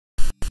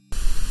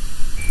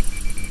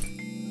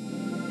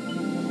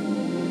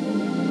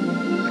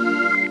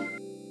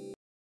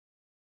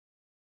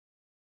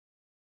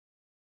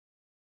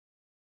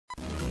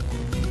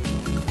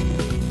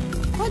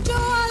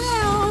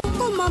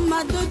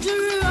má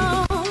dojúrú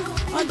o.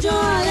 Ọjọ́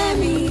alẹ́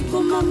mi kó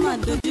má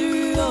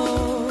dojúrú o.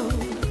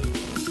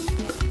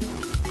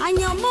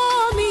 Àyànmọ́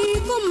mi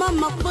kó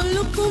má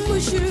polúkú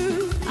muṣu.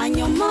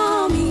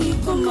 Àyànmọ́ mi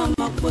kó má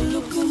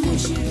polúkú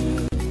muṣu.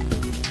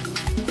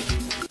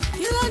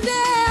 Kí ló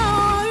dé o,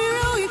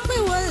 irú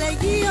ìpín wo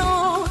lèyí o?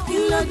 Kí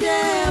ló dé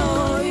o,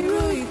 irú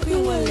ìpín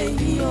wo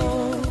lèyí o?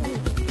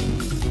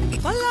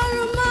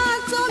 Ọlọ́run máa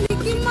tọ́ mi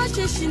kí má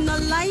ṣe ṣìnà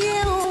láyé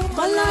o.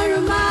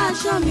 Ọlọ́run máa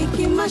ṣọ́ mi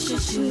kí má ṣe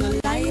ṣìnà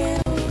láyé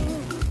o.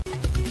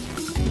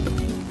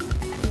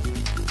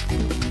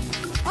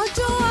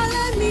 Ọjọ́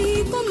alẹ́ mi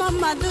kó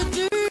má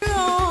dojúrú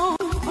o.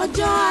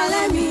 Ọjọ́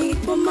alẹ́ mi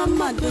kó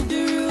má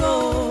dojúrú o.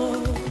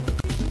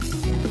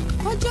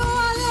 Ọjọ́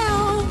alẹ́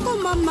o kó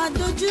má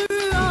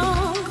dojúrú o.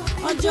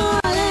 Ọjọ́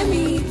alẹ́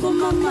mi kó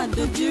má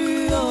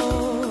dojúrú o.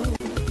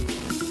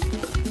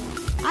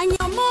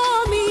 Àyànmọ́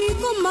mi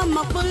kó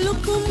má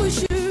polúkú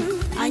muṣu.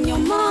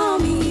 Àyànmọ́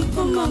mi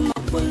kó má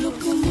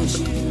polúkú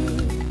muṣu.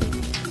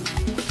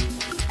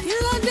 Kí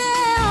ló dé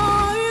o,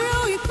 irú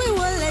ìpín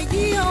wo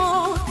lèyí o?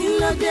 Kí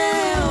ló dé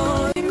o,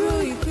 irú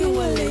ìpín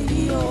wo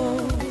lèyí o?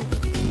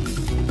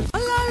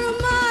 Ọlọ́run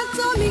máa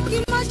tọ́ mi kí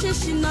má ṣe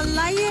ṣìnà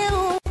láyé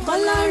o.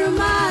 Ọlọ́run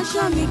máa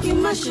ṣọ́ mi kí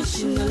má ṣe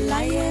ṣìnà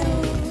láyé o.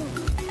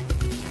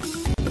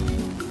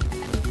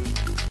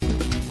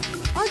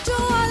 Ọjọ́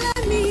alẹ́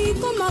mi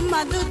kó má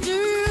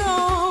dojúrú o.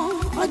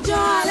 Ọjọ́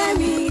alẹ́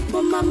mi kó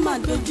má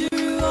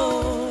dojúrú o.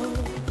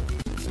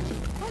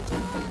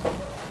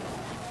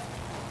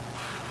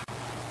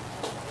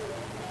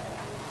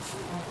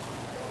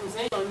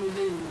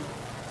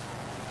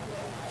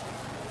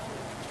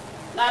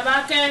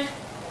 Làbákẹ́,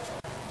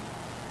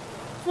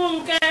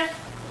 Fúnkẹ́,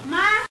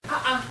 má.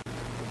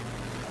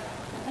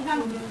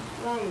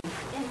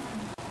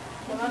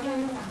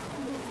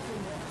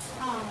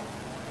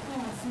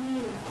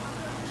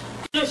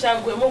 Kí ló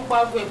ṣàgò ẹ̀? Mo pa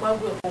aago ẹ̀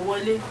kò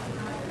wọlé.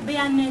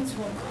 Bóyá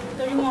network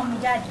torí wọ́n mú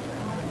jáde.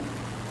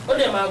 Ó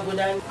dẹ̀ máa gò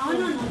dání. Àwọn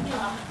náà nà dé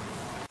wa.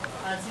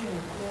 Àti mi.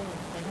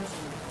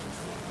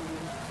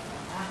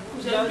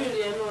 Ṣé ń bèrè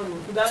ẹ náà nù?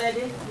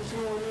 Ìgbàlódé? Ṣé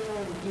wọn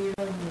ní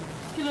náà nù?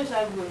 Kí ló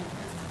ṣàgò ẹ̀?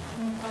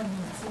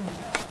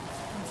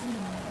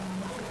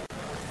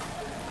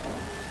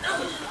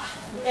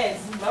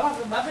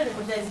 Bàbá fẹ́rẹ̀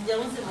kọjá ẹ̀sìn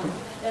jẹun sí mọ̀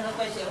ẹ̀rọ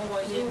pẹ̀ṣẹ̀ ń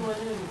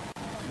wọlé.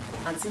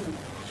 Àǹtí mi,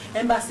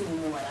 ẹ́mbàsì ni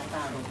mo wà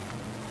látàárọ̀.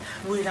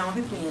 Mo rí àwọn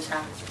pípọ̀ yẹn ṣá.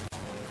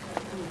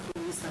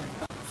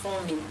 Fún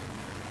mi.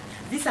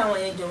 Dísà àwọn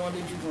yẹn jọ wọn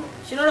lójú gan.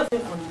 Ṣé lọ́rọ̀ fẹ́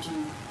kàn ní jù?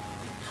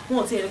 Wọn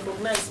ò tí ì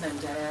recognize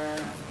Nàìjíríà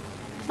rárá.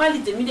 Pálí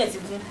tèmi dẹ̀ ti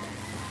gún.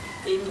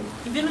 Èmi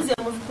ìbínú tí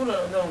ẹ mo fi kúrò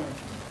lọ́rùn.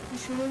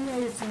 Ìṣòro ní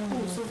ayé tí mo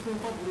sọ fún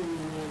ọkùnrin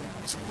mi ni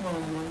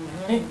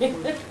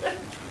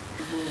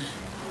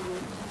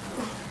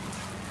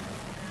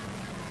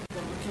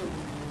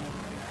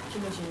kí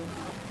ló ṣe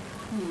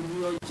ní ìlú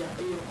ọjà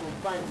ẹyọ kan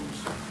báyìí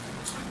ṣe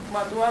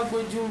máa tó wá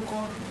gbójú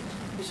nǹkan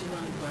bí ṣe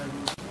máa gbà lọ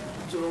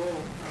jọ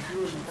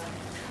àbúrò mi.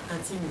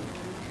 Àǹtí mi,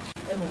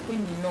 ẹ mọ̀ pé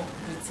mi náà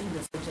mi ti lọ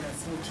sọ́jà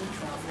sí mi kí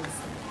travel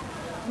sí.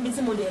 Níbi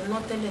tí mo dẹ̀ ná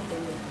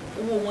tẹ́lẹ̀tẹ́lẹ̀,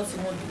 owó wọn ti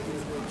wọ́n ju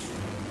gbogbo jù.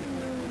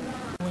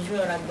 Mo ṣe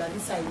ọ̀rọ̀ àgbà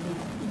nísà ilé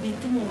ibi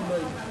tí mò ń lọ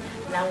yìí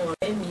làwọn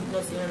ọ̀rẹ́ mi lọ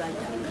sí ń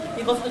rajà.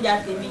 Bíkọ́ sọ́jà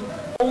tèmi,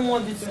 ó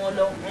wọ́n ju tiwọn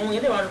lọ. Àwọn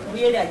yẹn lè wà lórí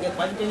èrè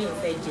àjẹpájú tó ní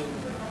ìfẹ́ jẹ.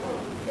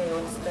 Ẹ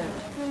understand.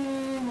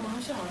 Màá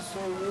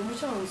ṣàǹsanwó, mo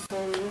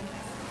ṣàǹsanwó.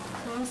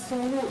 Màá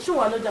sanwó. Ṣé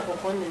wàá lọ́jà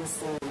kọ̀ọ̀kan ní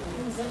ìsìn?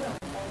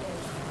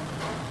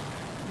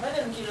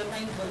 Bẹ́ẹ̀ ni kí ló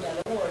máa ń gbọ́jà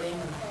lọ́wọ́ ọ̀rẹ́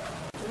mi.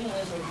 Orí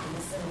yẹn ṣe kì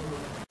í sẹ́yìn lọ.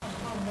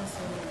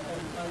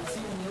 Àǹtí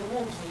mi owó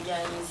kì í yá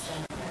yín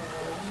sàn.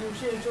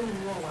 Ṣé ìjọ mi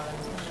wọ̀ wá ní?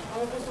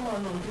 Àwọn kọ́sọ́mà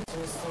náà ń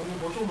tètè san ní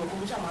ìbọn tó mọ̀ kó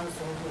mo ṣáà máa ń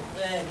san owó.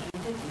 Bẹ́ẹ̀ kì í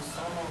tètè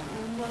sán náà.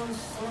 Mo máa ń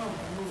san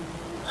àbúrò mi.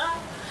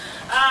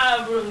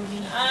 Àbúrò mi,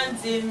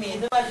 àǹtí mi,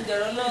 tó bá ti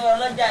dọ̀rọ̀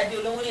ọlọ́jà àdé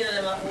olówó lè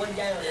lọ́la máa fowó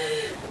jáyọ̀ láyé.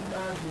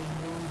 Báàgì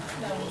mi.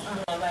 Láwọn fún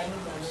wa bá yín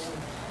kan ṣe.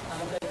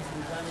 Àwọn bẹ́ẹ̀ ti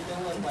gbà mí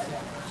lọ́wọ́ ìpadà.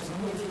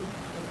 Ṣùgbọ́n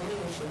ìpínlẹ̀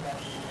mi ṣe dà.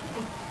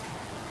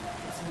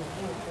 Àti mo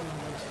kí n kó mi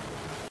lọ́jà.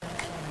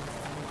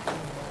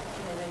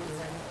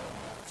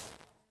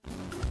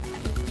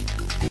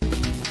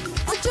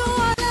 Ọjọ́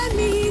alẹ́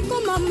mi kó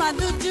má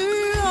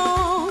dojúrú o.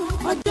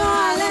 Ọjọ́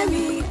alẹ́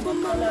mi kó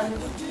má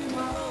dojúrú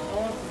o.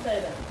 Àwọn ti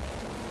tẹ̀lé.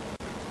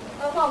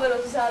 Ọkọ àwọn èrò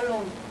ti sá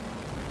lóhùn.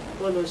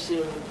 Wọ́n lọ ṣe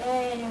o.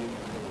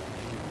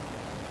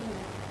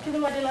 Kí ló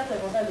wá dé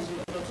látẹ̀kọ́ tá lè ṣe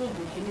ọ̀dọ̀ tó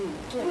gùn kínní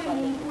tó ń padà?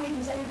 Wọ́n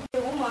ti sáré pé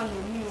wọ́n máa nù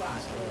mí wá.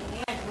 Ní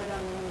àjùbọ̀dá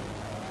mi.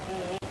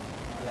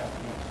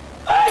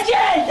 Ó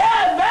ṣe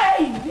dábàá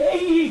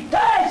èyí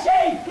tó ṣe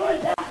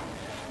ìtúndà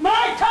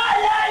mọ́tò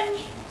lẹ́yìn.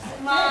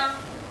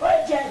 Ó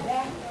jẹ dá.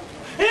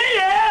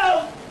 Ilé o,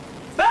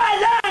 bẹ́ẹ̀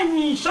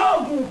lẹ́yìn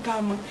sóògùn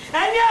kàmọ́.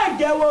 Ẹni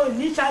àjẹwò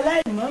ní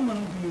sálẹ̀ ìmọ̀mọ́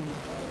gbèrò.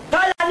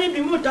 Tọ́lá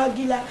níbi mú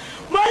tọ́gílá.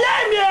 Mo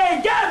lẹ́mi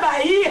ìjọba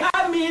yìí há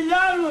mi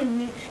lọ́rùn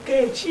ni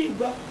kèétí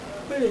gbọ́.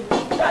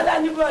 Tọ́lá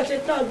ní bó ṣe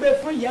tán gbé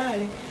fún ìyá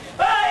rẹ̀.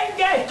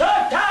 Oúnjẹ tó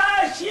tá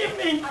a sí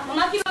mi.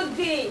 Màmá kí ló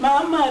dé?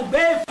 Màmá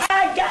gbé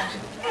fágà.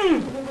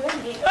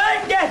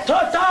 Oúnjẹ tó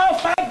tá a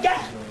fágà.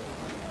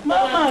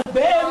 Màmá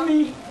gbé mi.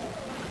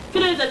 Kí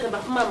ló ń tẹ̀tẹ̀ bá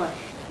fún màmá?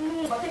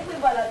 Bàtẹ́ pé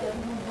bàlá tẹ̀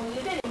gbogbo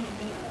ilé lè ní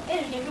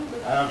èyí ní pé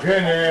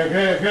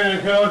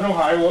kí ló tún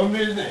ariwo ń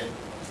bí sí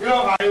kí ló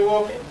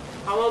ariwo.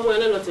 àwọn ọmọ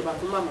ẹlẹ́nu ti bà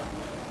fún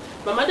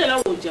màmá dẹ̀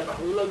láwọn òjì àbà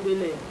ń lọ́gbé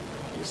náà.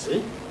 You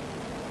see?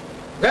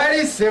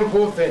 Very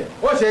simple thing.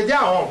 Ó ṣe jẹ́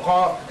àwọn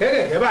nǹkan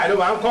kéékèèké báyìí ló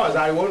máa ń kọ́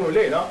ọ̀sàriwo nù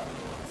lé náà.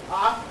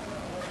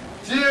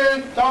 Tí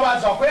tọ́ bá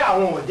sọ pé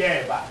àwọn ò jẹ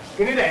ẹ̀bà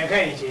kí ní dẹ̀yìn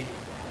kẹ́yìn ṣe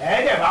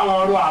ẹ̀ẹ́dẹ̀ bá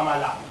wọn ro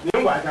àmàlà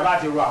nígbà tí a bá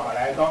ti ro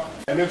àmàlà yẹn tán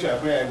ẹ make sure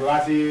pé ẹgbẹ́ wá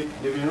sí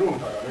living room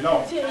tọ̀dọ̀ mi náà.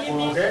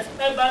 Òrùké.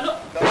 ẹ̀bà ló.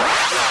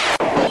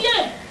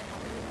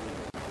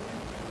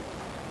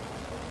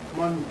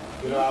 Mọ́mí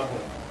kí ló wá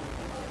bọ̀?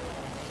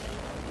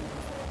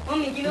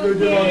 Mọ́mí kí ló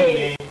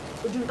dé?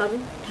 Ojú ń ta mí.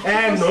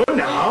 Ẹ nù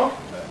náà.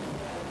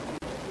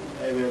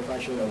 Ẹ bẹ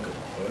fáṣọ ọkọ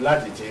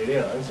láti ti eré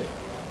ránṣẹ́.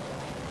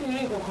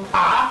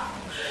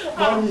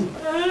 Mọ́mí.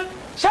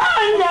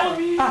 Ṣáàyà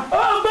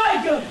ọgbà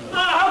ìjọ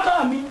ọkọ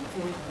mi.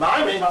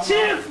 Màámi.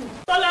 Ṣífù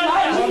tọ́lá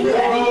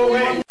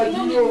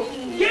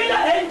kí ló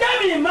ń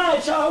tẹ́mi máa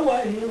ṣọwọ́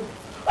yìí o?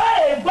 Ó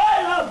lè gbọ́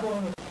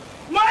ìlọ́bọ̀rọ̀.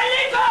 Mo ní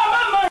kọ́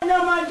ọmọ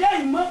ọmọdé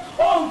ìmọ̀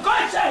òǹkọ́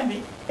sẹ̀mí.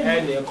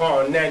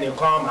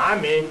 Ẹnìkan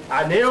màámi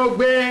àní ó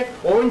gbé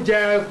oúnjẹ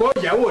kó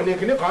yẹ̀wò ní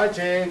kíní kan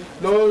ṣe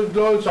ló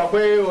sọ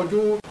pé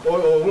ojú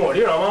òun ò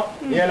ríran mọ́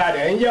ìyẹn la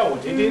dẹ̀ ń yẹ̀wò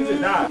títí sí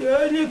náà.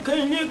 Ó ní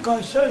kíní kan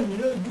sọ̀yìn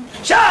lójú.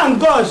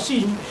 Ṣáàǹgọ̀ sí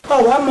i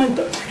ọ̀wá máa ń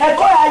tọ́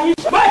ẹ̀kọ́ ayé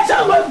bá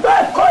ṣàwọn gbọ́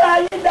ẹ̀kọ́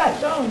ayé dà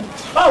sọ̀hún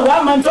ọ̀wá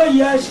máa ń tọ́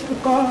yẹ ẹ̀sìn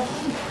kọ́.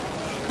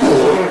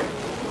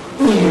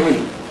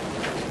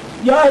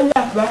 Yọ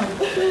yàgbá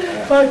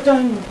fọ́tọ́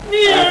ni. Ní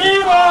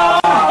ìrírọ̀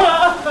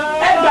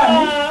ẹgbà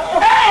mi.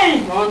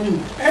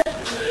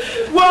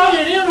 Wọ́n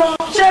ìrírọ̀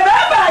ṣe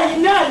bẹ́ẹ̀ yìí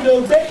náà ló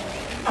gbé.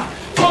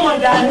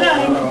 Kọ́mọ̀dà náà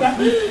ló gbà.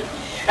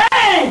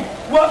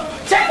 Wọ́n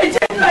ṣé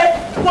ìjẹ́ pé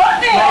wọ́n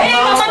ní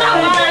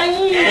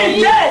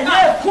ìjẹ́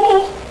ilé kú.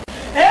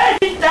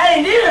 Èyí ta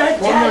ìrírọ̀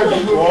jẹ́.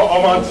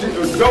 Ọmọ tí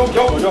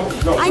jókòó.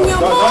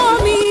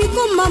 Àyànmọ́ mi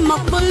kó mama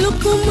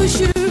polúkú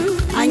muṣu.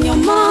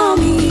 Àyànmọ́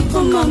mi kó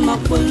mama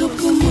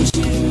polúkú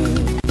muṣu.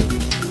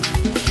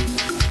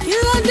 Kí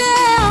ló dé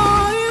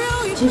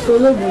ọ̀rọ̀? Chief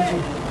Ológbòjò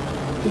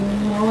èmi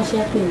ni wọ́n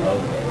ṣẹ́ pè mí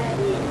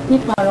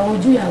nípa ọ̀rọ̀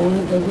ojú ìyàwó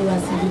ní tẹ̀gbé wá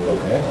síbí.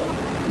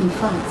 In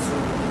fact,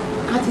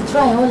 a ti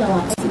try all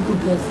our possible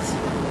best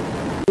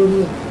lórí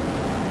ẹ̀.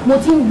 Mo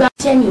ti ń gba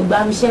iṣẹ́ mi ò gba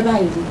iṣẹ́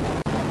báyìí.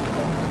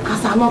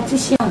 As an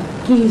optician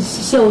kí n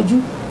ṣiṣẹ́ ojú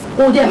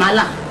ó dẹ̀ má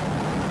là.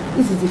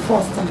 This is the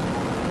first time.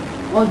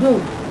 Although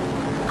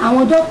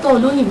àwọn dókítà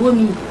olóyìnbó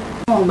mi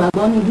wọn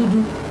gbàgbọ́ ní dúdú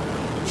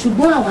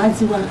ṣùgbọ́n àwa ń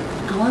tiwa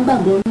àwọn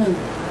gbàgbọ́ náà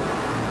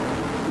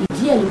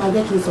ìdí ẹ̀ ló máa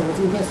jẹ́ kí n sọ̀rọ̀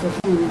tí n fẹ́ sọ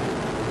fún mi.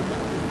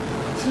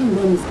 Ṣé ń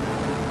gbọ́ mi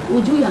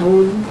ojú ìyàwó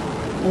ní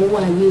owó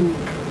ayé ni.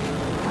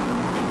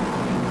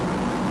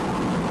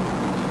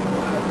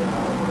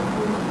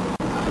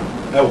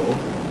 Ẹ wò ó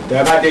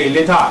tẹ bá dé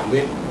ilé tá à ń gbé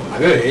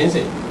àbí òye ń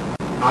sìn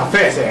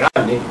àfẹ́ẹ̀sẹ̀ rà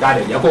ní ká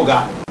lè jẹ́ kó ga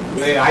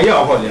ayé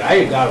ọkọ̀ lè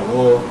ráyè ga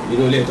òun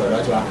inú ilé ìtọ́jú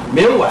tiwa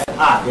meanwhile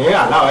àkínyìn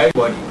aláwọ̀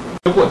everybody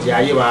dípò tí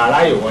ayé wa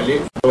ráyè wọlé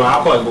tó máa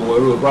kọ́ gbogbo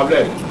irú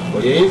problem kò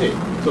yé ń sìn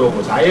tó kò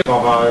sáyé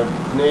kankan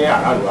ní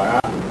àràlù ara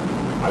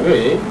àbí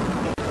òye.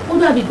 Ó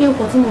dàbí pé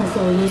nǹkan tí mo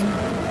sọ yé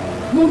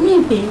mo mí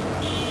pé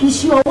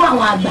iṣẹ́ ọwọ́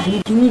àwọn àgbà ní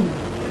kínní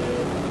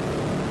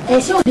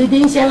ẹ̀ṣẹ́ òdèdè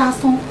ń ṣe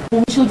lásán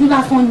òun ṣojú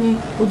lásán ni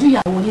ojú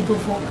ìyàwó ní tó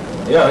fọ́.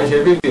 ìyá ń ṣe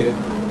bíbí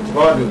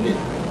small duty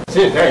sí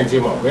ìtẹ́yìn ti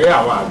mọ̀ pé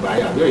àwọn àgbà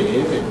àbí òye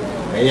ń sìn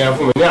ẹ̀yin ẹ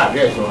fún mi ní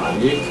àdírẹ́sì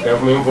àbí ẹ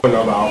fún mi ń fóònù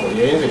nọ́mbà ọkọ̀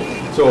yẹn ń sìn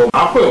so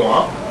máa pè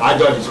wọ́n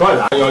àjọ discourse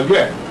là ń yanjú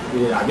ẹ̀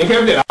àbí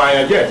kébìlì làwọn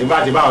yanjú ẹ̀ tí bá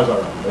ti bá wọn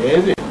sọ̀rọ̀ òye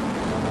ń sìn.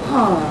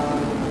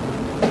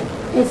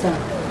 ẹ sà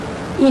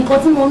nǹkan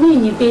tí mo rí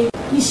ni pé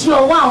iṣẹ́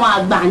ọwọ́ àwọn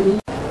àgbà ni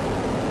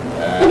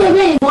gẹ́gẹ́ bí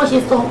ẹ̀yin wọ́n ṣe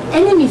sọ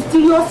ẹni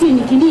mysteriously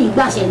ní kíní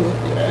ìgbàṣẹ̀lẹ̀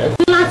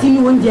tí láti inú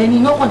oúnjẹ ni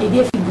iná kan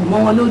déédéé fi bù mọ́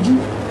wọn lójú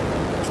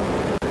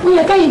ó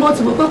yẹ kẹ́yìn bọ́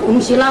ti wò pé kò ń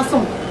ṣe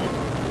lásán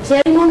ṣe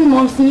rí mọ́mí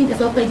mọ́ sí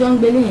tẹ̀sán pẹ́jọ́ ń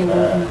gbélé yẹn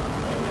lọ́wọ́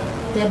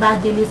tẹ bá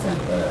délé sà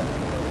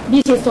bí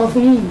ṣe sọ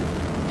fún yìí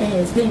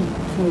explain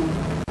fún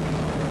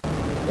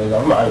un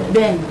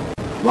bẹ́ẹ̀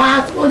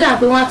ó dà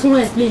pé wọ́n á tún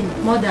explain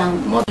more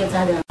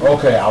better than.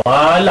 ok àwọn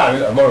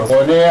aláàrin mo rò pé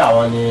ní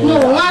àwọn ni. no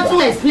wọ́n á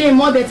tún explain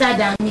more better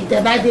than mi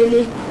tẹ bá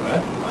délé.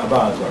 máa bá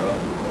a sọ̀rọ̀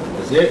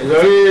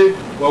lórí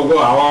gbogbo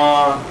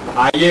àwọn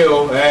ayé o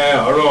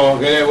ọ̀rọ̀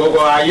gẹ́gẹ́ gbogbo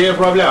ayé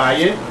problem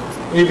ayé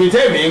ibi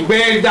tèmi gbé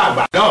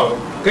dàgbà náà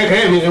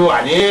kékeré mi ti wà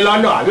ní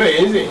London àbí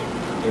òye ń sìn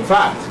in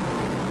fact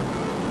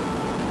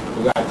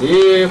ìgbà tí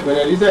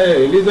pẹ̀lẹ́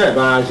Elizabeth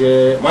máa ṣe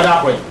mother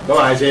queen tó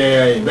máa ṣe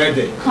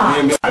ìbẹ́ẹ̀dẹ̀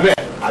ní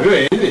àbí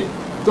òye ń sìn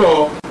tó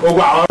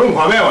gbogbo àwọn ọdún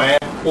nǹkan mẹ́wàá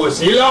yẹn kò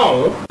sí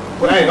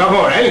lọ́hùn-ún ẹnìkan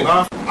kan ọ̀rẹ́ nìkan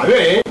àbí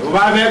òye o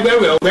bá fẹ́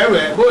gbẹ́rù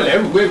ẹ̀ bó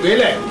lẹ́rù gbé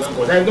lẹ̀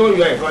kò sẹ́ni tó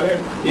yọ ẹ̀kan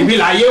lẹ́nu ibi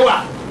láyé wà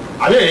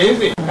àbí èyí ń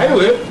sìn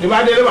anyway ní bá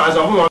délé máa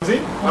sọ fún wọn sí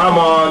wọn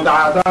mọ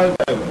dáadáa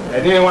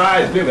ẹni wọn á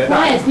explain bẹ́ẹ̀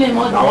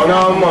náà àwọn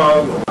náà mọ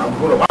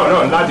àbúrò báwọn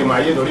náà láti máa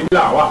yé torí bí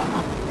là wà.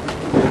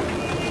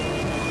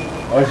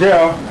 ọ̀ṣẹ́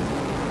ọ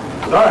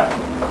lọ́rẹ̀.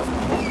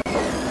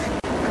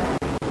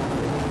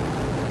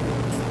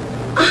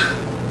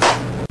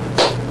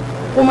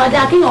 kò mà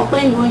dáa kéèyàn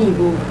pẹ́ ìlú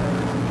òyìnbó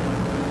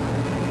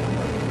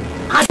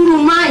adúrú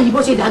máa yìí bó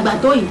ṣe dàgbà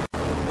tó yìí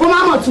kó má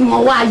mọ̀ tún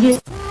mọ̀ wá ayé.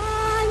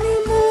 ni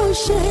mo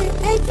ṣe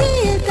ẹgbẹ́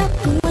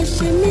ìdàkùn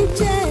ọ̀ṣẹ́ mi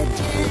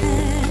jẹ́jẹ́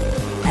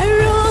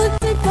ẹ̀rọ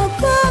ti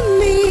bàbá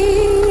mi.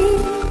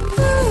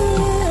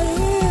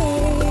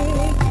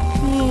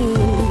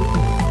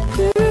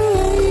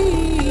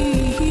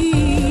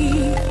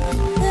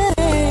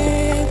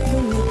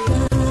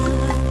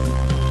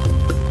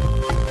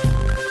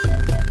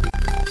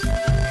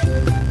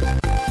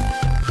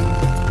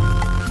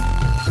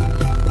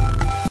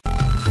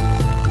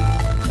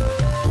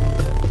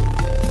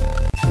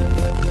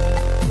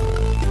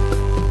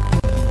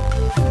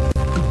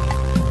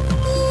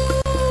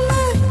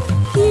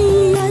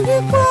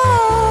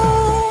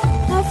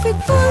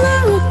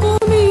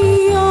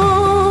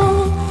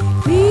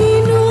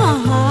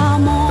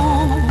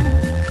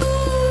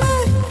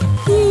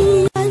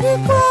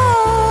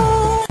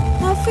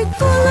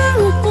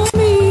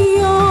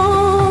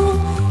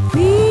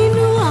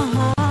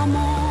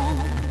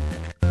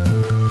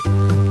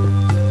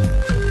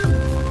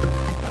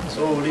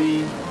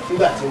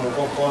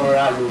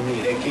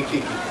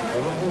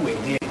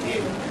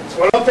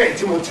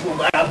 Tí mo ti mo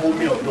bára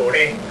bomi ọ̀dọ̀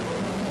rẹ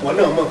wọn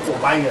náà mọ̀ tó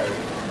bá yàn rẹ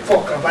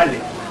fọkàn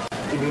balẹ̀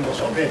èmi mo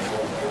sọ bẹ́ẹ̀ fún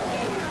ọ.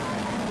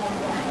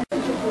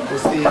 kò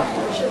sí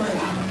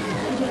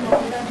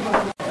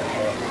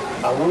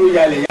àwọn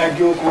olóyàlẹ̀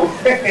yájú oko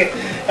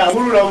àwọn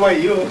olùrọ̀mọ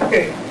yìí ó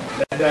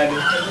dáadáa ni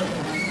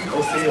ó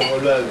sí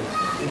ọmọlúwàbí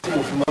tí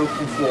mo fi máa ń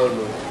kú fún ọ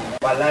lọ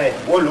wàhálà ẹ̀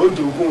wọ́n lò ó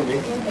jogún mi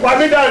wà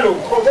mí dànù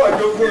kó bọ̀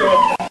jogún lọ.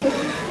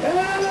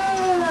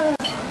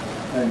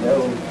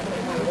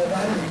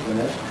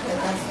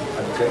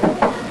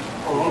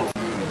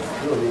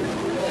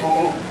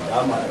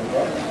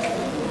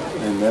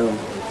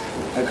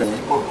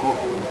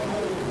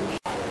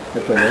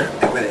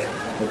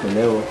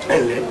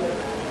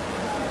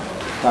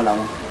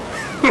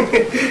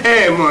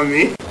 Ẹ mọ̀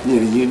mí.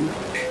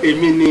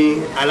 Èmi ni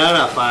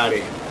aláràfà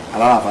rẹ̀.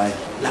 Aláràfà yẹn.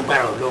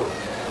 Lágbára Ọlọ́run.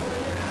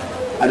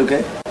 Àdùkẹ́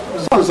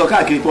sọ́ọ̀n sọ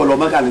káàkiri pọ̀ lọ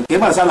mọ́kàlì kí ẹ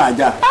máa sálà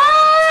ajá.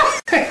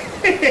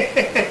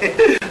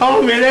 Ọmọ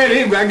mi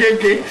rẹ́rìn ìgbà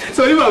kéke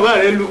sórí bàbá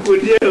rẹ̀ luko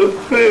díẹ̀ o.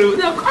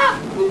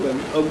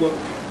 Ọgbọ́n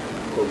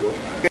ọgbọ́n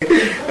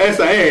ẹ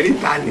sọ ẹ rí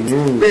ta ni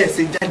bẹ́ẹ̀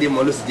ṣe jáde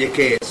mọ́ ló sì jẹ́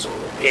kẹ́ ẹ sọ̀rọ̀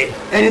ẹ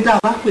ẹni tá a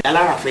bá pè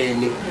aláràfẹ́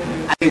ẹni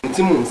ayẹni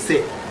tí mò ń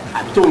ṣẹ̀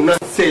àbí tóun náà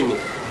ṣẹ̀ mi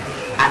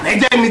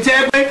àbẹ́jẹ́ mi jẹ́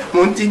pé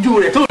mò ń tijú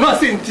rẹ̀ tóun náà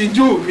sì ń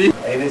tijú mi.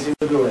 ẹni tí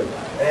ó dùn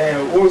rẹ̀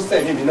ó ń ṣẹ̀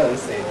mí náà ń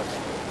ṣẹ̀.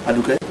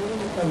 Àdùkẹ́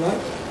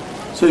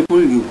sọ ipò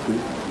ìrì òkú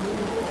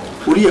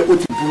orí ẹ̀ ó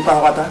ti burú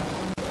pátápátá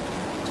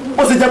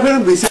ó ṣe jẹ́ pé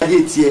gbèsè ayé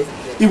tiẹ̀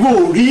ìwọ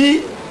ò rí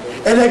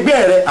ẹlẹgbẹ́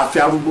rẹ àfi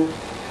arúgbó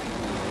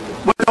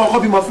bọ́dọ̀ ọkọ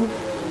bímọ fún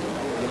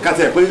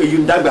kàtà ẹ̀ pé èyí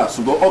ń dàgbà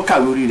ṣùgbọ́n ọ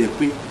kàwé orí rẹ̀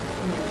pé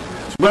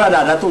ṣùgbọ́n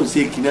dáadáa tó ń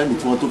ṣe kìnìún ní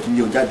tí wọ́n tó fi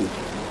ní ọ jáde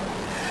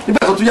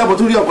nígbà tó tún yàgò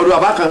tó rí ọ̀pọ̀lọpọ̀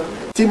àbá kan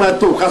tí máa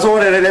tó kásánwó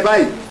rẹ̀ rẹ̀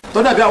báyìí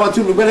tó dàbí àwọn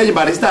tí ń gbẹ́ lẹ́yìn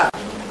barista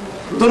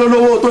tó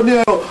lólówó tó ní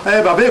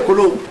bàbá èkó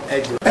ló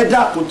ẹ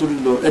dákun torí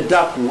lọ ẹ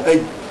dákun ẹ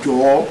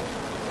jọ̀ọ́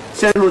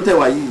sẹ́nu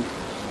tẹ̀wá yìí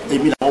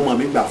èmi làwọn ọmọ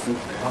mi gbà fún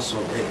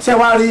ṣé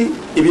wàá rí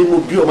èmi mo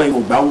bí ọmọ yìí mo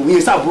gbà wò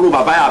yín sábúrò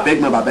bàbá yà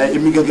abẹ́gbọ̀n bàbá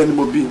èmi gẹ́gẹ́ ni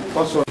mo bí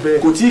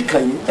kò tí ì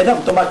kàn yín ẹ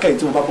dákun tó bá kàn yín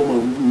tí mo bá bọ́ ọmọ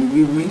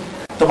wíwí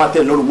tó bá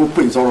tẹ̀ lọ́rùn mo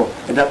pè sọ̀rọ̀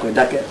ẹ dákun ẹ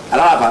dákẹ́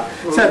aláràfà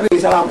ṣé ẹ pé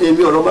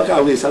èmi ọlọ́mọkà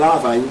àwọn èsì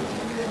aláràfà yín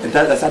ẹ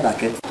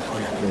dákẹ́.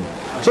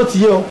 tó ti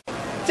yé o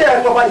tí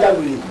ẹ kọ́ bá ya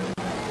wèrè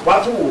wàá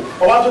tún wò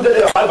ọba tún délé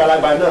ọba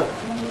àgbàlagbà náà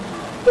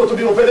tó tún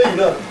bí mo fẹ́ léyìn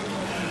náà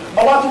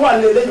ọba tún wà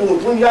ní eléyìí wò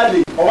tún yá lè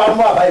ọba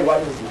mú àbá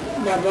ìwádìí sí.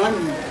 bàbá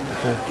mi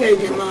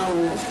kéde máa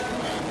wò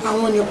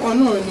àwọn nìkan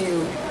náà ni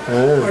o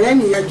ọ̀rẹ́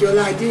mi yẹjọ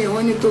ládé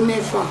wọ́n ní tó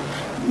mẹ́fà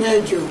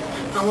mẹ́jọ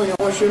àwọn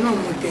ìyàwóṣe náà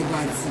mo tẹ̀gbà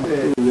tí.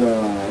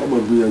 ọmọ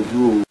gbìyànjú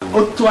o.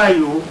 ó tó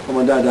àyò. ọmọ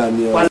dáadáa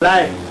ni ọ.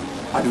 wàláì.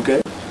 Àdùkẹ́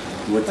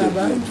ìwọ tẹ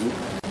gbìyànjú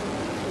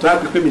tó yà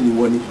pé mi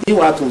nìwọ ni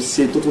ìwà tó ń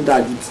ṣe tó tún dáa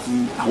ju ti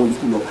àwọn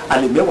yòókù lọ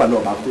àlè mẹ́wàá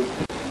náà bá kó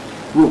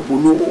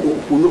òpònú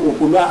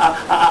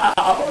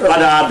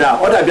rádaràdà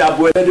ó dàbí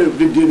abo ẹlẹ́dẹ̀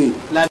dídí ni.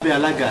 lábẹ́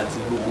alága àti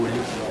gbogbo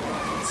ilé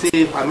ṣé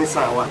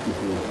pàmísà wa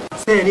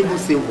ṣé ẹni bó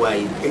ṣe wà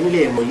yìí ẹ̀yin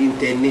lè mọ̀ yìí ń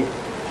tẹ́ ní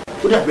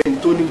ó dàbí ẹni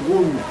tó ní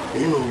góòlù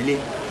nínú ilé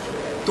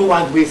tó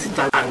wá gbé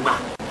síta gbangba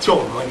tí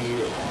ọ̀hún mọ́ ní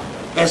rẹ̀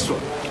ẹ̀sùn.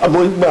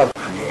 àmọ́ ìgbà.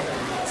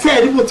 ṣé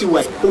ẹni bó ti wà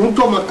yìí òun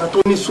tó ọmọ kan tó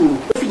ní sòrò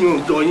ó fi yàn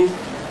jọ yín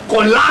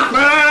kọ̀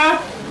lápẹ́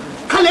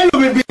kálẹ̀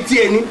lómi bíi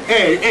tiẹ̀ ní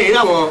ẹ̀ẹ́dì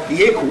àwọn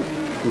ìyá èkó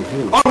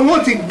ọ̀run wọn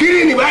ti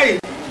gírí ní báyìí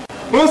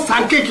wọ́n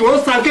san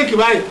kéèkì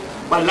báyìí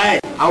wàláì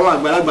àwọn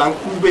àgbàlagbà ń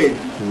kú bẹ́ẹ̀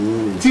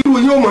tí irú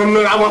yóò mọ̀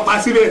nira wọn pa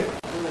síbẹ̀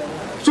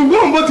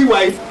ṣùgbọ́n bó ti wà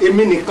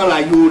èmi nìkan là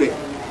yóò rẹ̀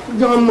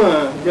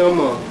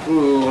jọ́mọ̀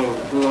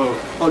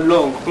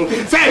ọlọ́run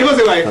sẹ́yìn bó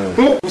ṣe wà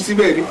wọ́n kú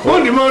síbẹ̀ ni ó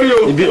ní mọ́ rí o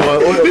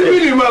bíbí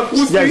ni mà kú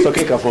sí.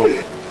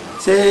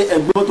 ṣé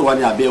ẹgbẹ́ mọ́tò wa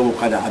ni abẹ́ ẹ̀wọ̀n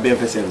kadà abẹ́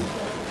ẹ̀fẹsẹ̀ rẹ̀.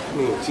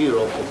 mi ò tí ì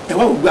rọ́pò. ẹ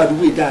wá gbogbo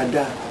àdúgbò yìí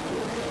dáadáa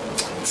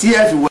tí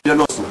ẹ fi wọlé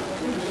lọ́sùn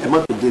ẹ má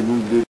tó dé inú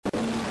ilé.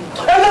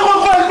 ẹ ní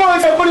kókó ẹgbẹ́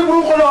ìṣe kórìí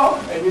burúkú lọ.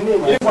 ẹ̀mí ní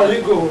ìmọ̀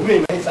ìfọ̀lẹ́gò mi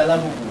ìmọ̀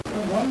ìsàlábùkù.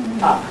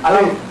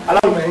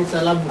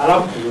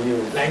 alábùkù ni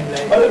o.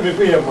 ọlọ́run mi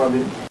pé yẹn mọ̀ mi.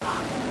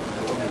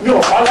 mi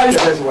ò fà á láyé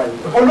ẹ̀fẹ́ sí wáyé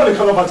ọlọ́run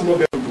kan lọ́ba tí mo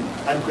bẹ̀rù jù.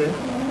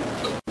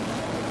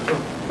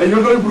 ẹ̀yin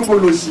olórí burúkú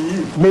ló sì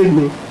yìí.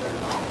 Mélòó.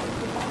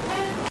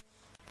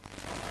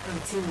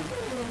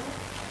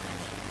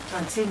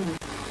 Àǹtí mi.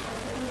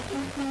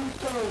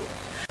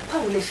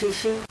 Báwo lè ṣe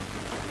ṣe?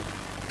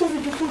 Tó fi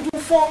ju fojú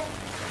fọ́.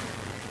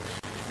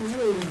 Inú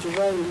èrò jù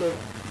báyìí lọ.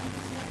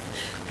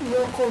 Ìyá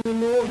ọkọ mi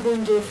ni wọ́n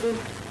gbóúnjẹ fún.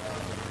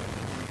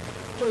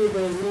 Ó lè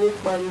bẹ̀rẹ̀ sí ní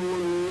pariwo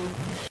nìyẹn.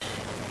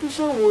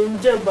 Iṣẹ́ wo ń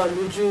jẹ̀bà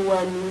lójú wa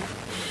ni?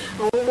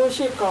 Àwọn ọmọ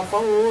ṣèkà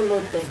fáwọn wọn lọ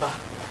tẹ̀bà.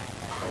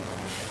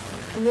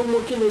 Ilé mo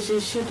kí lè ṣe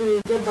ṣé tó yẹ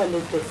jẹ̀bà lè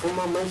tẹ̀ fún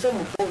màmá iṣẹ́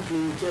mo pọ̀ kì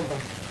í jẹ̀bà.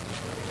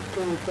 Tó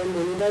nìkan ní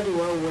onídàdí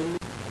wa wọlé.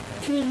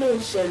 Kí ló ń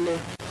ṣẹlẹ̀?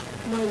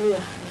 Maria,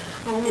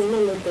 àwọn ọmọ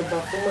náà lọ tẹ̀bà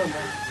fún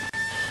màmá.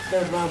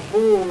 Ẹ̀bà bó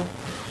o.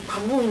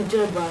 Àbú ń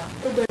jẹ̀bà.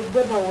 Ó jẹ́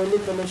gbẹ́bà wọlé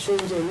tọ́lọ ṣe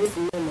oúnjẹ ní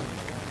fún màmá.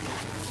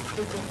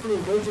 Ó tọ́ fún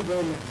ìbọ́jú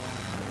bẹ́ẹ̀ lọ.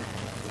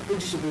 Ó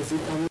jí ṣe bẹ̀rẹ̀ sí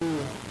ta mí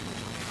yẹn.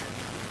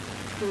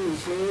 Kí ni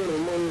ìṣòro rẹ̀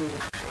mọ́ mi?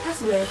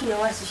 Láti bẹ̀rẹ̀ kí ẹ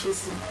wá ṣiṣẹ́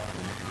sí.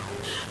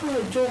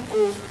 Wọ́n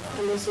jókòó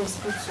ọlọ́sọ̀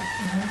hospital.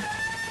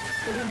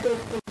 Orí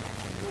dọ́kítọ̀.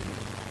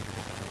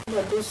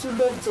 Ìgbà tó sú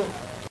dọ́kítọ̀,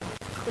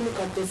 ó ní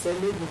ká tẹsẹ̀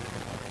lébùn.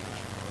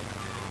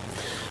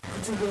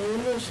 Àti bẹ̀rẹ̀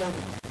náà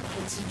ṣàbọ̀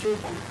àti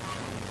jókòó.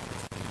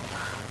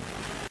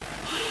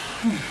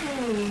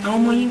 Àwọn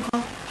ọmọ yín kọ́,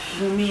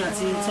 Bùnmi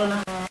àti Tọ́lá.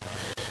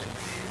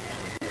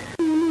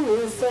 Inú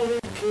ìwé sáré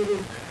kiri.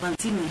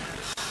 Àǹtí mi,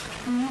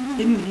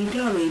 èmi ò ní dá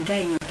ọ̀rọ̀ ìdá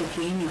èèyàn tó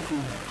pé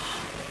nìkan.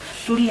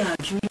 Torí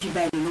àjù méjì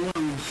báyìí lọ́wọ́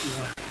àwọn òkú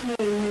wa.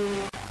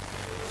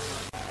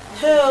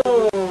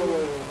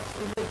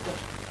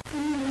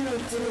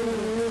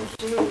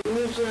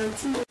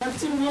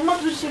 Àǹtí mi, ẹ má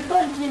tún ṣe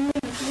báyìí ní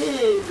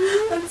ìdílé.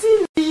 Àǹtí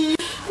mi.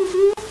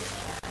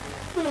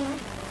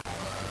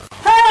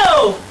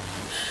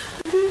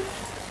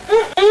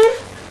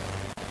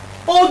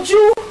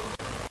 Ojú.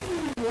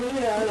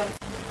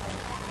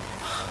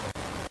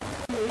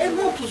 Ẹ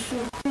má tún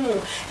sunkún.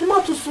 Ẹ má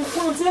tún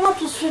sunkún àǹtí, ẹ má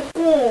tún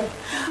sunkún.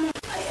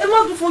 Ẹ má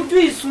tún fojú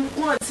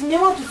ìsunkún àǹtí mi, ẹ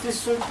má tún fi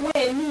sunkún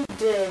ẹ ní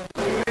ìdẹ.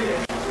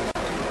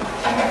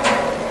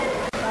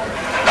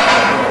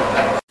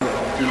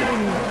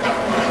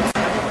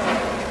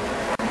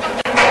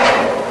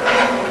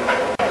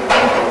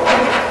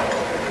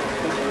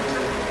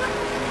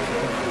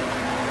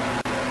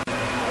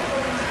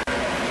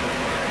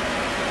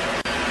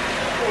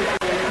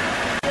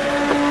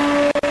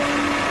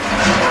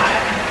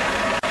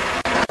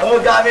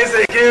 Oga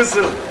Mr.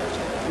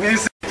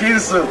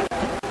 Kinsu.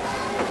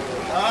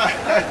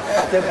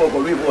 Atẹ́bọ̀ ọkọ̀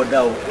mi bọ̀ dá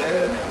o.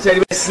 Ṣé ẹni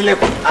bẹ́ẹ̀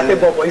sílẹ̀kùn?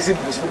 Atẹ́bọ̀ ọkọ̀ yìí sì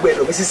bù sí gbogbo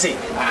ẹ̀dọ̀ mi sísè.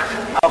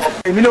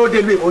 Èmi náà ó dé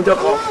ìlú ìbòjọ́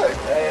kan.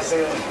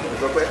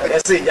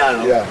 Ẹsẹ̀ ìjà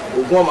rẹ̀.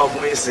 Ògùn ọmọ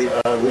fún mi ṣe.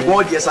 Ògùn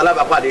ọ̀dì ẹ̀sán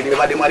alábàápàdé ní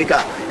Bàdé Máríkà.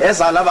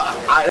 Ẹ̀sán alábà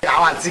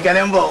àwọn àti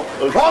kẹ́lẹ́ ń bọ̀.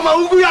 Ọmọ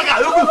ugu yàgà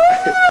lókù.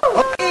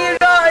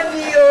 Irọ́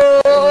ni o.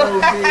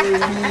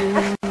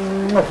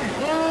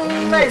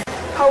 Nice.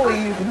 How are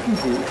you?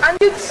 And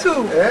you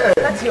too.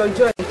 That's your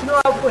joy. You know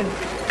what happened?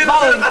 Mo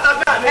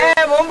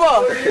ń bọ̀.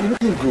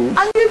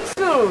 And you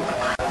too.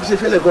 You say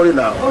feel like going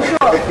now. Oh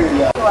sure.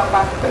 You know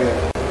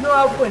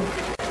what happened?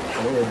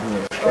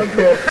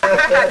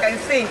 I can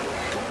see.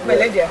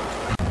 Meledia.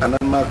 And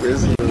I'm not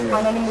crazy.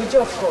 And I'm with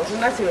you, of course. You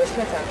not to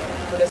respect her.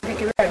 But the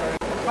speaking right now.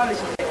 What is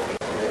she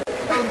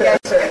saying? Yes,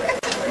 sir.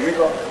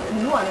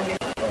 No one again.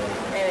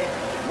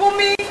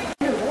 Bumi.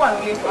 You one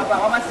again. Papa,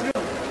 Mama Siru.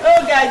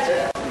 Oh, guys.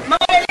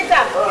 Mama Elisa.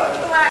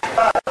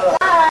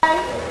 Bye.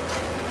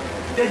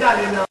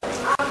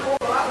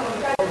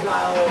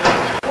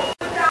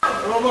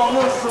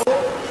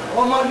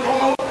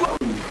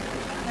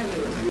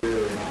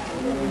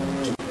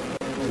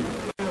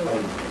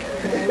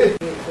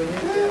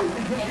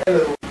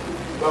 Hello.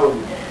 Wow.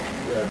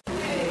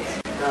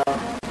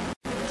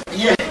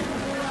 Yeah.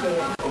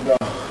 Oga.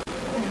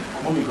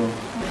 Mommy go.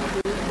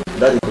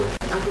 Daddy go.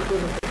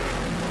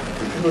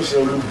 You know say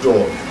olùjọ.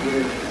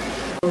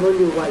 Ọ̀rọ̀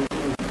lè wà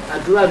yìí.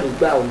 Àdúrà ló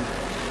gbà o.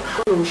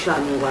 Kọ́lọ̀ ń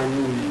ṣàánú wa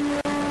ní o.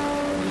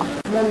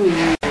 Mọ́mí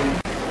ni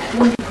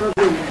wọ́n ní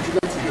problem ojú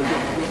láti lọ́jọ́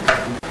mẹ́ta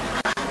fún.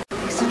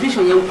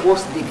 Situation yẹn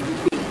worse débi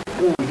wípé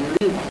wọn ò lè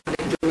rí nǹkan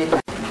lẹ́jọ́ mẹ́ta.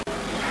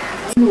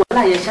 Nínú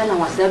wàhálà yẹn ṣáà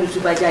làwọn àṣírí tó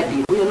bá jáde,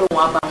 ó yẹ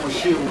lọ́wọ́ á bá wọn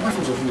ṣe o. Wọ́n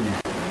sọ fún mi.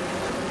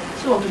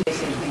 Ṣé wọ́n tún lè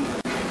ṣe gbé?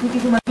 Ní kí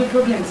tó máa gbé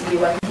problem ti lè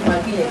wá kí tó máa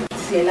gbé yẹn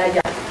sí ẹ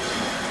láyà.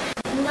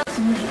 Mo láti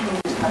mú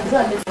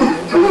àdúrà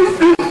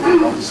lẹ́sẹ̀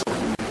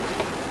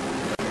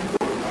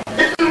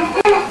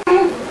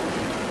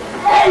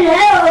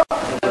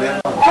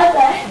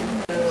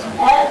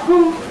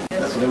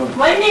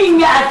wọ́n ní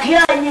ìyá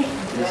àkíyà ni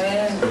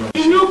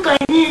inú kan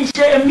ní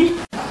ìṣe mi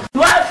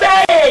wọ́n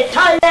fẹ́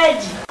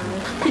tọ́lẹ̀tì.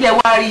 kí lẹ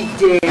wá rí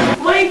jẹ.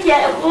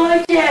 wọ́n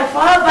jẹ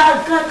fọ́ọ̀bà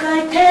kankan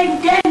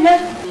téńté náà.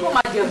 wọ́n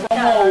máa jẹ fún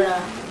ọmọ ọ̀la.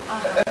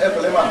 Ẹ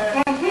pẹ̀lẹ́ ma.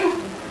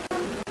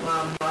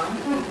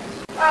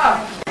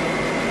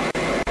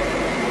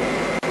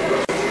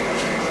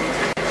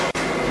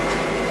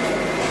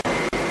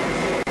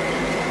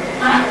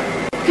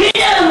 Kí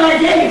ni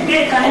ọmọdé ìgbé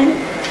kan ní?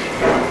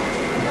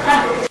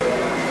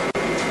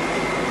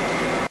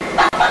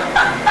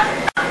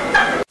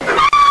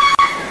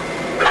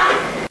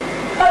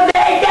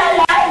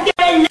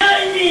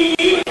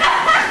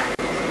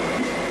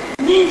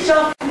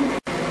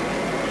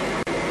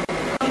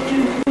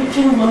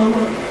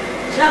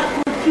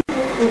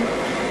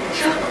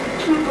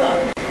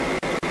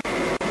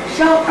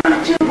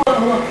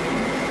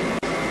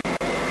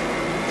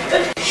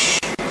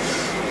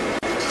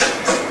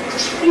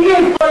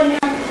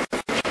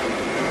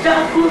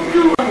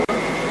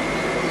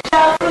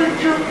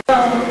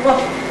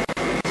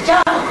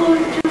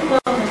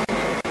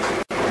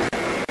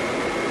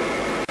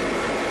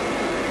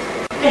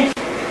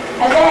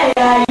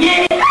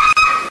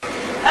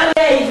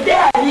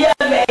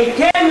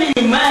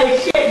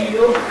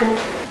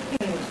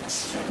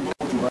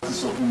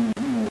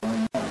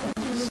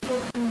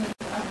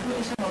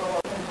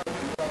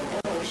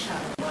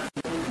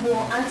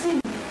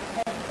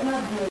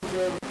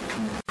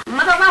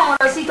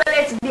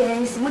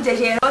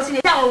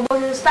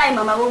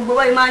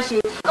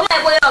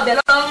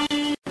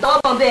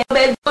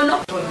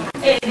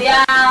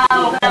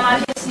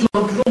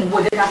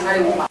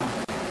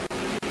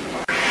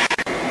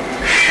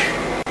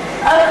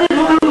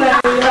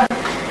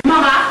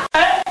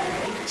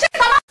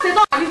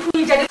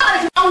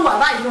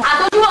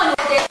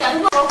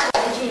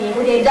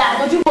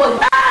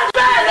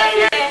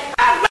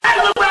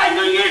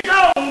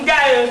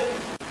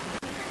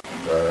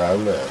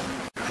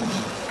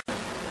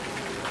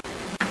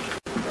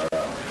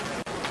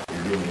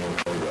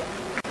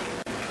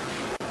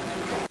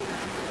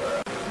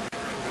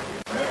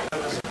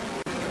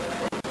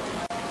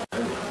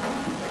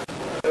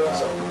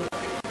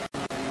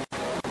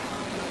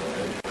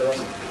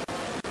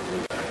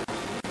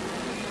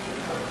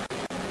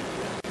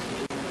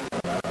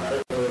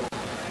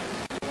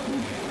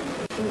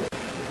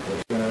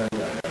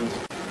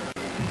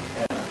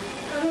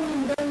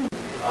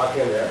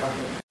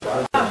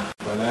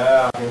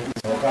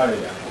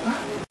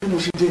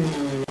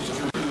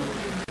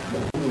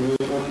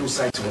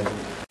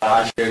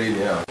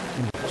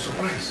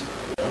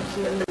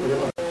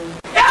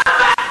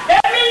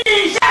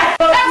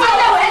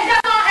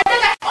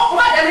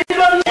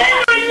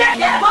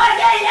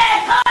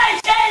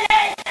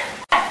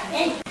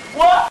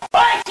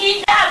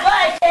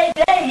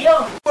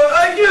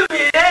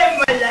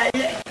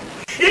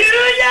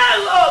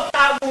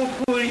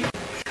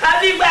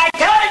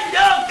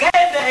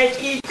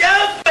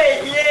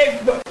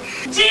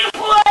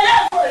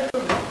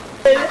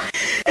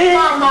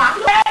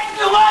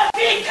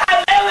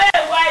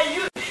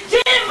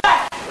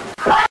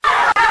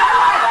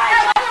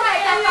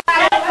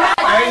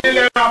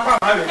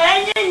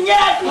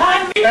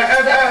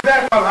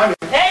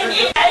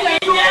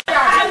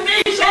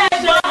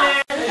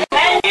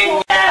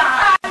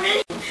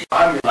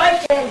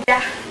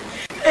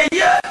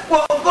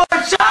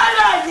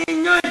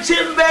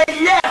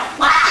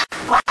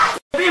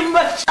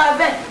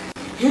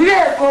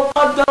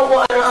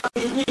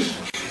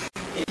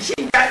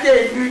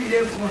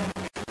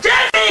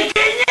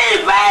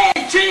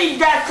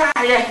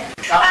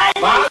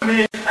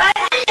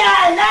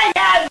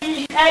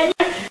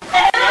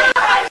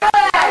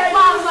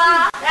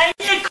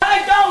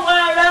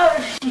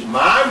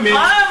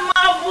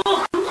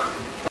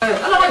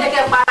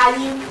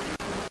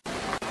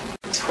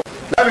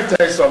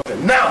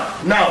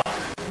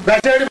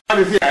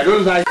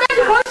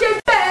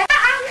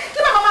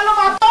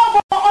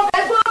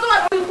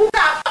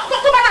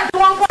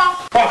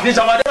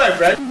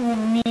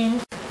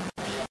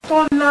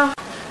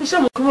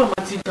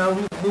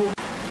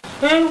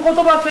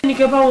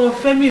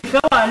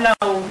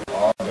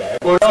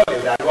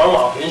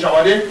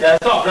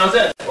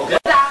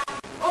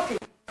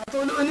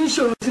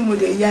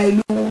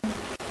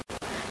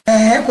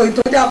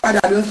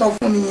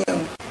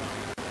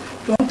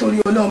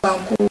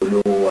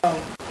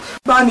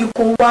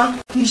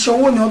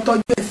 Ìṣòwò ni ó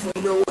tọ́jú ẹ̀ fún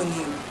mi lọ́wọ́ ni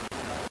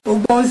o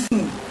gbọ́n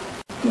sìn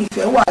ní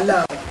ìfẹ́ wàhálà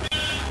o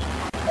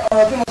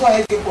ọ̀rọ̀ tí mo sọ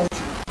yẹn ti pọ̀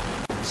jù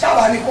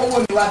ṣáàbà ní kówó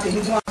mi wá tèmi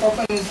tí wọ́n sọ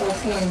fún mi sọ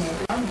fún ẹ̀yìn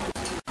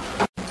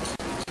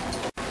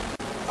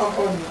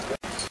ọkọ mi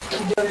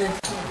ìjọ rẹ̀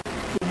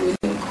ìgbè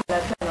ní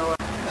ìgbàfẹ́ lọ́wọ́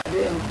tàbí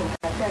ẹ̀ǹkan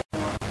ìgbàfẹ́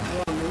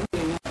àwọn ọmọ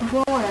ìwé mi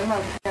gbọ́n wọ̀n ẹ̀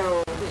máa fẹ́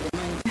ọ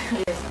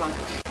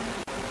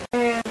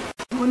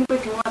mo ní pé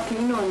kí wọ́n á kí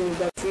náà ní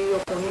ìgbà tí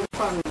ọkùnrin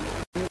fà mí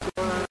ní kí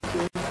wọ́n á kí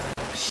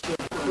ṣe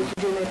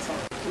ojúdé mẹ́ta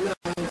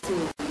láàárín tí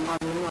mo fi máa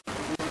nínú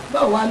àkókò.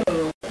 Báwo wá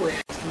lọ̀rọ̀ ọkọ ẹ̀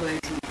lọ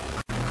ẹ̀dùn?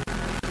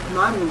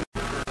 Màámi,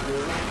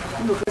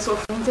 mo fẹ́ sọ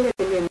fún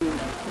tẹ́lẹ̀tẹ́lẹ̀ mi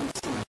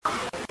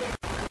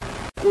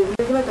kò rí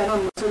lẹ́jọ́ mẹ́ta náà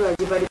mo sọ̀rọ̀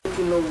Àjíbádé pé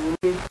kí n lọ wò ó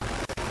lé.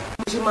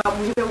 Mo ṣe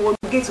fẹ́ wọ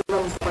géètì ọ̀la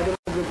mo sì pàdé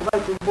ọmọ ìgbẹ́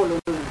báyìí tó ń bọ̀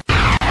lọ́dọ̀ mi.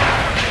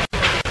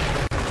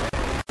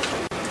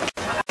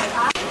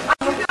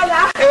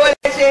 Èwo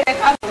lè ṣe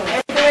ẹ̀ka sùn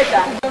ẹjọ́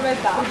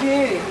mẹ́ta ojú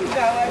èrè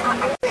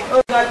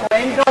ọgbà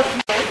ọ̀rẹ́ ń dọ́sí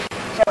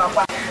ṣẹ̀wà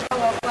pa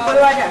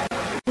ọlọ́wàjà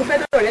mo fẹ́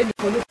dọ́rọ̀ rẹ̀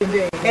nìkan ló fi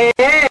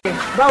bẹ́ẹ̀.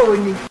 Báwo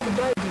ni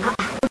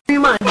ojú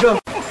máa ń dọ̀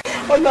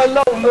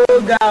ọlọ́run ló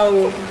ga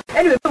o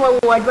ẹni pé wọ́n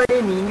wo Àjíbádé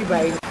ní bíbá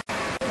yìí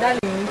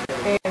dálì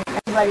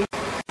Àjíbádé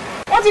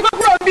wọ́n ti kọ́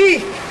kúrò bí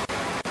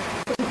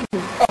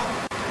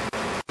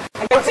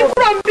wọ́n ti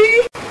kúrò bí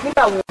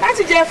nígbà wo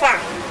láti Jẹ́fà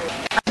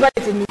Àjíbádé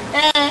tèmi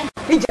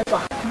ní Jẹ́fà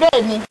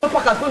bẹ́ẹ̀ ni wọ́n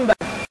pàkà fún mi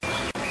báyìí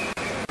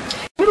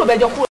nínú ló bẹ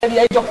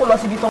ẹjọ́ kó lọ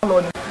síbi tán lọ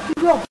ni.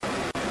 irọ́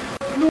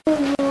ló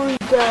ń mú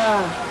ìdá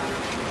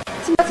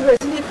tí wọ́n ti bẹ̀rẹ̀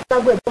sí ní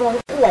ìtagbọ̀ ẹ̀gbọ́n wọn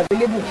kó wà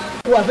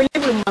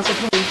available ni màá sọ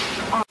fún mi.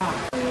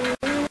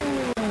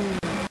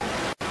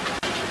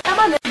 ẹ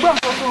má lè gbọ́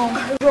nǹkan fún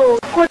ọ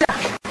kódà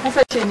wọ́n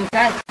fẹ́ ṣe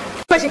nìkan ẹ̀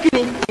fẹ́ ṣe kí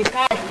ni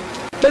nìkan ẹ̀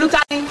pẹ̀lú ta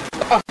ni.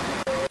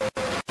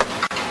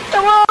 ẹ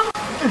wọ́n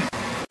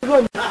irọ́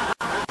ni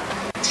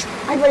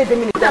ayébáyé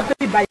tèmi nìkan kódà pé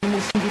ìbàyẹ̀ mo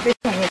fi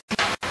invitation yẹn sí.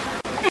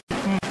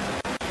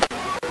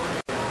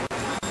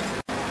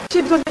 ṣé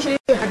bí wọ́n ti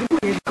ṣe àdúgbò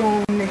yẹn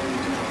gan-an ni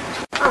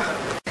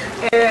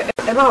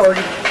ẹ má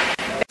wọrí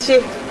ẹ ṣe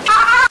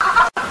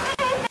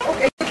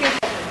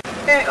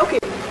ok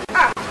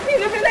ní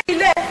ilé fẹlẹ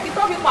ilé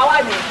ìtọ́ fi pa wá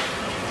ní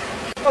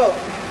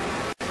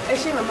ẹ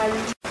ṣe màmá rí.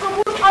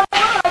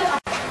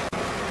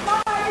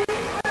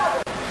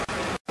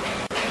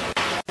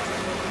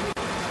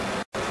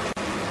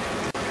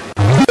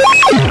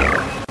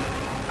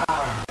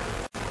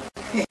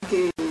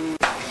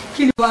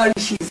 kí ni wàá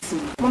rí ṣe sí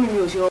i. mọ́mí mi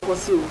ò ṣe ọkọ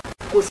sí o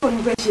kò sí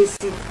òní fẹ́ ṣe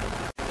sí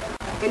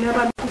ẹni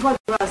bá mi kú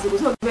fàdúrà sí kò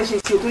sí òní fẹ́ ṣe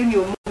sí o torí mi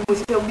ò mú mo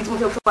ti fẹ́ bí mo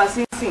fẹ́ fọwọ́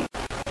sí sìn.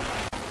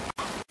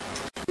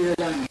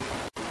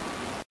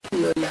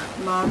 Ìyọ̀lá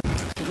máa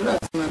àdúrà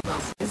tí máa gbà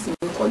fún ẹ̀sìn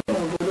mi kọ́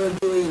lọ́wọ́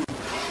lọ́jọ́ èyí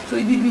tó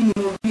bíbí ni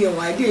mo bí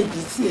ẹ̀wọ̀n adé ìbí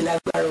tí ẹ̀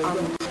lágbára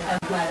ọlọ́run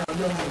agbára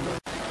ọlọ́run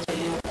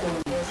ẹ̀yẹ ọkọ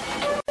mi.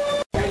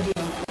 Jáde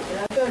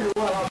ìrákẹ́ ló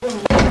wà wá bọ́ọ̀mù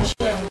ní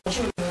iṣẹ́ ẹ̀wọ̀n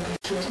ṣòro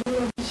ìṣẹ́ ní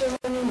iṣẹ́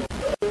wọn nínú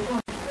ẹ̀rọ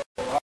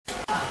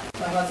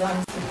bàbá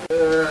sáńsì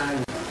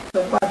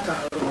lọ́pọ̀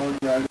àtàrọ̀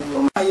ó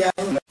máa yá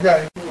yín.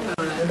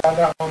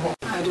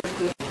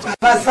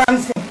 Bàbá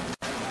sáńsì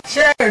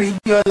ṣé ẹ̀rí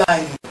Bíọ́lá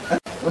yìí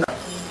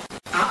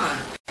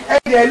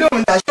ẹ̀dẹ̀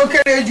lóhùn tà ṣó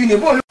kéré jù ní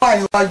bóun ló wà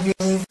níwájú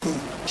yín sí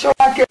ṣó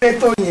wá kéré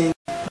tó yẹn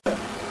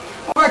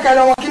wọ́n fẹ́ kẹ́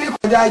lọ́wọ́ kíní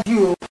kọjá jù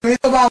o torí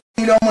tó bá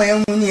ń lọ ọmọ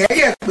ẹ̀hún ni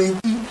ẹ̀yẹ̀ pé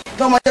kí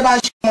tọmọdé bá ń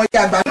ṣe ọmọdé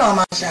àgbà náà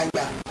máa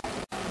ṣàgbà.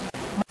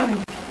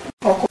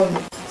 ọkọ mi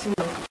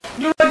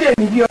dúró dè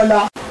mí Bíọ́lá.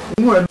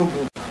 inú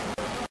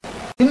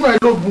ẹ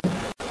ló bù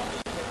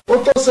ó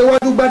tó ṣe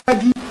wájú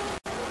gbádágí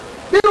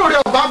nínú rẹ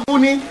ọba bu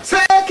ni ṣé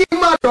kí n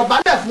máa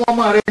dọ̀bálẹ̀ fún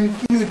ọmọ rẹ ni.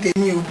 kí ni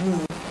tèmi ò bú o.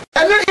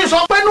 ẹni ìsọ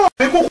pé nù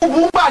mí kúkú bu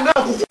ńgbà náà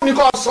kúkú ni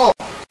kò sọ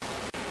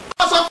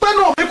ọ sọ pé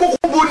nù mí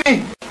kúkú bu ni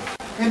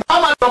ìbá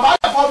máa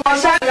dọ̀bálẹ̀ fún ọmọ rẹ.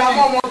 ṣáàlì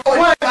àwọn ọmọ tó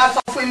ní ìgbà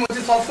sọ fún yín mo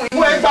ti sọ fún yín.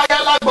 wọ́n ẹ gba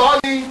yálà gbọ́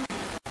ni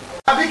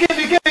àbí kí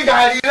ni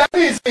gàrí rẹ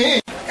ní ìsìn.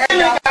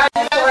 ẹ̀yà ọkọ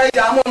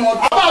ẹ̀yà àwọn ọmọ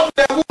tó. àbá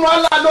òkè wúrọ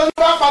ńlá lórí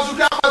wá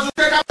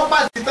pàṣùkẹ́ kápọ́ bá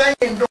ti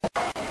tẹ́yìn dùn.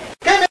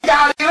 kí ni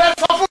gàrí rẹ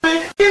sọ fún mi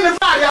kí ni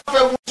fàárí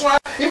àfẹ̀wù fún ẹ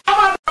ìbá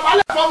máa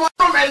dọ̀bálẹ̀ fún ọmọ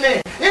ọdún mẹ́lẹ̀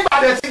nígbà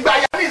rẹ̀ ti gba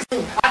yálà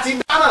ìsìn àti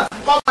gbáná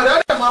kọ́mọ rẹ̀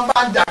ó dẹ̀ máa bá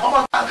jà ọmọ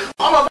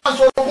bá ń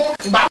sorogún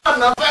ìbá máa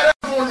nà fẹ́rẹ́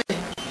fún ni.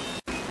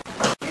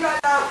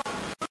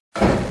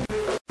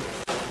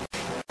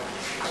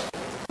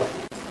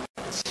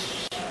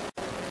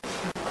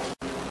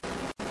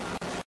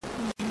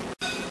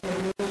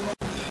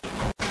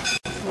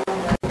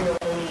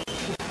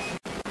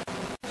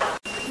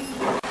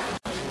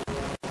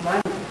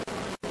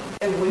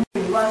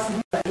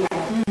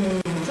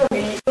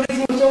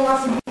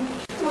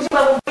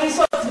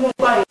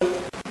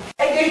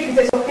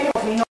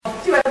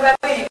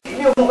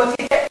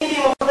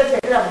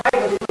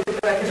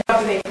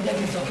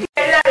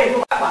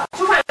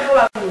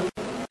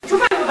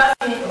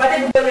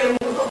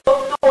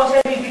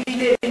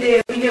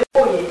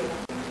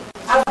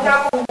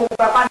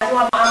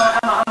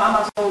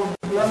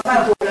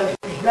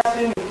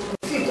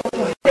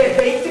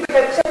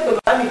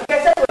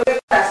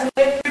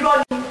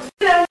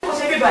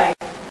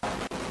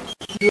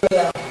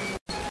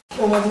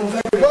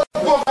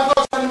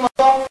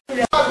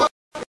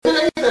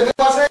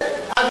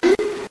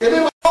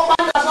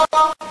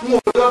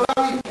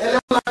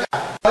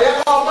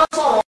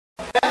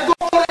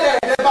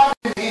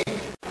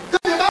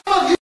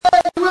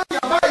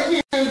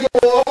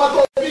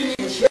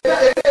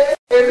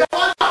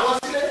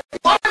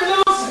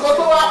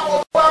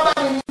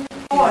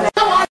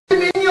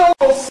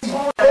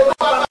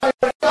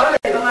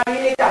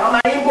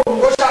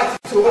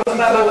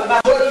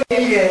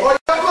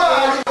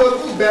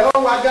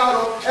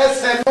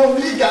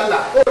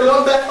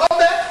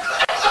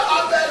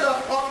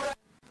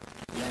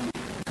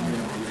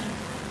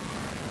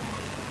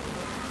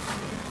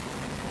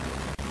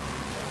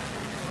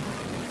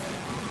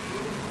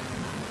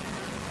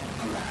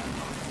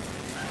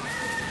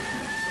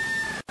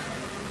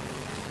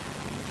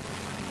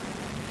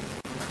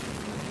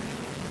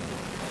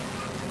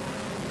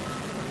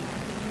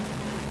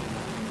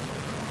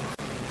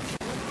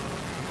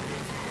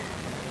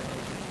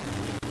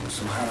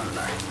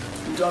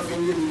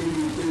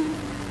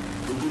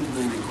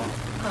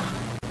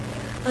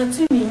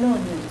 àǹtí mi náà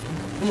ni.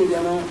 ní ìlú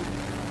ẹ̀rọ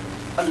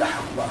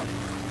aláàbà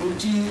ń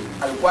jí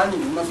alùpàá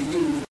nìyí má fi yé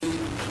mi pé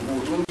òwò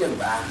tó ń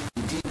jẹ̀gbá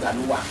ìdí ìgbà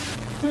ló wà.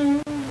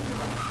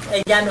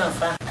 ẹja náà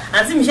fa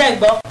àǹtí mi ṣe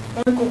gbọ́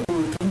wọn ní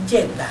kòkòrò tó ń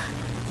jẹ̀gbá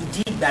ìdí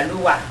ìgbà ló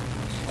wà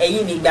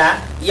ẹ̀yin nìgbà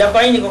ìyọkọ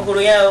yín ní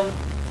kòkòrò yẹn o.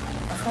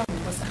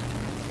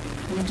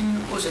 ní tí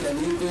ó ṣẹlẹ̀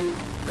ní pé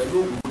pẹ̀lú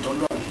òògùn tó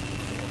lọ́wọ́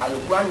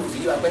àlùkùránì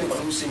òfin yóò agbẹ́ni kan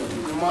ló ń ṣe yàn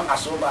pé mọ́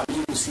àsọ́ba mi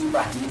kò sí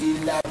ìgbà tí ilé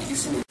ńlá bìí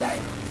sí mi láì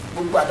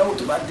gbogbo àdánwò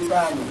tó bá dé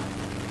báyìí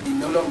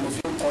ìní ọlọ́run ló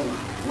fi ń kọyàn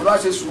mo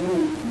lọ́wọ́ ṣe sùúrù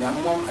ní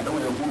àmọ́ àdánwò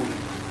yẹn kúrò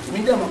èmi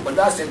dẹ̀ mọ̀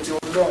pẹ̀lú àṣẹ ti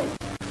ọlọ́run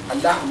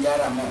aláhùn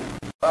yára mọ́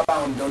bàbá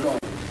àwọn ọ̀dọ́ ọlọ́run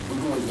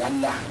ojú wọn ìyá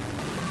ńlá.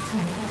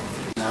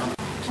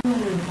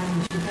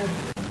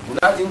 mo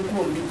láti ń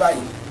kúrò ní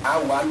báyìí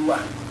àwọ̀ àlùwà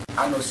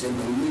àlọ́sẹ̀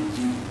gbẹ̀rún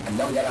méje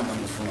aláhùn yára mọ́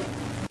mi fún ọ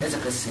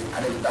lẹ́sẹ̀kẹsẹ̀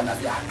adẹ́gbẹ̀ta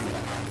láfi àdùn.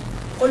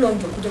 ó lọ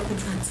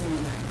jọkújọkújú àti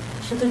ìlà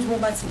ṣé tójú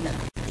wọn bá ti là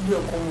ilé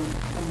ọkọ wọn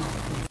ọmọ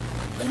àkùnrin.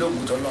 pẹ̀lú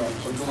ògùtọ̀ náà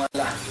ojú wọn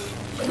là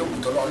pẹ̀lú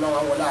ògùtọ̀ náà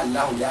ọlọ́run wọlé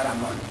aláhùn yára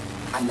mọ́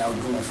àlà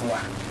ojú wọn fún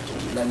wa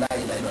lọ́lá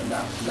ìlà ìlọ́lá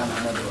lámà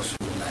náà lọ́wọ́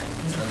sùn láì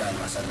lọ́lá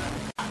ìmọ̀sánná.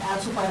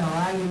 àtúpà ìwà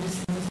wa yẹ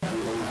sí pẹ̀lú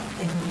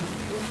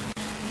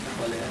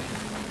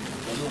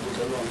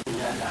ògùtọ̀ náà ojú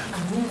wọn là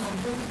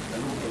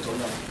pẹ̀lú ògùtọ̀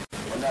náà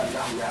wọlé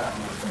aláhùn yára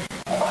mọ́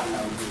àlà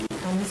ojú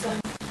wọn.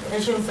 ẹ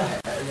ṣeun sà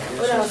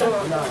ó dà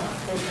sọ́wọ́.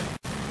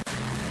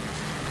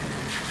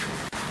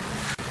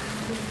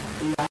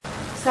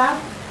 Sá.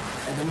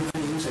 Ẹ̀jẹ̀ mi fún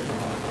mi ní ìṣẹ́jú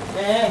kan.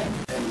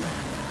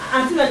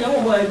 Àǹtí náà jẹ́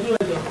wọ́n bọ̀ ẹ̀dúró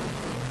ẹ̀jọ̀.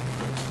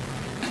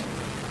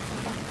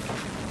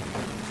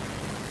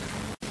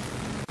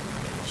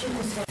 Ṣé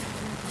kò sọ?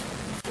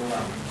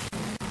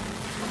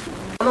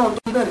 Ọlọ́run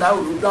tó ń bẹ̀rẹ̀ dáwò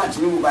ló dán àti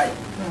níwò báyìí.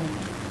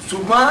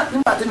 Ṣùgbọ́n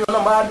nígbà tí mi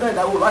ọlọ́run bá bẹ̀rẹ̀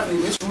dáwò láti lè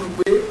ní sùúrù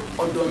pé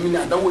ọ̀dọ̀ mi ni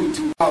àdánwò yìí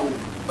ti wá o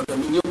ọ̀dọ̀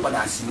mi ni ó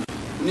padà sí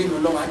nínú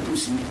ọlọ́run àdùn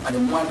sí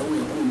àdìmú àdánwò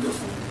yẹn kúrò ń bẹ̀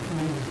fún.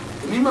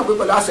 Èmi mọ̀ pé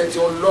pẹ̀lú àṣẹ ti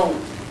ọlọ́run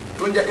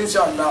tó ń jẹ́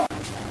inshallah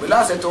pẹ̀lú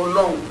àṣẹ ti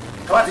ọlọ́run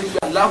káwá ti fi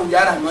aláhùn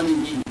yára mọ́ ni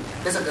yìí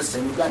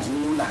lẹ́sẹ̀kẹsẹ̀ ní gbà tí ń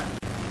múlà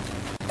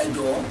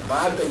ẹjọ́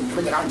máa bẹ̀ yìí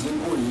mẹ́ta láti ń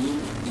kó ní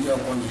ilé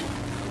ọkọ yẹn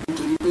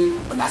nítorí pé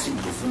ọ̀la sì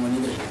dùn fún wọn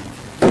níbẹ̀.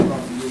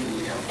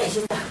 ẹ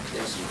ṣe ta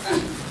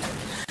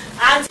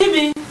àǹtí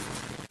mi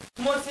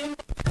mo ti ń.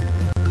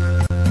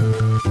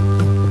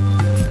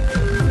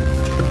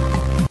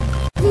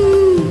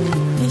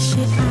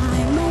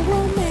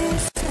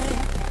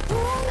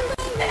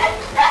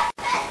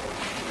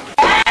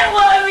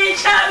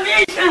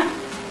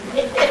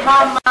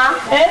 Mama.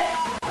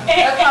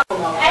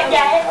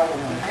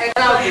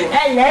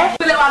 Ẹlẹ́.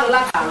 Kílẹ̀ wà lọ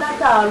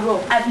látàárọ̀.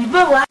 Àbí bó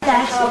wà dá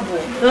sí.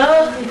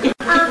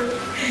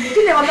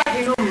 Kílẹ̀ wà láti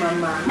inú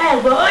màmá.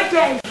 Ẹ̀gbọ́n ó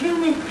jẹ́ ìṣú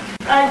mi.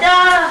 Ọ̀dọ́.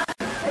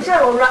 Ẹṣẹ́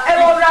ìrora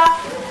ẹ̀rọra.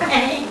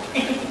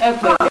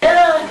 Ẹ̀gbọ́n.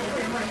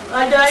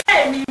 Ọ̀dọ̀ ọ̀rẹ́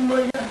mi mo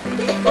lọ.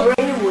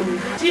 Ọ̀rẹ́ yìí wò ni.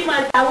 Tí mo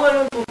ta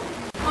wóró.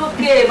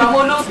 Ok, màmá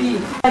olóbì.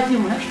 Láti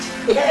mọ̀.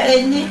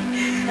 Ẹni.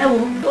 Ẹ wò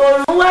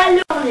òòrùn wá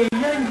lóhùn èyí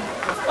lónìí.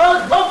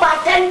 Ó pa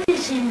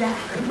tẹ́ńtìsì ńlá.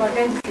 Pa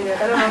tẹ́ńtìsì ńlá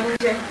lọ́wọ́ ń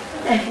jẹ́.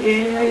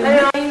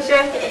 Lọ́wọ́ ń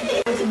jẹ́.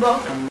 Mo ti gbọ́.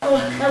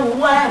 Ẹ wò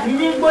wá àbí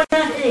ní gbóná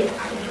dé.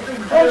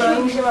 Ó ṣe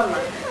ń ṣe màmá.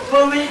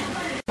 Bomi.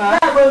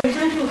 Báwo ni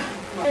ṣoṣù?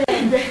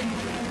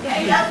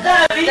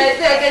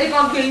 Tẹ̀sí ẹ̀kẹ́ ní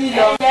kan gbé yín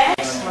lọ.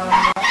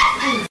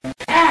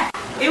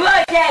 Ìwọ ò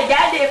jẹ́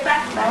ìjáde pa.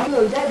 Àwọn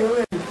ò jáde ó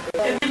rẹ̀.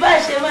 Èmi bá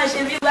ṣe máa ṣe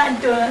bí bá ń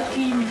tọrọ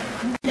kí ni.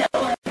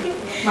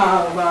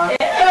 Màmá.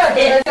 Ẹ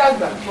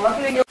dàgbà. Màmá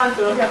kí ló yẹ wá ń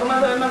tọrọ bí akọ́mọ́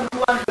bẹ́ẹ̀ máa ń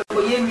wá ń tọrọ kò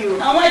yé mi o.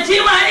 Àwọn tí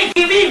máa ní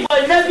kí bí ìbò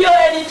iná bí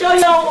ẹni tó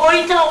yọ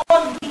orí tán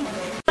wọ́n bí.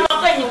 Wọ́n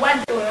pè ní wá ń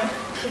tọrọ.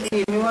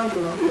 Èmi wá ń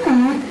tọrọ.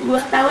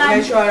 Ẹ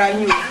ṣọ́ ara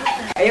yín o.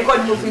 Ẹ̀yin kọ́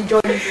ni mo fi jọ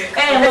ni. Ẹ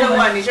ló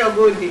wà ní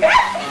ṣọ́gbó òde.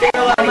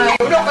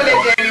 Ìwúlò kò lè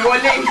jẹ ìrìn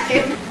wọlé.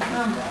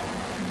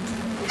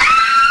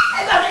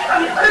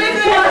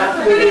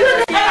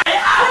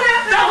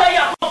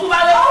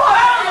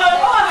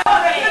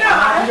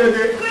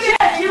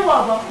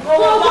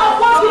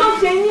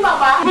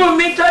 Fún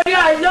mi torí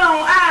Ọlọ́run,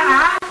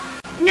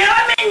 ni ó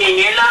mi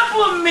yìnyín ló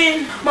fún mi.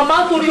 Màmá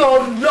torí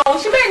Ọlọ́run,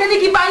 ṣé bẹ́ẹ̀ ní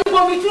kí bá yín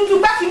bomi tútù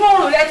bá kí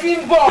mọ́rùn rẹ ti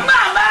ń bọ̀.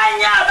 Màmá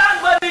yàn bá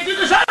gbomi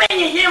tútù sọ́mi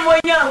yìnyín mo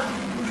yàn.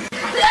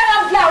 Ṣé ẹ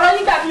máa fi àrọ́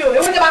nígbà mi ò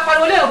ewé tẹ́ bá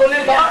pariwo lé ògbó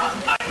lórí bọ́.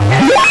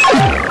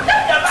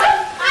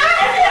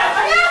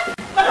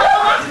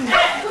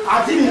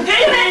 Àti mi.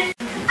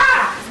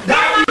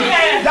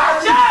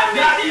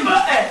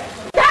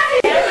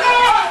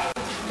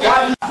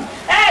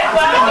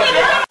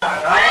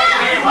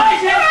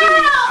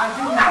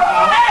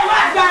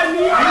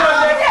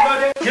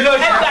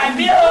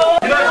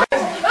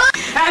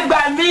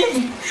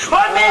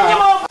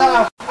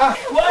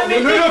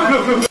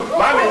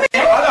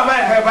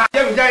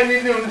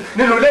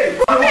 Nínú ilé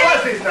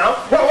what's this now?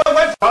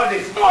 What's all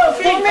this?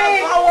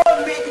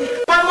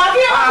 Màmá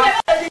bí wọ́n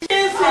fẹ́ ṣe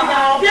ń sìn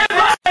náà. Bí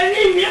wọ́n fẹ́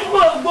ní mi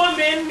kò gbó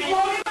mi mi.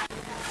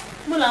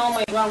 Mo làwọn ọmọ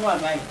ìwà wà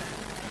báyìí.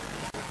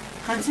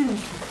 Àǹtí mi.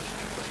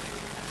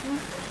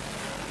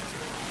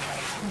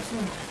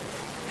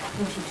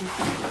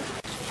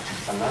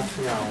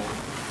 Àlàáfíà o.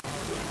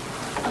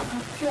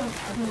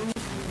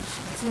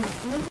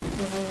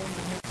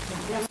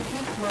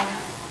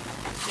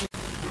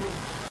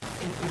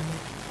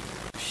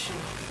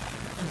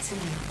 Àǹtí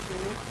mi.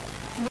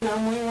 Bí àwọn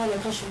ọmọ yẹn wà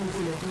lọ́jọ́ ṣe gbogbo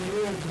ilẹ̀ fún ilé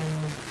ẹ̀gbọ́n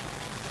wọn.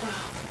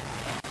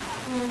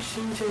 Wọ́n ṣe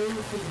ń jẹ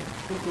orúkọ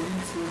gbogbo ní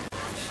ti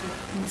ṣe.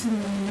 Àǹtí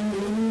mi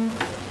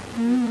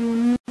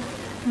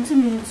àǹtí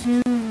mi ti ń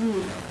rò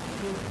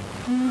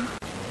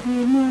ẹ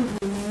má rò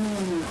ó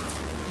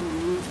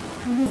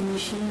ilé mi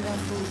ṣe ń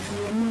láfojú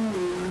ẹ má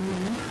rò ó.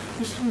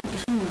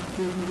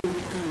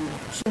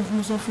 mo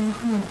sọ fún yín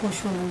pé mo ń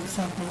pọ̀ṣọ́ àwọn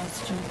ìsàkùn láti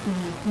jọ pé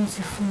mo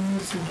ti fún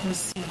yín ti bọ́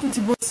sí i. Ó ti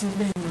bọ́ sí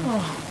bẹ́ẹ̀ ni. Ó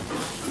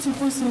ti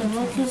bọ́ sí i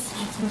wọ́n kí ó ti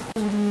kó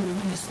orí rẹ̀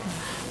ẹ̀sìn.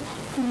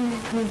 Kí ló ń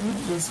pè é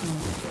ẹ̀sìn?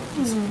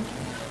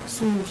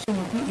 So ṣe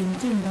mọ̀ pé èmi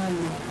tí ń bá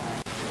lọ,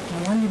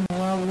 àwọn lè mọ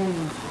wá wò ó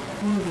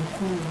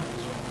lóòrèkóòrè.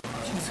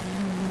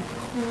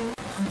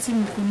 Àǹtí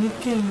mi kò ní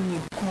kẹ́yìn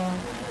nìkan.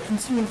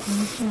 Àǹtí mi kò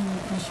ní kẹ́yìn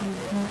nìkan ṣe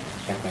gbọ́.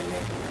 Ẹ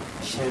pẹ̀lẹ́,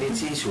 ṣẹlẹ̀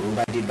tí ìṣòro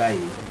bá dé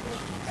báyìí,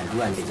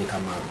 àdúrà ń jẹ́ ká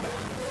máa gbà.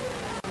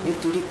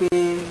 Nítorí pé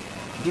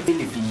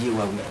Bíbélì fi yé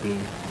wa wípé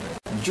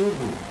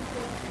Jóòbù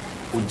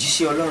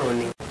òjíṣẹ́ Ọlọ́run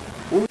ni,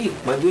 ó rí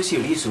ìpọ́njú ó sì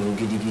rí ìṣòro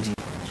gidigidi.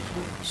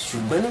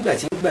 Ṣùgbọ́n nígbà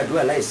tí ń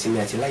gbàdúrà láìsinmi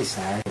àti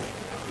láìsàárẹ̀,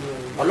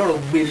 Ọlọ́run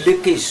gbé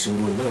lékè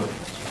ìṣòro náà,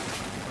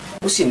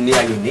 ó sì ní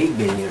ayọ̀ ní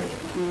ìgbẹ̀yìn rẹ̀.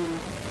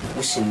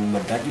 Ó sì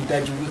mọ̀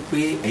dájúdájú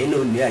wípé ẹ̀yin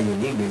náà ní ayọ̀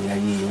ní ìgbẹ̀yìn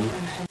ayé yín.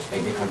 Ẹ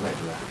jẹ́ ká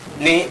gbàdúrà.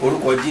 Ní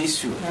orúkọ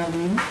Jésù.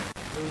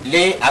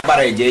 Lé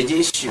agbára ẹ̀jẹ̀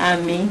Jésù.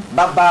 Àmín.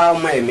 Bàbá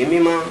ọmọ ẹ̀mí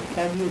mímọ́.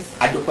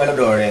 A dúpẹ́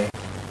lọ́dọ̀ rẹ.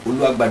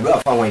 Olúwa gbàdúrà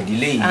fún àwọn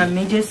ìdílé yìí.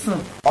 Àmín Jésù.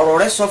 Ọ̀rọ̀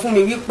rẹ sọ fún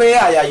mi wípé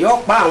àyà yóò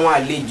pa àwọn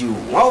àlejò,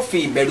 wọn ó fi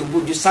ìbẹ̀rù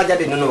bójú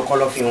sájáde nínú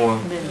kọ̀lọ̀fín wọn.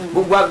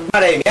 Gbogbo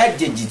agbára ẹ̀mí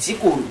àjèjì tí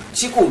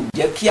kò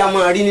jẹ́ kí a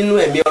máa rí nínú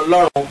ẹ̀mí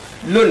Ọlọ́run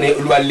lónìí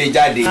Olúwa lé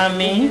jáde.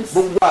 Àmín.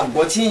 Gbogbo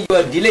àgọ́ tí ń yọ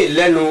ìdílé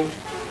lẹ́nu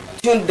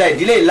tí ó ń da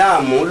ìdílé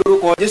láàmú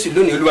lórúkọ Jésù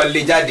lónìí Olúwa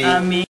lé jáde.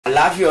 Àmín.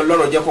 Àlàáfíà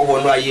Ọlọ́run jẹ́ kó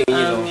wọnú ayé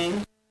yín lọ.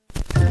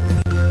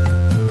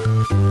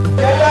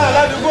 Ẹ̀dá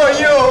aládùúgbò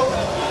yìí o,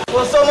 kò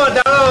sọ́mọ̀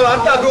dáná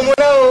àtàgùnmú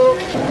náà o,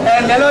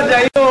 ẹ̀lẹ́ lọ́dẹ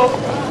yìí o,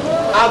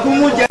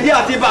 àgùnmú jẹ̀dí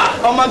àti bà,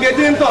 ọmọge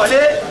tí ń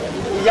tọ̀lé,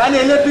 ìyá ní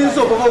ilé tí ń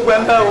sọ gbogbo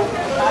gbẹ̀mbẹ́ o.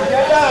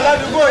 Ẹ̀dá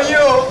aládùúgbò yìí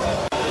o,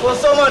 kò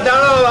sọ́mọ̀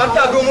dáná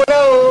àtàgùnmú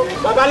náà o,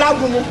 bàbá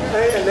lágùnmú.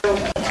 Ẹ̀lẹ́ o.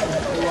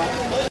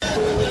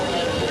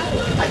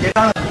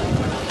 Àjẹ̀dá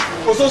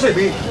kò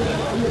sọ́sẹ̀gbé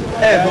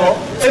ẹ̀gbọ́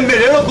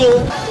ẹ̀mbèrè lógo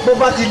bó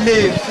bá ti lè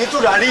fi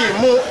tùràrí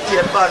mú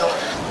tiẹ̀ bá lọ.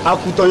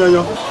 Akutọ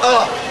yanyan.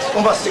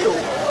 Wọ́n bá ṣe o.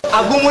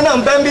 Àgúnmu náà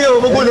ń bẹ́ ń bí o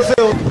gbogbo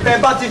olùfẹ́ o. Ẹ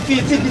bá ti fi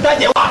tí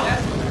ìdájẹ́ wà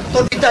tó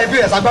ti dá ibi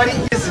rẹ̀ sagbárí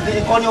yéèsì ní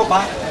ikọ́ ní ọ̀pá.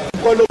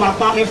 Ikọ́ ló máa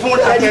pa. Ìfún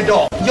rẹ̀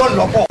àjẹdọ̀ yóò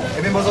lọ́pọ̀.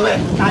 Èmi mọ sọ bẹ́ẹ̀.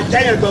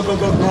 Àjẹyẹ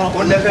gangan.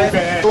 Ó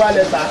lẹ́fẹ̀ẹ́. Tó wà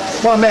lẹ́ta.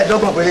 Pọ́n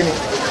mẹ́ẹ̀ẹ́dọ́gbọ̀n péré ni.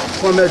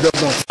 Pọ́n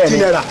mẹ́ẹ̀ẹ́dọ́gbọ̀n. Tí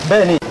náírà.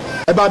 Bẹ́ẹ̀ ni.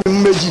 Ẹ bá mi mú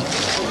méjì.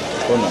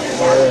 Ọ̀nà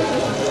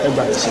ẹ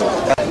gbà ẹ ṣe.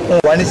 N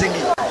wà ní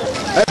sígi.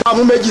 Ẹ bá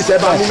mú méjì sẹ́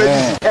bá mú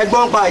méjì.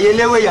 Ẹgbọ́n pa àyè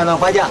léwé ìyànà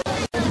pàjá.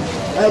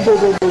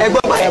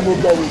 Ẹgbọ́n pa ẹ̀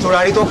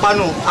tòràrí tó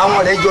pánù àwọn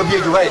ọ̀rẹ́ jọ bí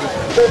ejò báyìí.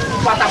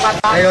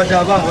 Pátápátá. Ẹyọ dá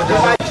bá àwọn dá.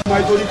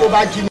 Ìtorí tó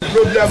bá jí ní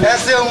pírọ́blẹ́mù. Ẹ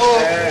ṣeun o,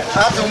 a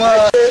tún mọ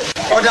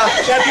ọ̀dà.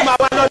 Ṣé tí máa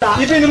wá lọ́la?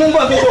 Ibi ni mú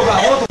bọ̀ tó kọ̀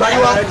àwọn tó bá yí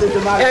wá.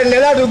 Ẹ̀lẹ́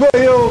ládùúgbò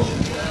yìí o.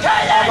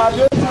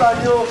 Àbàdé ó túra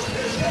ní o.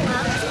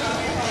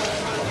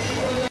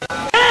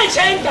 Ẹ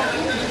ṣe ń jà.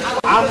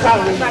 À ń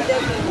kàwé.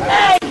 Ẹ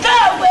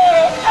kàwé.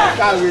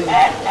 Kàwé.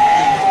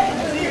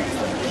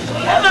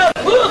 Ẹ máa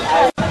kú.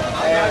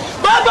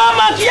 Gbogbo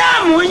ọmọ kí á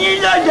mú yín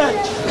lọ́dọ̀.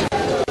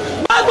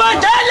 Gbogbo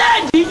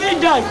tẹ́lẹ̀dì yín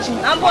dọ̀tí.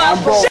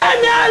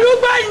 Sẹ́mi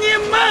arúgbó ni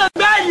máa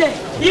gbálẹ̀.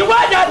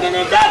 Ìwádà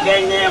kìnnìkàkì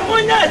ni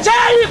múná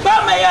sẹ́ẹ̀rì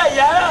pọ́mọ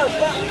yàrá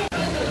ọ̀gá.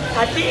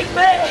 Àti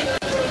pé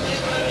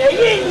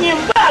èyí ni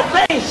bá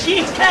gbé ìṣí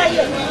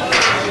kẹ́lẹ̀.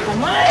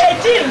 Àmọ́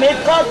etí mi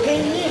kọ́ kí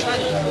ní.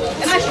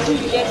 Ẹ má ṣe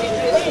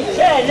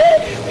ìṣẹ̀lẹ̀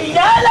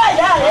ìyá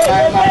aláya rẹ̀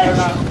lé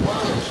méjì.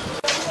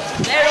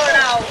 Ẹ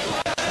rọra o.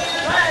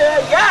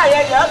 Ìyá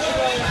rẹ̀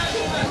lọ́kùnrin.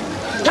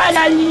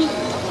 Tọ́lá ni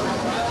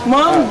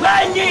mò ń gbá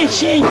ní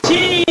ìsìn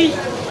tí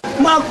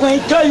mọkùnrin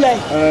tó lẹ̀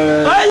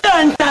ó lọ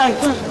ń ta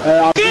nǹkan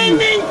kí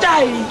ní ń ta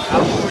yìí.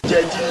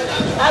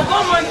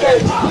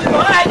 Àgọ́mọ̀jẹ̀dì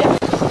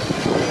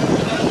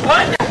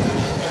ọ̀dà.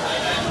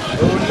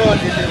 Òun náà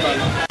nílé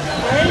màmá.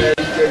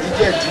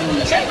 Jẹ̀díjẹ̀dì ni.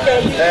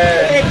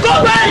 Èkó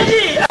bá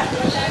yí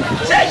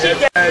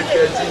ṣẹ́ṣìjẹ̀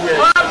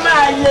ọmọ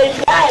àlè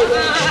ìyá ẹ̀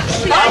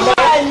ọmọ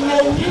àlè ní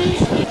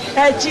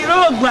ẹ̀tìrú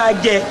ògùn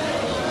àjẹ́.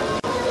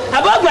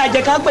 Abọ́gbọ̀n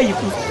àjẹ́ ká pè yìí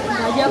fún.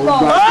 Ó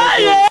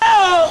lè o,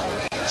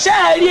 ṣé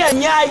ẹ rí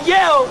ẹ̀yìn ayé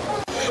o,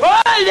 ó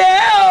lè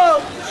o,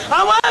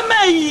 àwọn ọmọ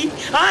yìí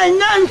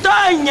àná ń tọ́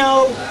ọ̀yàn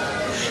o.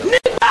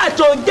 Nígbà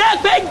tó jẹ́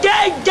pé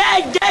jẹ́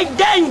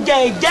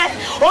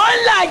ó ń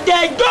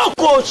làjẹ́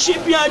jókòó sí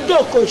bí wọ́n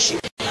jókòó sí.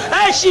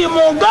 Ẹ sì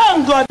mú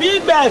gọ́ǹgọ̀ bí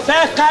ìgbà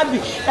ẹ̀fẹ́ kábì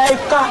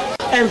ẹ̀ka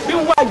ẹ̀fín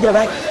wà jẹ̀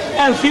báyìí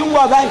ẹ̀fín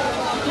wọ̀ báyìí.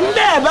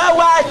 Ńbẹ̀ bá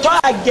wá tọ́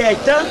àjẹ́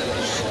tán.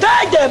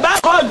 Tájẹ̀ bá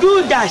kọjú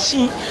ìjà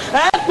sí ẹ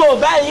pò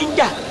báyìí ń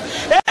jà.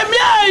 Èmi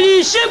ò rí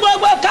iṣẹ́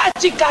gbogbo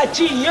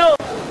kàtìkàtì yìí o.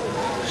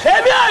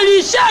 Èmi ò rí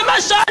iṣẹ́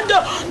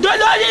mọ́sọ́dọ̀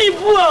dolórí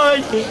ibú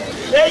òòlì.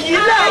 Èyí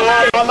láàjẹ̀.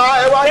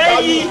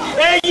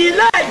 Èyí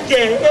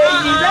láàjẹ̀.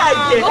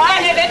 Ó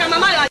kẹ́lẹ́ bẹ́ẹ̀ ká máa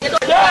máa làjẹ́ tó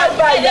lọ.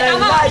 Lọ́ọ̀bàyà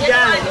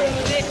láyà.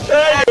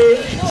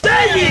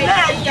 Sẹ́yìn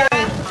láàjẹ̀.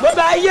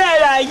 Gbogbo ayé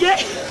rà yé.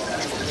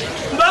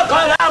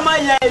 Bọ́kọ̀lá ọmọ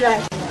yẹn rà.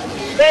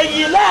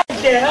 Èyí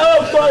láàjẹ̀ ó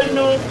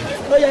gbónú.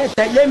 Ó yẹ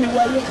tẹ̀lé mi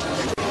wọlé.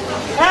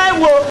 Ẹ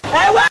wo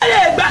ẹ wá lè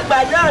gbàgbà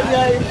lọ́ọ̀nà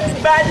rẹ̀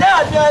gbàlẹ́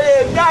ọ̀nà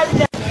rẹ̀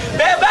gbàlẹ̀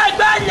bẹ́ẹ̀ bá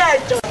gbàlẹ̀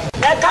tó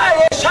ẹ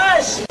káre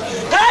ṣọ́ọ̀ṣì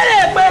káre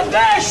pé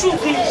gẹ́ẹ̀ṣù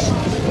kìí.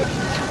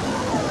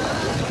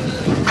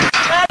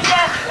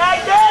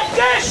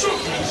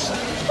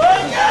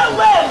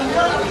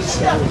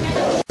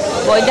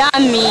 bọ̀dá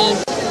mi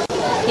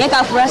yẹn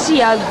ká fura sí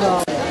ìyá àgbà.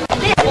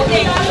 Ilé ẹ̀kọ́ tẹ̀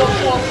yìí sọ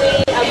fún ọ pé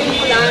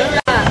àbùkù là ń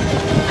rà.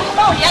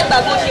 Báwo ni àgbà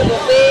bó ṣe mọ̀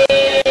pé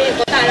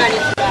ẹ̀kọ́ tá a rà ní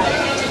ìtura rẹ̀?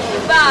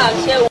 Bá a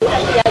ṣe wò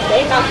ìyá àgbà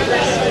yẹn ká fura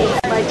sí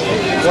ìbàjẹ́.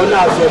 Wọ́n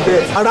náà sọ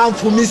bẹ́ẹ̀. Ara ń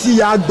fún mi sí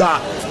ìyá àgbà.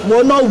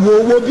 Wọ́n náà wo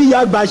owó bí ìyá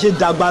àgbà ṣe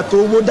dàgbà tó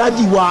owó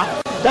dádì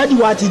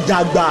wa ti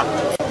dàgbà.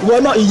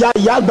 Wọ́n náà ìyá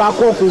àgbà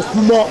kọ̀ kò kú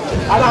mọ́.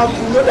 Ara ń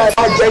fún mi ó dà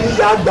ìfà jẹ́ ní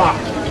ìyá àgbà.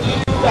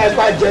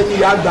 Ìfà jẹ́ ní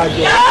ìyá àgbà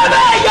jọ.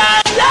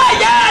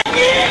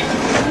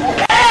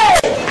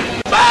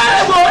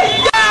 Báwo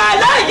ìyá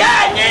aláya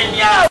ni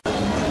ni o?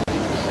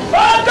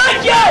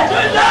 Ogójì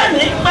ọdún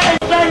lónìí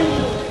pẹ́ẹ́pẹ́ ni.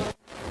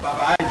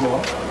 Bàbá àjọ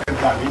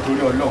ẹgbà mi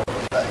torí Ọlọ́run.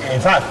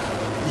 In fact,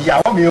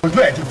 ìyàwó mi ojú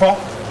ẹ̀ ti fọ́.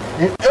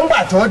 Nígbà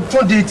tó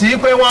tún di ti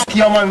pé wọ́n kí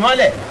ọmọ mi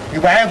mọ́lẹ̀,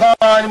 ìgbà yẹn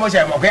gan-an ni mo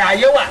ṣe mọ̀ pé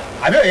ayé wà.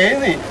 Àbí òye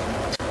ń sìn.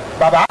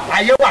 Bàbá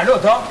ayé wà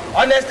lóòótọ́.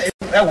 Honest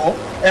ẹ wò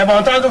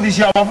ẹ̀bọ̀n tó tún fi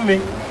ṣe ọmọ fún mi.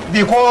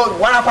 Bí kò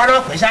wárápá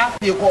náà pèsè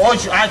bí kò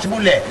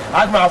aṣubúlẹ̀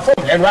àtúmọ̀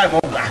fóònù lẹ́nu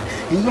àìmọ̀ gbà.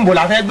 Níbo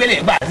la fẹ́ gbélé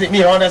gbà sí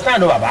mi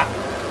understand o bàbá.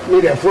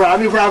 Mi dẹ̀ fúra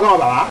gan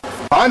bàbá.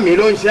 Màá mi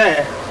ló ń ṣe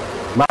ẹ̀.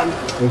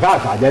 Nǹkan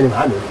àtàjẹ́ ni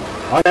màá mi.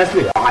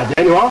 Honestly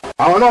àjẹ́ ni wọ́n.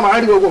 Àwọn náà máa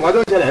ń rí gbogbo nǹkan tó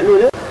ń ṣẹlẹ̀ nínú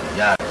ilé.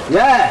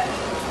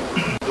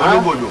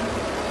 Olúgbòdò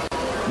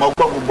mo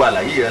gbọ́ gbogbo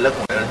àlàyé rẹ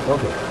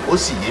lẹ́kùnrẹ́rẹ́ ó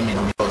sì yé mi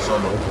níbi ọ̀sán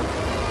lọ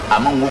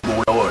àmọ́ n ó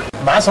gbowó lọ́wọ́ rẹ̀.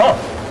 Màá sọ.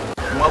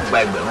 Wọ́n gba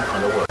ẹgbẹ̀rún kan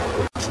lọ́wọ́ rẹ̀.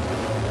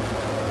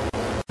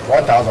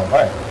 1,000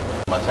 fine.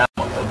 Màṣá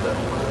mọ̀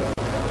ẹgbẹ̀rún kan.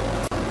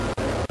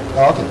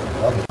 Okay.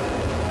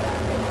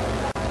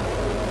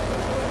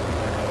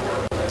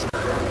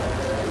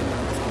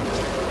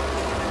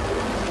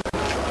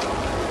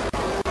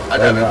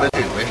 Adàbí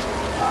pété pé.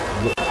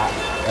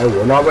 Ẹ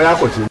wò náà bóyá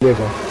kò sí ilé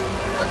kan.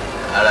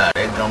 Ara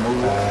rẹ̀ gan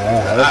mọ́wó.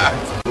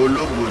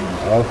 Olóògbòdò.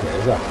 Okay,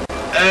 sir.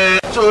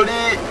 Sórí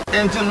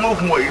ẹni tí mo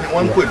fún ọ yìí ni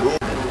wọ́n ń pè lóògùn.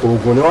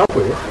 Oògùn ni wọ́n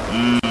pè é.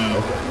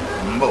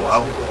 Ń bọ̀ wá.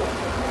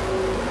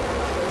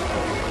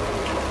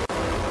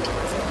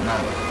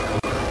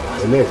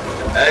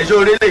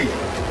 Sórí eléyìí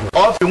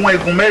ọ fi wọn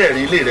igun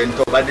mẹ́rẹ̀ẹ̀rin ilé rẹ̀ ní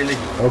tọ́ba délé.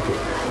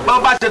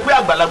 Bọ́ bá ṣe pé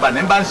àgbàlagbà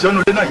ní bá ń ṣe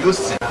ọ́nù ilé náà yóò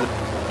sìnkú.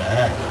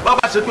 Bọ́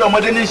bá ṣe pé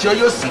ọmọdé ní ṣe ọ́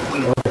yóò sìnkú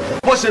ni.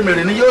 Bó ṣe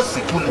mèrè ni yóò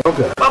sìnkú ni.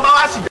 Bàbá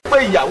wa sì jẹ́ pé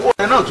ìyàwó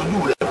rẹ̀ náà tójú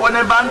rẹ̀ wọ́n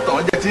ní bá ń tàn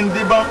jẹ́ ti ń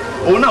díbọ́n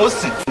òun náà ó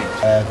sìnkú ni.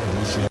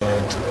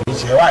 Kì í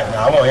ṣe wà ní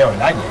àwọn èèyàn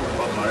láyé.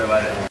 Ọkàn rẹ̀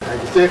balẹ̀.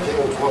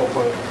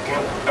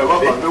 Ẹ̀rọ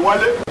kan gbé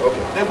wọlé.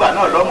 Nígbà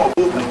náà lọ́mọ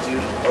gbóògùn ti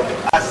rí.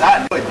 Àṣà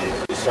ní ọ̀jẹ̀.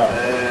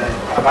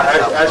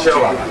 Ẹ ṣe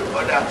wà.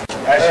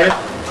 Ẹ ṣe.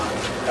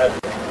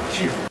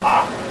 Chief.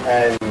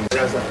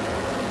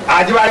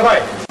 Àjíbáyé kọ́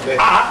ẹ̀.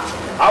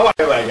 Àwọn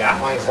àgbẹ̀ wà yá.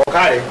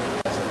 Ọ̀kárẹ̀.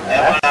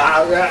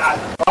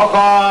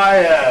 Ọkọ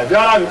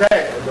Bíọ́lá mi fẹ́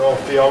lọ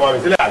fi ọmọ mi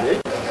sílẹ̀ àbí?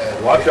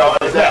 Wọ́n fi ọmọ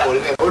mi sílẹ̀.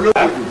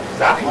 Olóògùn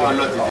wọn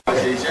lọ tètè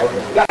ṣe iṣẹ́.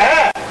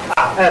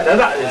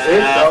 Tẹ́lá ṣe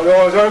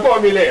sọ pé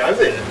omi lè yàn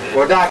sí.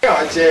 Kò dáa kí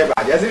wọ́n ṣe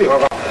bàjẹ́ síbi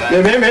kankan.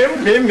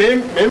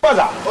 Mi ń bọ̀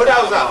sà. Ó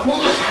dáhùn sà.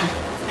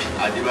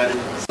 Àjíbáyé.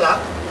 Sà.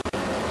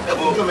 Ẹ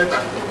bọ̀ ọjọ́ mẹ́ta.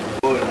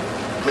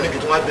 Mo ní kí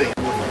tí wọ́n bẹ̀yìn.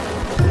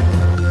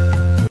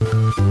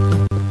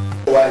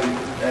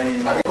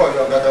 Àbíkọ̀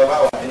yọ gàdọ̀ bá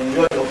wà.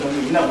 Yóò yọ fún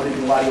mi, iná mo ní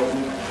kí n wá yọ fún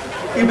mi.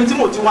 Ibi tí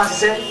mo ti wá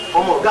ṣiṣẹ́,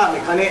 ọmọ ọ̀gá mi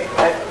kan ní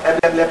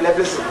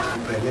ẹ̀bẹ̀lẹ̀bẹ̀lẹ̀bẹ̀sì.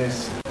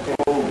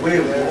 Òwe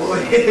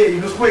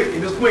ìlú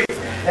Spain,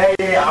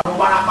 àwọn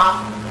warapa.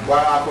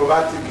 Wàrà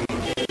acrobatic.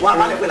 Wọ́n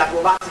àbálẹ̀ pẹ̀lú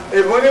acrobatic.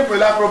 Èmo ní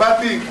pẹ̀lú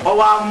acrobatic.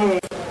 Ọwọ́ á mú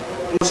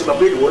mo sì mọ̀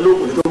pé ìwọ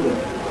lóògùn ní tóògùn.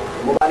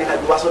 Mo bá ní ká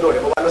gbé wá sọ́dọ̀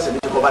rẹ̀, mo bá lọ́sẹ̀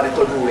méjì kọ́ bá ní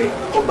tọ́jú rẹ̀,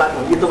 kọ́ bá nù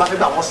yé tó bá fẹ́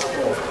gbà wọ́n sàn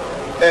fún ọ.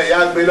 Ẹ̀yà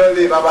gbé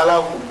lọ́lé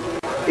babaláwo.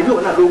 Èmi ò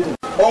náà lóògùn.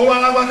 Òun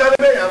warapa tẹ́lẹ̀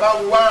bẹ́ẹ̀ bá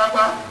wo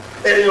warapa.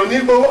 Èèyàn ní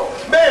gbowó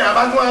bẹ́ẹ̀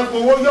àbá tí wọ́n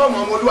gbowó yọ̀ mọ́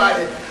ọmọlúwa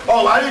rẹ̀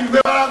ọ̀wá rí gbé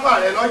warapa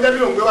rẹ̀ lọ́jọ́ bí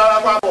òun gbé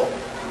warapa bọ̀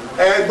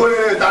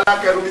gbóríire ìtàlá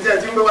kẹrù bí tí ẹ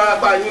ti ń gbé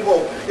warapa yín bọ̀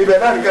ibẹ̀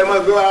náà nìkan mọ́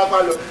gbé warapa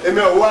lọ èmi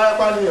ò wó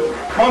warapa ni o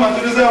wọ́n máa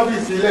tún ṣe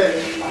ọ́fíìsì ilẹ̀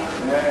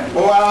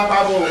mo warapa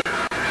bọ̀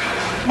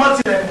mọ́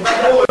tilẹ̀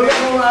owó ní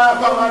fún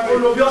warapa máa gbé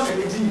lo bí ọ̀sẹ̀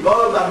méjì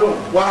lọ́rọ̀ gbàdùn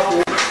wá kó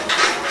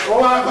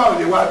wọ́n warapa ò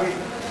lè wá bí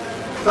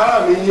sára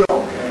mi yí ọ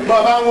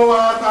bàbá wọn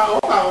warapa ó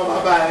kà àwọn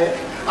bàbá rẹ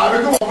àbí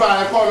kí wọ́n bá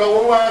rẹ kọ́ lọ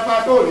wọ́n warapa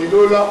tó ní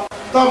ló lọ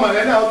tọmọ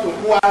rẹ náà tún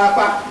kú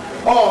warapa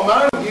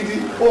márùn gidi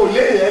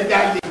òlé yẹn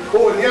jalè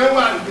òní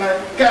ẹwà nǹkan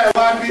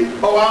kẹwàá bí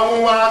ọwọ́ àwọn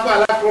warapa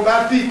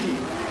l'acrobatique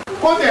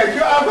kó tẹ̀ kí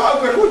ọgbà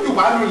ọgbẹ kó jù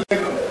wá lù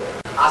lẹ́nu.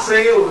 àṣẹ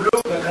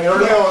olóògùn kan yọ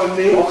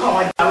lọ́ọ̀ni ọkàn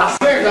wọn jà lásán.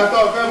 ṣé ìgbà tó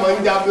fẹ́ mọ̀ ń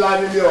jabla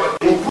nílé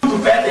ọ̀dẹ. òfútu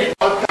fẹ́ tẹ̀.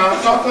 ọ̀tàn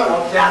sọ́kàn.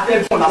 ọ̀tẹ̀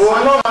àtẹ̀gùn lásán.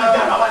 òun náà máa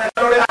jà lọ́wọ́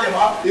lórí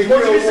àlèmọ́. ike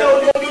owó iṣẹ́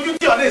ojú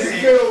tí ọ̀dẹ̀ sí.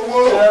 ike owó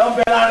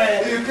ọ̀bẹ lára ẹ̀.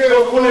 ike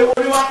owó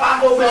oníwàpá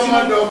kó gbé sínú.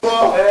 sọmọdọ̀bọ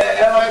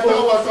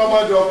ẹ̀ẹ́dọ́wọ́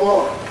sọmọdọ̀bọ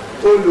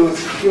tó lò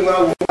sí kí n máa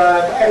wò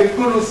ẹ̀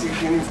kó lò sí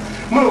kí ni.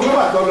 mo rò pé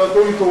bàtọ́ lọ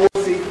torí towó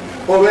sí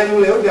ọ̀rọ̀ ẹnu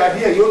rẹ̀ ó di adé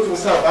ẹ̀ yóò tún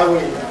sàn báwọn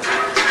èèyàn.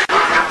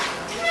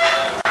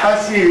 a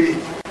sì èrè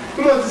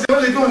bí mo ti ṣe ó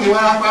lè tó ní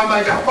warapa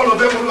máa jà kọ́ lọ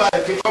bẹ́ẹ̀ múlò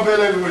àìfi kọ́ bẹ́ẹ̀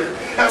lẹ́nu rẹ̀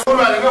ẹ̀ kó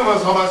lọ àdéhùn ọmọ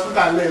sọ̀rọ̀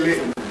sùtà lẹ́lẹ̀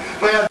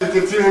wọ́n yà tètè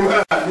tí ń bá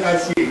àbí a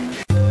sì èrè.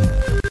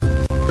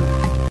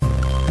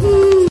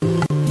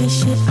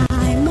 Ẹ̀ṣẹ̀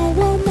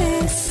àìmọ̀wọ́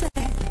mẹ́sẹ̀.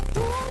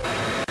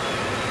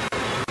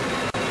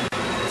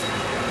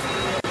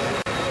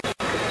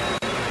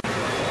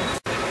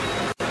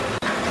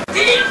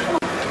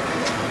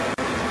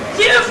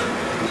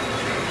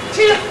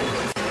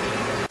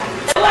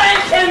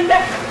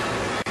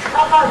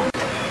 Mò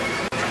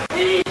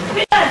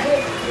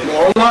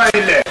ń wọ́n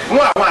ilẹ̀ fún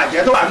àwọn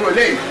àjẹ́ tó wà ní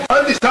olè yìí.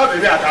 Wọ́n ti sọ́ọ̀bù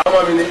mi àtàwọn ọmọ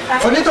mi ni.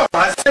 Onítọ̀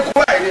máa ṣekú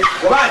báyìí ni.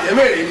 Kò bá àjẹ́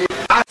mèrè ni.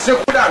 A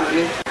ṣekú dànù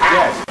ni.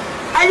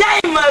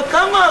 Aláìmọ̀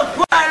kan mọ̀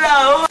kú ara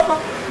o.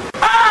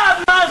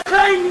 Ọmọ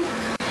kan ni.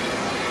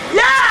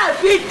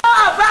 Láàfin tó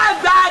bá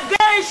gba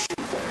Gẹ̀ẹ́sù.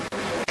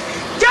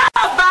 Tó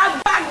bá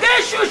gba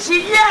Gẹ̀ẹ́sù sí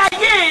ilé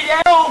ayé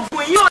rẹ̀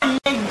oògùn yóò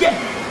lè jẹ.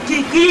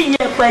 Kìkì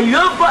yẹn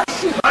pẹ̀lú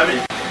bọ́sì. Màmí,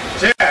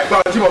 ṣé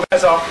ẹ̀gbọ́n tí mo fẹ́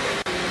sọ?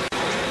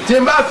 Tí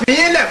n bá fi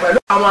yín lẹ̀ pẹ̀lú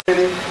àwọn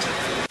ẹni,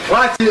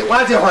 wọ́n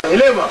ti hàn yín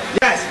lè mọ̀.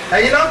 Yes,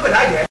 ẹ̀yin náà ń pè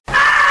lájẹ́.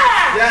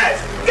 Yes.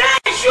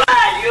 Gẹ̀ẹ́sù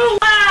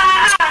àlùwà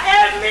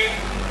èmi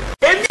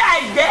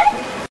àjẹ́.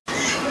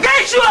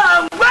 Gẹ̀ẹ́sù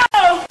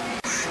ọ̀gbọ́n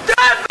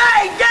tó bá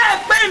jẹ́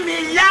pé mi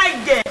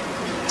lájẹ́.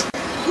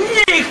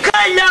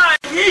 Nìkan lọ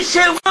ní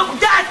ṣe wọ́n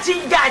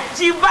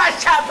jàtijàti bá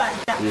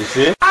ṣàbàdà.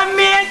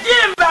 Àmì ẹ̀dí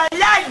ìbà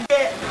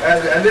lájẹ́.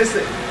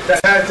 Listen,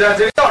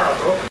 ti rí ọ̀rọ̀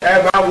tó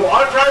máa wo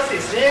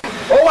utterances sí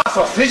ó wà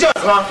suspicious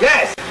gan.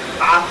 Yes,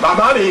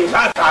 màmá mi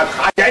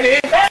àjẹ́ ni.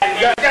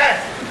 Yes,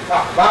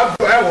 máa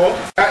bu ẹ wo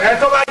ẹ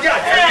tó bá jẹ́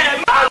àjẹ́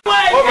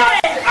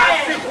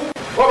ni.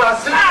 Ó máa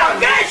sí.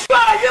 Gẹ̀ẹ́sù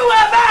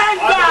olúwa bá ń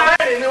gbà. Ọ̀dọ̀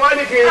mẹ́rin ni wọ́n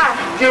ní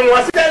kí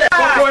wọ́n sí tẹ́lẹ̀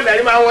fún kí wọ́n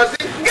lẹ́yìn máa wọ́n sí.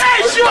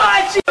 Gẹ̀ẹ́sù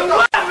àti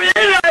ìwà mi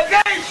rẹ̀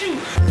Gẹ̀ẹ́sù.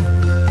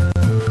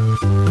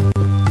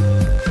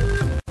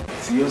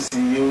 Tí ó sì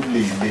yóò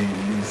lè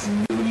sí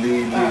yóò lé.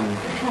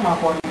 Ṣé máa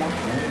kọ́ ni wọ́n?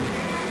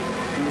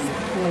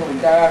 Mo ò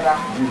dá rárá.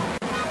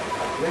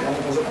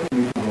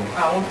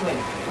 Àwọn tó ẹ̀.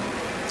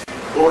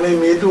 Orin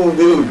mi dùn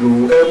bí òdò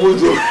ẹ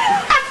mójú.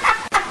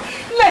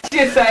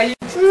 Lẹ́sẹ̀ sàyí.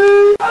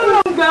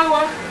 Ọlọ́run gbá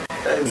wa.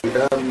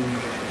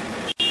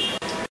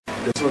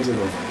 That's what I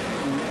know.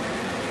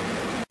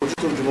 Ojú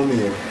tó ń dùn mọ́ mi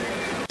yẹn,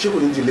 ṣé kò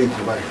ní delay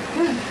nǹkan báyìí?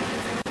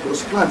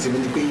 Because plant mi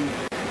ni pé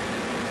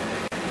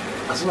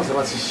as soon as I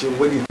ti ṣe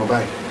wedding kan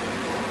báyìí,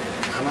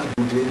 I má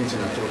do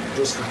anything at all,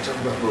 just catch up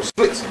back bro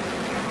straight.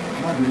 I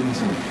má do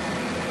anything.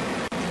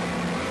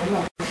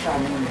 Ọlọ́run kò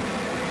ṣàánú mi.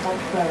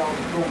 Lágbára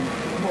ọdún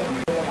ìmọ̀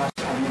ìgbẹ́lẹ̀ máa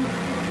ṣàánú mi.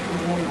 Ó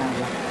ní wọ́n máa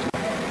wà.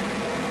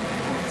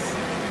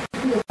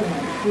 Bí o kò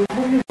mọ̀ pé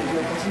gómìnà ìlú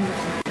ọkọ̀ tí mo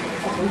fi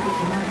ọkọ̀ ìgbẹ́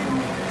fi máa ń rìn.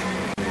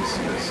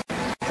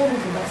 Tẹ́lẹ̀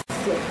tó bá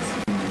set,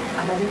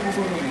 àbájá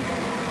kábọ̀ rẹ̀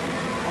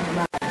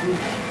ọgbà àdé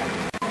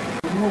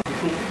ìmọ̀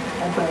òkè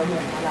ọgbà ẹ̀rọ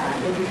ìmọ̀lá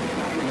lẹ́gbẹ̀ẹ́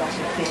ìgbà tó bá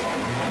ṣe fẹ́.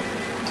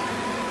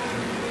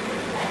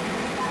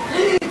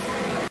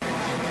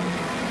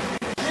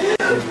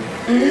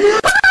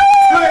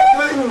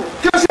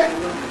 Kí ló ṣe?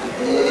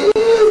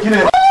 Kí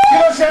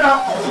ló ṣe náà?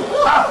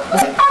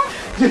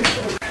 Kí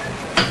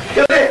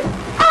ló dé?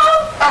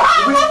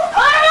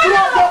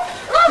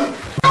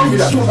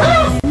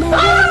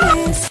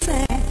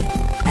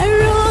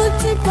 Ẹ̀rọ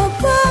ti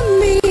bàbá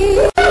mi.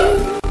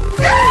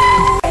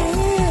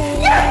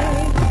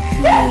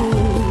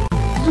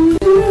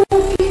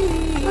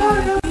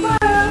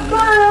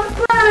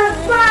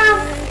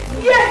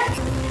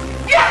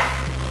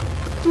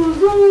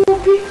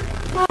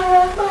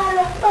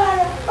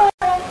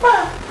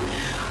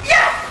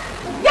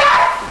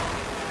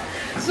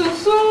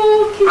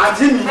 Suzuki.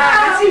 Àǹtí mi.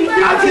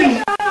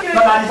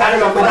 Bàbá mi sáré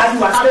lọ pé dájú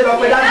wa.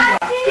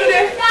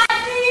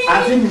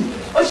 Àǹtí mi.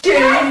 Ó ṣe é.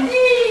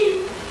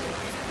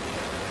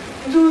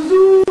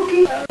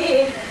 Suzuki.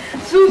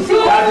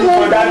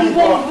 Dájú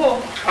kọ.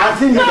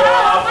 Àǹtí mi lọ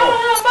wá bọ̀.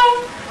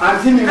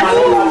 Àǹtí mi máa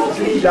lọ wá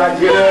sí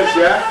ìdájí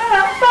ẹlẹ́ṣẹ̀.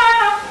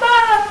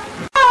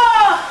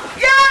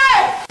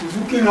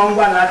 Suzuki náà ń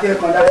wà láti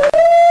ẹ̀kọ́ dájú.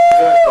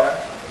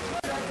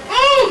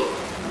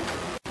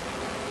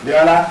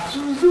 Bíọ́lá.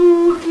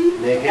 Suzuki.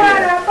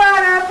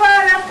 Para.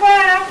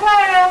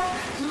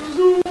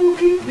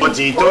 Suzuki. Ó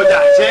ti tó dà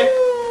ṣé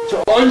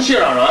ó ń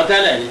ṣèrànràn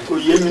tẹ́lẹ̀ ni. Kò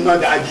yé mi náà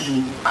dájú.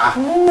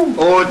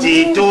 Ó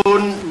ti tó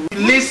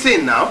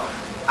listen now.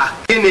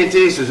 Kí ni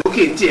ti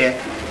Suzuki ń tiẹ̀?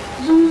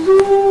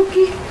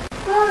 Suzuki.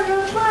 Para.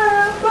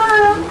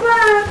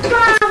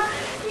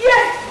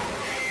 Yeah.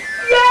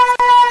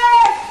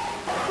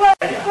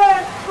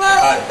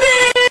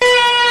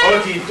 Ó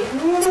ti tó.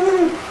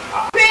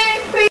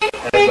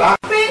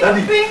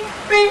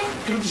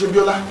 Kí ló ti ṣe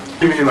Bíọ́lá?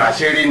 Èmi ni màá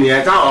ṣe rí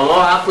nìyẹn táwọn ọmọ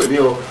á pè mí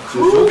o.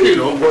 Suzuki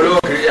ló ń polówó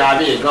kiri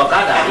àmì nǹkan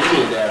kádà nínú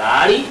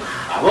ìdẹ̀rà rí.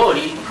 Àbọ̀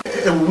rí.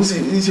 Ẹ̀wù ń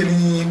ṣe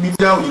ní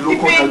mídíà òyì ló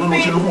kọ́ ọ̀tà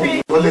lónìí ṣe ló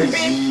kàn wọlé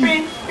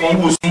yìí. Wọ́n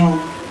wò sùn.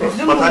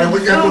 Bàtà rẹ̀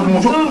wọ́n jẹ́ tó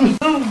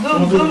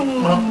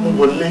mú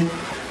wọlé.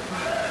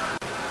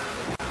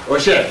 Ó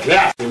ṣe kí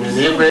àfihàn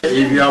ní pé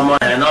ibi ọmọ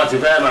ẹ̀ náà ti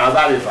fẹ́ máa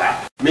bá mi fà á.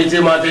 Mi ti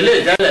mọ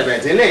tẹ́lẹ̀ tẹ́lẹ̀ bẹ̀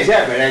tẹ́lẹ̀ iṣẹ́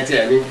ìbẹ̀rẹ̀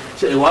tiẹ̀ ni.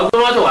 Ìwọ gbé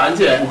mọ́tò wá ń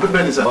tiẹ̀. Mo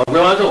gbé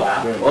mọ́tò wá.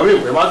 Omi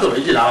ìgbé mọ́tò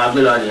méjìlá wa gbé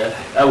lọ nìyẹn.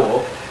 Ẹ wò ó.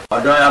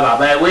 Ọ̀dọ̀ ya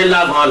bàbá ewé ńlá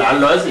gan là ń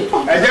lọ sí.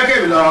 Ẹ jẹ́ kí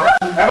èmi lọ.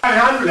 Ẹ bá mi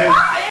hàn lẹ̀.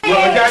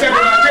 Wọ́n jẹ́ kí èmi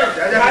lọ sí.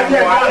 Ẹ jẹ́ kí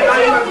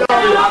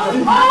èmi lọ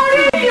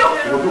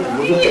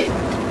sí.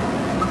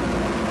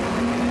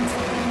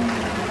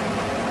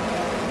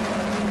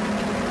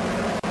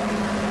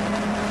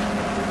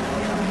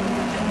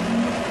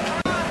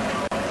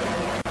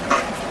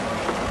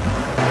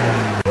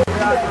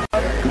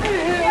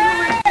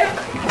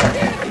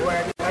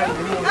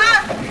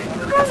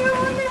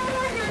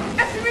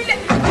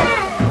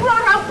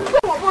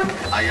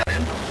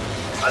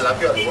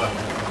 àlàáfíà ló wà.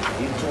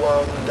 Ètò wa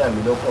ń dà mí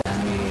lọ́kàn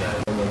ní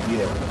àìlọ́mọdé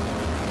ẹ̀.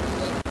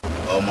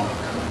 Ọmọ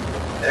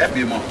ẹ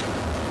bímọ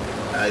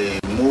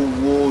mo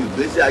wo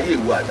ìgbésí ayé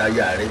ìwọ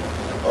àtayà rẹ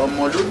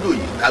ọmọ lódò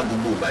yìí ká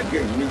gbogbo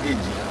ìbàjẹ́ yìí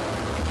méjèèjì.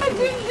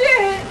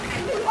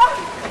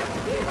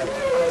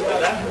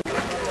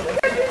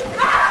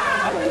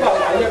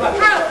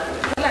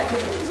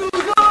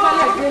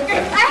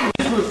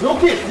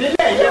 Sókè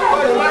sílẹ̀ yẹn kọ́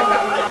ló wá tà.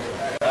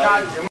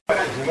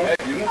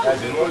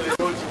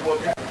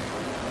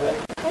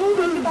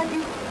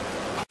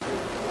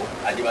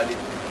 Adébádé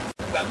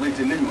gbàgbé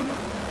ti léyìn ọ̀nà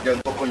jẹ́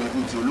kọ́kọ́ yanjú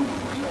ti olóògùn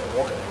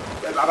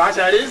yìí. Bàbá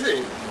Ṣàrísì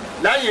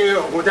lẹ́yìn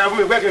ògùn tẹ́ fún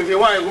mi pé kí n fi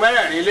wọ́n igun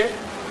mẹ́rẹ̀ẹ̀rin ilé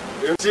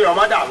èyí tí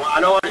ọmọ dààmú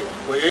alọ́wọ́ rẹ̀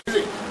kò yé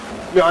sí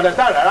mi ọ̀dẹ̀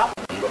tán rárá.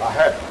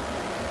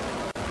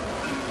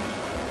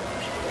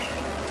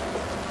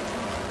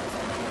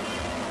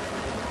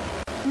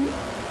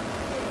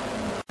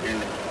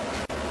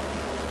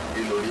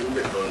 Ìlòrí ń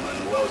bẹ̀ lọ́nà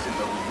ni wá ó sì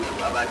lọ gbogbo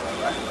ìwà bá ti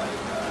wá.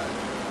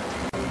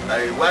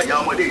 Ìwà ìyá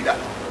ọmọdé ìdá.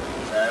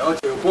 Ó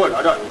ti kú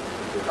lọ́dọ̀ mi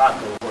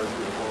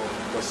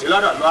kò sí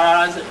lọ́dọ̀ mi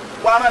rárá sí.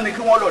 Wá rán ni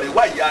kí wọ́n lọ rí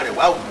wá ìyá rẹ̀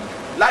wá wù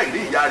láì rí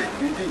ìyá rẹ̀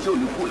ní tí ò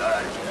ní kú lára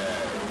rẹ̀.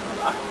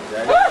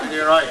 Ní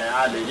rán yẹn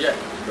a lè yẹ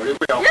lórí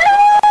pé ọkọ̀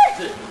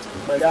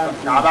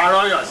àbá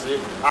rányàn sí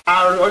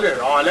ó lè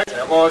rán ọ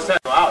lẹ́sẹ̀ kó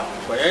sẹ́nu out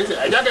kò yẹn sì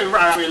ẹ jẹ́ kí n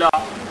fúnra mi lọ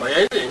kò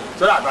yẹn sì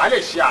sódà tó a lè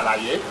ṣe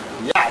àlàyé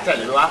ìyá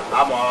àtẹ̀lé wa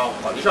àmọ́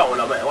kọ̀díṣọ̀ wo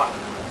lọ́mọ ẹ̀ wà.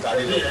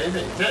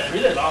 Èmi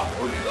lè lọ.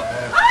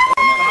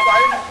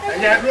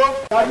 Ẹ̀yẹ dúró.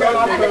 Ṣáájú ẹ̀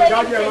máa pẹ̀ o.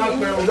 Ṣáájú ẹ̀ máa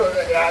pẹ̀ o.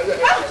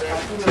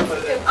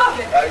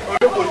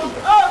 Olókòtò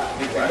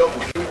ìpínlẹ̀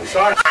Ògùn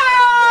sọ́ra.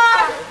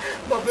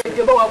 Bọ̀bọ̀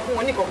ìjọba wa fún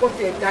wọn ní kọ̀kọ́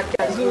ti ẹ̀dá kí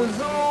a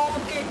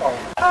Suzuki.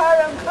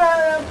 Para.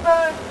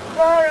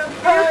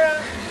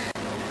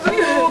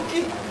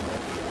 Suzuki.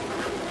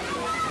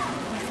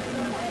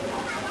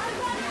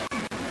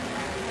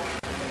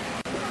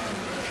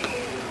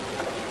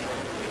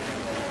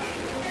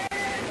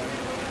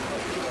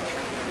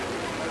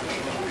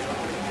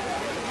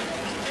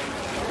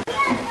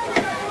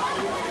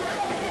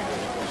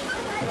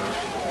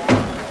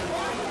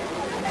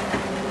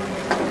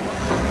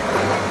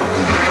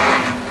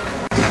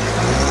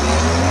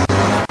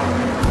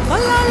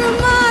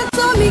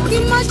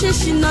 ṣe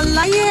ṣìnà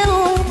láyé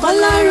o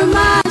Ọlọ́run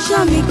máa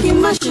ṣọ́ mi kí n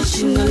má ṣe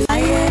ṣìnà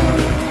láyé.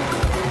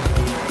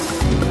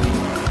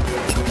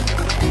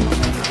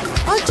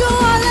 Ọjọ́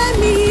alẹ́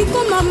mi kó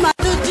má má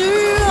dojú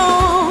rú o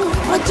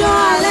ọjọ́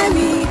alẹ́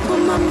mi kó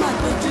má má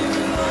dojú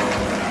rú o.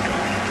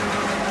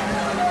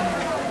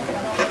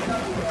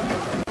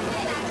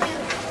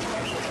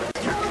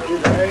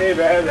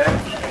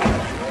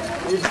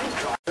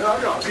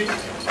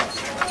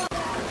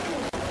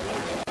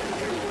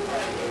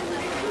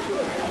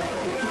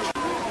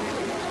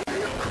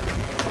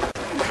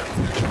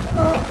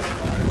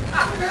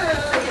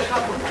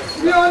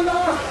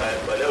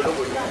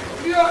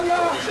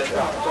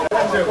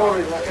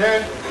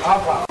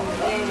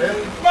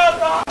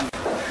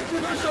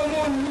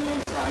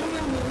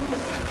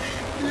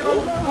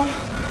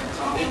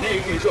 Ìdí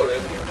kì í ṣọ̀rọ̀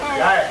ẹkún.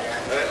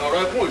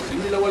 Ọ̀rọ̀ ẹkún ò sí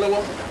ní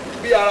lọ́wọ́lọ́wọ́.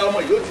 Bí ara ọmọ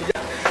yìí ó ti yá,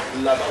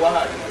 làbá wá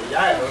hà. Ìyá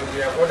ẹ̀ ló ń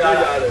jẹ kó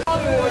dára.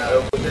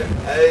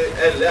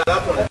 Ẹ ǹlẹ́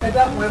arákùnrin. Ẹ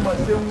dákun ẹ mọ̀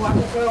ṣe ń wá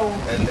fẹ́ o.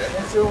 Ẹ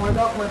ṣeun ẹ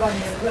dákun ẹ bá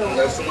mi fẹ́ o.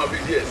 Ẹ súnmọ́ bí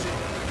díẹ̀ sí.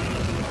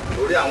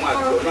 Lórí àwọn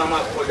àgbẹ̀ náà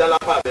máa kọjá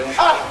lápá abẹ́ wọn.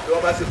 Bí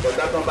wọ́n bá sì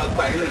kọjá tán bá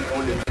gbà yín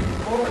nìkan lè.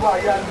 Orúkọ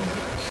àyà mi.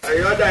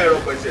 Ẹ̀yin ọ̀dà ẹ̀rọ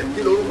pẹ̀sẹ̀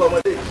kí lorúkọ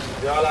ọmọdé?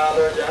 Bíọ́lá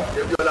lọ́jà.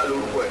 Bíọ́lá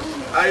lorúkọ ẹ̀.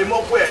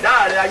 Àìmọ̀pọ̀ ẹ̀dá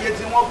àrẹ ayé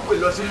tí wọ́n pè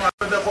lọ sínú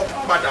afẹ́fẹ́ kọ́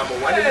padà bọ̀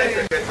wálé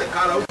lẹ́sẹ̀kẹsẹ̀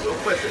kára ó tó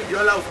pẹ̀sẹ̀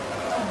Bíọ́lá ò.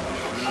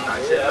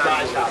 Àṣẹ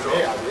máa ṣàbẹ̀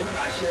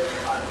àṣẹ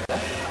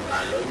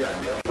àlọ́jà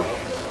ni ọ̀pọ̀.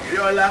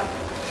 Bíọ́lá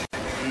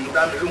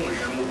dámi lóhùn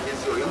yẹn mo ké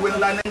sí ọ ewé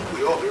ńlá ní pè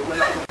ọ ewé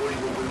ńlá tó borí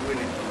gbogbo ewé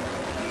ni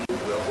mo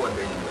pè ọkọ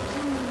ọdẹyìn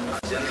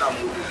àṣẹ ńlá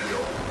mo lè pè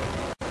ọ.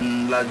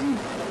 Ńlájú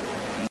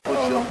mo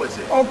ṣe ọ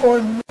pẹ̀sẹ̀. Ọkọ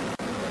mi.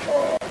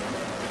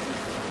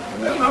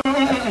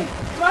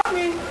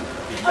 Mami.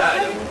 Ìyá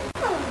rẹ wò.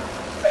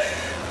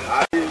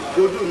 Àti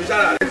ojú mi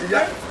sára rẹ ti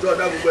yá tí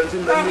ọ̀dà gbogbo ẹni tí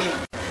ń bẹ nínú.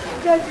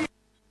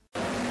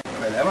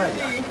 Pẹ̀lẹ́ máa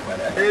yá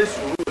pẹ̀lẹ́. Ẹ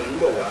sùúrù ẹ̀ ń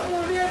bọ̀ wá.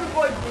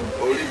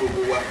 Orí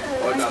gbogbo wa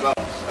ọ̀nà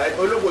àbáwọn.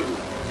 Olóògbòdò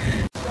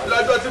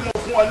lọ́jọ́ tí mo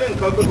fún ọ ní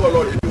nǹkan gbé bọ́ọ̀lù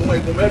rẹ̀ bí wọ́n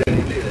igun mẹ́rẹ̀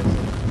nílé rẹ̀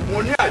mo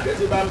ní àjẹ́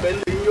tí bá ń bẹ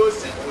ní yóò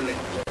sì kú ni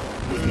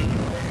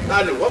ta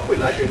ni wọ́n pè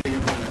lájẹ ní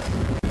ikú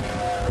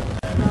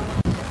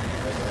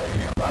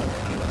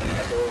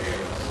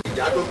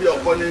ìjà tó bí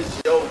ọkọ ní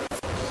ṣe ọ́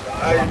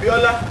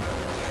Àìbíọ́lá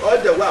ọ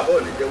jẹ́wọ́ àbọ̀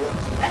ní jẹ́wọ́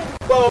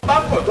bọ́ ọ bá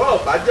pọ̀ tó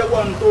ọ̀bá jẹ́wọ́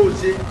ohun tó o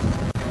ṣe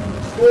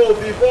kó o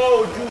fi bọ́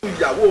ojú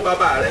ìyàwó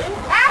bàbá rẹ̀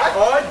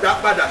ọ dá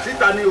padà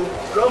síta ní o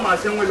lọ́ọ́ máa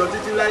ṣe ń wé lọ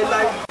títí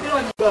láéláé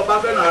bọ́ ọ bá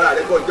fẹ́ràn ara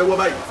rẹ̀ kó o jẹ́wọ́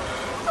báyìí.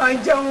 Máa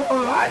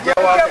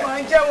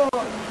jẹ́wọ́.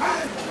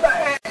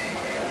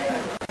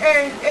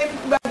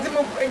 Ìgbà tí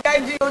mo pè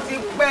dájú ó ti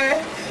pẹ́.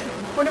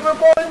 Mo ní pé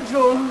kó ń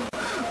jò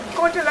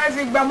kó tó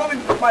láti gba mọ́mí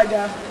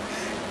padà.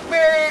 Pé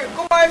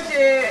kó má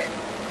ṣe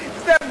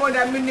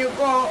stepmother mi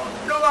nìkan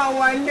ló wà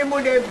wá ilé mo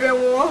lè bẹ̀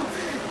wọ́n.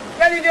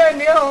 Dájúdé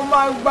ni àwọn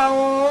máa gbà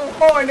wọ́n.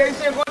 Wọ́n lè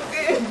ṣe kó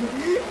tí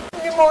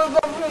ni mo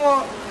sọ fún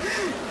wọn.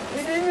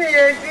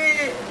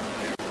 fiyèsí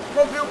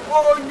mo fi kó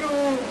ojú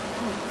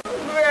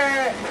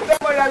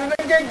tọmọdà mi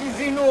méjèèjì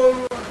sínú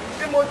ooru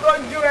tí mo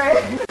tọ́jú ẹ.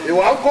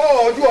 ìwọ ń kó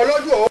ojú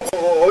olójú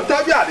ò ń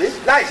tọ́jú àbí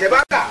láì ṣe bá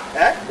kà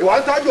ìwọ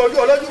ń tọ́jú ojú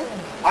olójú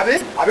àbí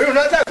irun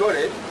náà tẹ̀ tó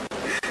rèé.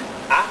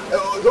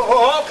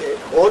 ókè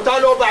òótọ́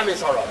ló bá mi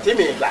sọ̀rọ̀ tí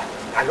mi gbà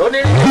àlọ́ ní.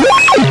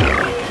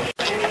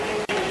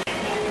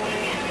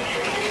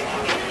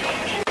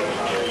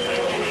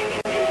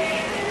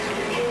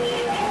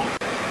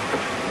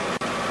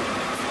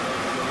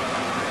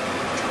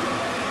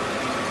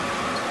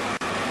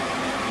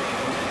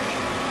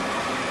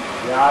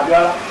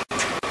 Abiola.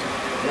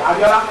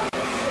 Abiola.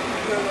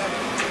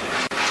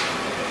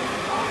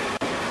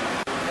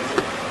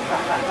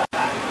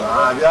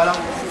 Abiola.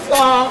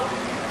 Sọ.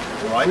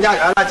 Wọ́n ń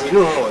yàgá láti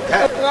inú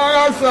hòtẹ́ẹ̀lì.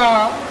 Rárá sà.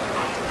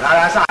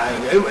 Rárá sà,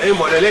 èyí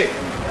mọ̀ lélẹ̀.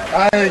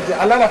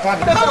 Alárafá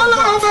mi.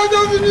 Ọlọ́run bá jọ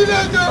mi nílé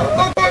ẹjọ́,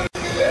 ọkọ mi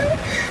nílé.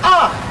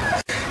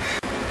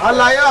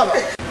 Alaye àbá.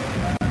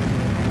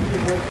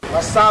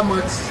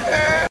 Ọ̀sàmọ̀tì.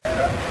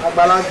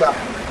 Àgbàlagbà.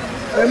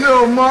 Èmi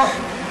ò mọ̀.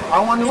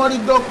 Àwọn ni wọ́n rí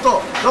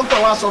dókítà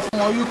wa sọ fún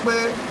wọn wípé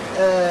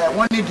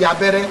wọ́n nídìí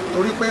abẹ́rẹ́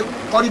torí pé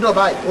kọ́rídọ̀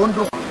báyìí ó ń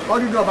dùn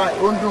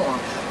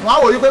wọ́n á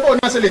wò wípé bóun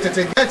náà ṣe lè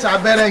tètè gẹ́ẹ̀tì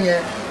abẹ́rẹ́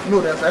yẹn mi ò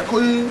dẹ̀ fẹ́ kó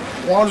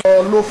wọ́n lọ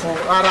lófo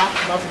rárá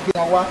bá fi gbé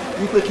wọn wá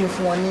wípé kí n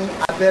fún wọn ní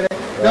abẹ́rẹ́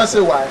bí wọ́n ṣe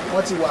wà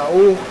wọ́n ti wà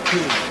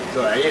ókè.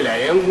 sọ̀rọ̀ yìí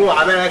lẹ́yìn ń gún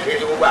abẹ́rẹ́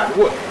kiri gbogbo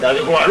àdúgbò tàbí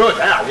gún àlọ́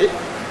òtá àbí.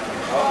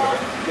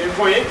 kí n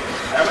fún yín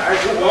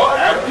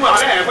ẹ̀kún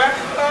abẹ́rẹ́ ẹ̀pẹ́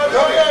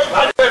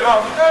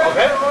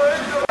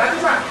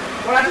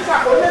Mọ̀làdísà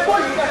kò lè bó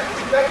yìí náà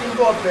fẹ́ kí n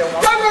bọ̀ bẹ̀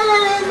wọ́n.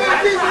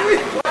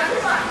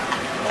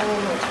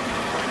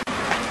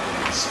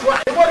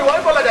 Ìbò ni wọ́n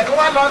ń bọ̀lọ̀dẹ̀ kí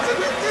wọ́n lọ sí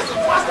this is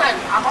first time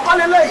àkọ́kọ́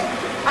lélẹ́yìí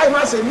àì má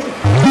ṣe mí.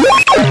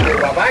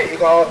 Bàbá yìí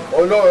kan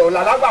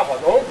olùlágbàfọ̀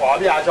tó ń kọ́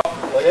bí aṣọ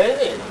òye ń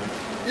rìn.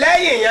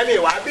 Lẹ́yìn ìyẹn mi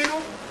wá bínú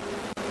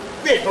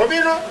mi tó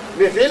bínú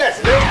mi fi ilẹ̀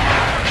sílé.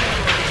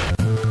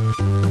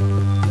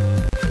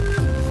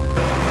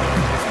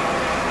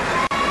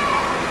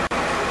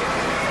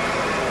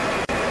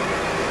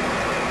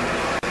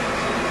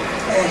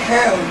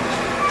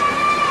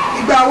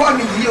 Ìgbà ọwọ́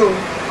mi yìí o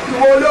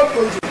ìwọ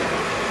olókojò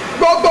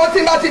gbogbo tí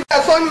bá ti bẹ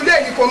sọ́nù ilé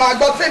yìí kò máa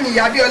gbọ́ tèmi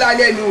ìyá Abíọ́lá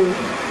lẹ́nu o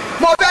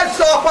mo fẹ́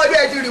sọ ọpọlọ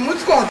ẹ̀ di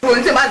remote control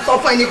ní tí bá ti sọ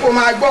fún ẹni kò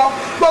máa gbọ́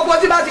gbogbo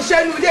tí bá ti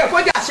ṣẹ́nu ilé kó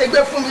jà ṣègbè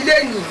fún mi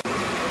lẹ́yìn.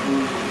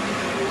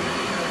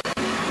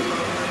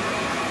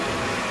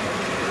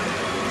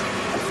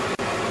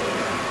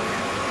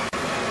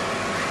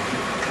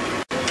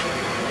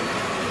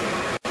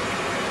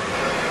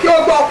 kí o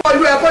gbọ́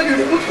ọpọlọ ẹ̀ kó di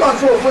remote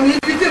control fún mi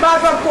ibi tí bá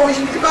fẹ́ kó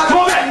oṣù tí bá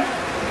fẹ́.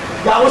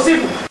 Ìyàwó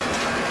síbù.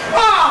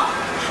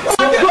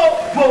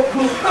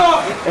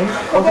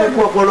 Ọfẹ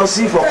kó ọpọlọ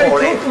sí ìfọkọ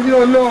rẹ.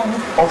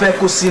 Ọfẹ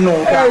kó sínú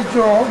ọgbà.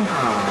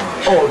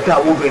 Ọ̀dà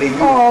wo bèrè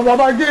yìí.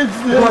 Bàbá géètì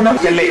yẹn. Wọ́n náà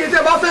tẹ̀lé. Kí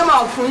ṣe bá fẹ́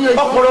máa fún yẹn.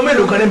 Ọpọlọ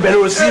mélòó kan ní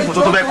bẹ̀rẹ̀ o sí ìfò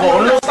tó tó fẹ́ kọ́.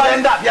 Òun ló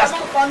slender bí àṣà.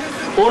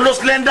 Òun ló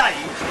slender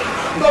yìí.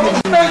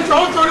 Ẹjọ́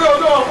nítorí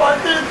olóòwò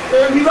pàtí.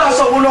 Èmi bá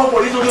sọ wọn lọ́pọ̀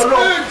nítorí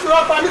olóòwò.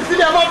 Ẹjọ́ pani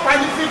sílẹ̀ má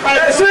pani sí pa.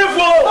 Ṣé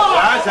fò?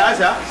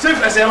 Ṣáṣá ṣé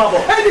fẹsẹ̀ máa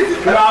bọ̀.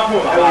 Ẹ wá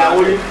fún àwọn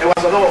ìyàwó yìí. Ẹ wá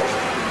sọ lọ́wọ́.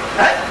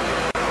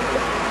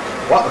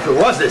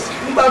 What's this?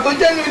 Ìgbà tó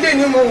jẹ́ ní ilé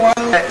ni mo wà.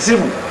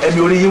 Síbù, ẹ̀mí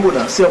orí yín wò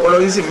náà, sí ọpọlọ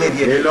yín sì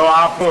méjì ẹ̀. Èlò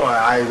á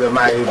fún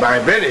my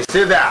brain is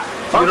still there.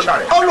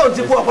 Ọlọ́run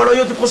ti kú ọpọlọ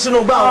yóò ti kú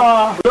sínú gbà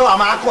wọn. Yóò wá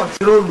máa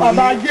kọ̀ntínú lù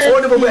yín. Ó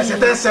ní gbogbo ẹ̀sẹ̀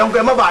tẹ́ ń sẹ́wọ́n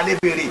pé má bàa lè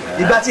béèrè.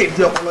 Ìgbà tí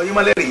èdè ọpọlọ yín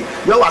mọ́lẹ̀ rè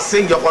yóò wá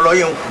séǹgì ọpọlọ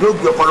yín yóò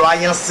gbé ọpọlọ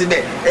ayán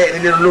síbẹ̀ ẹ̀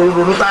nílé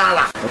ronú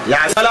tààrà. Ìyá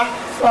Abíọ́lá.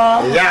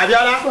 Ìyá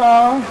Abíọ́lá.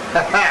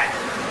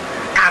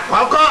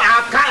 Àkọ́kọ́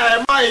aká ẹ̀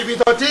mọ́ ibi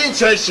tó ti ń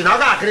ṣe ìṣìnà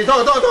káàkiri tó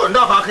ń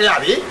dọ̀fà kiri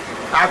àbí?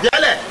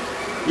 Àbíọ́lẹ̀.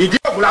 Ìdí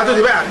òkúra tó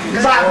ti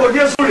bẹ́ẹ̀. Bá a kò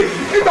dé sórí.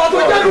 Ìgbà tó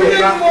jẹ́ ní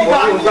ilé mo wà.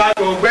 Ìgbà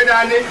tó gbé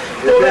dání.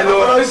 Tó bẹ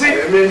lọ sí.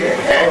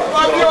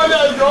 Abíọ́lá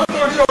ẹjọ́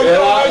torí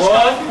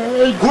ọjọ́.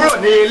 Kúrò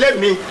ní ilé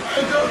mi.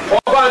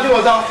 Ọba tí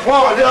wọ́n sọ,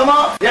 wọ́n wà ní ọmọ.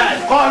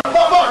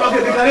 Bọ́ọ̀ lọ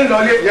kẹ̀kẹ́ kan ní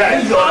ìlọlé.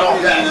 Ìjọ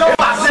lọ.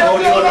 Pàṣẹ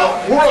òní ọlọ.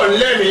 Kúrò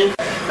nílé mi.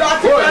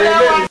 Kúrò nílé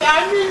mi.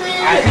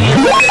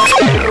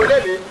 Ilé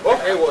mi. Ó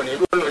kẹ́ wọ̀ ní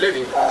ìlú ilé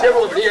mi. Ṣé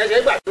obìnrin yẹn ṣe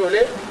ń gbà tó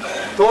lé?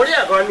 Torí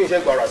ẹ̀kan mi ṣe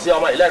gbọ̀rọ̀ sí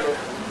ọmọ ìlẹ́nu.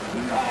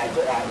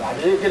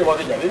 Àbí kí ni mo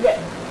fi jẹ̀bi bẹ́ẹ̀?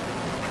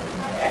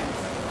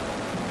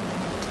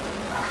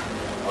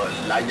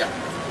 Ọ̀làjà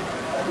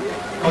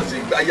wọ́n sì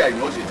gbáyà yìí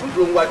wọ́n sì tún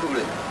dúró níwájú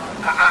rẹ̀.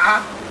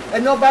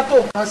 Ẹni ọba tó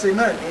nǹkan ṣe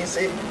náà ní í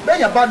ṣe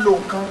bẹ́ẹ̀yàn bá lo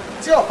nǹkan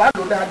tí ọba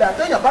lò dáadáa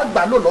téèyàn bá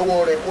gbà lò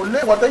lọ́wọ́ rẹ̀ kò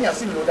léwọ́ téèyàn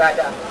sì lò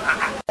dáadáa.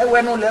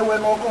 Ẹwẹ́nu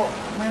lẹ́wẹ́nu ọkọ̀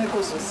mẹ́rin kò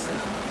sì sí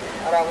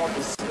ara wọn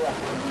kò sí wà.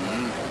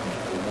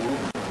 Òwúrò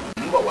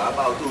ń bọ̀ wá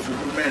bá ọ tó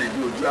ṣubú mẹ́rin bí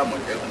ojú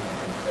àmọ̀tẹ́kùn.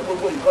 Ẹ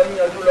gbogbo nǹkan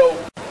yíyanjú lọ́wọ́.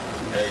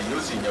 Yóò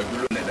sì yanjú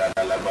lónìí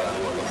dáadáa lágbára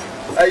lọ́wọ́ lọ.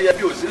 Ẹyẹ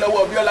bí òsí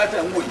lọ́wọ́ Bíọ́lá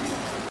tẹ̀ ń wò yìí.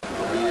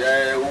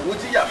 Owó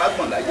tí yàrá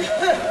gbọ̀n láyé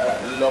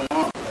lọ́mọ.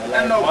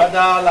 Ẹnà wọ́n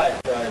dá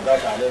láìpẹ́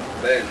ìdọ́kàlẹ́.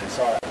 Bẹ́ẹ̀ ni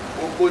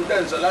gbogbo ń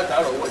tẹ̀sán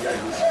látàárọ̀ wọ̀ ya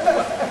ìlú sí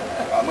wa.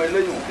 Àmọ́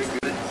eléyìí ò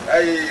kékeré.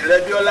 Rẹ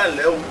Bíọ́lá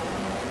ńlẹ́ o.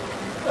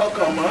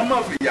 Ọkàn mọ̀ọ́mọ̀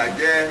fìyà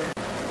jẹ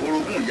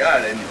orogún ìyá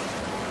rẹ ni.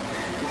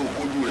 Tó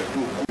kojú rẹ̀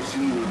tó kó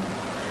sínú o.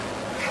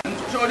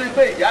 Nítorí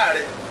pé ìyá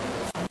rẹ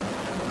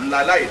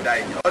ńlá láìda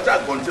èèyàn ọjà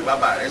gbọ́n tí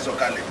bàbá rẹ̀ sọ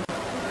kalẹ̀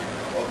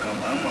ọkàn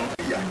máa ń mọ̀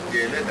ìyà jẹ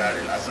ẹlẹ́dàá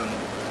rẹ̀ lásán nù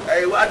ẹ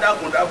wá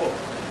dákun dábọ̀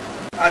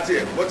àti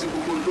ẹ̀gbọ́n ti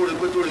gbogbo lórí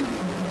pé tó rè gbò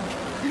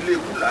ilé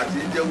ikú láti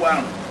jẹ́wọ́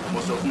àrùn mo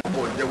sọ fún ọkọ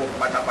jẹ́wọ́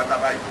pátápátá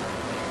báyìí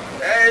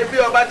ẹ bí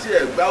ọba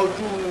tiẹ̀ gba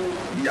ojú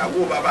ìyàwó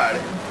bàbá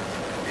rẹ̀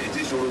èyí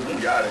tí ṣòro fún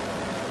ìyá rẹ̀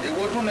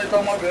èwo tún ní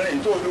tọmọbìnrin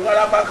tó fi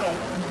wárápá kan.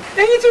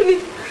 èyí tún ni.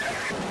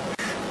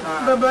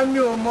 bàbá mi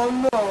ò mọ̀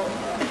mọ̀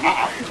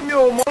mi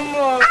ò mọ̀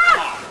mọ̀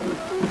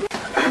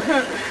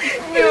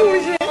mi ò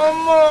mọ̀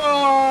mọ̀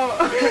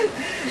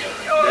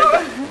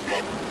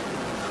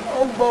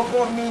ó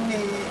gbọ́kọ̀ mi ni.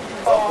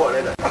 ọkọ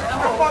rẹ dà.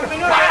 ọkọ mi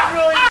ló lè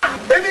dúró yìí.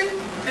 Baby,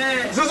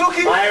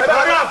 Suzuki,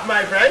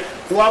 my friend.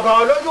 Ìwà ọ̀gá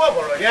olójú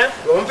ọ̀bọ̀rọ̀ yẹn.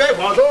 Òun fẹ́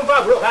ìbọn tó ń fà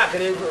búrò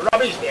káàkiri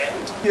rubbish yẹn.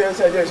 Kí ẹ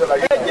ṣe ẹjọ́ ìṣọ̀lá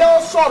yìí. Ẹjọ́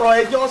sọ̀rọ̀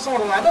ẹjọ́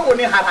sọ̀rọ̀ àbẹ̀wò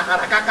ní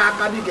harahara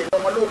kákáká bí kẹ̀kẹ́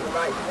ọmọlóògùn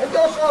báyìí.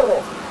 Ẹjọ́ sọ̀rọ̀.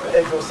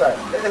 Ẹjọ́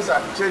sà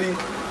ṣé rí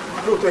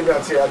lóòótọ́ ẹ̀yìn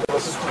àti àjọlọ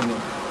sí skul ni.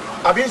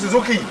 Àbí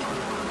Suzuki,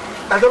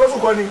 àjọlọ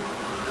sùn kọ́ ni.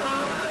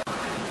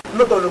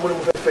 Lóòótọ́ ni mo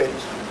fẹ́ fẹ́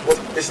but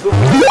èsì tó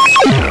fún mi.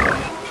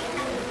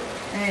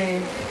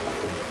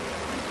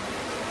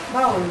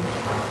 Báwo ni?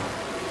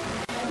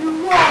 Irú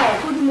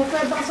tó ní mo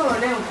fẹ́ bá sọ̀rọ̀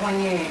lẹ́ǹkan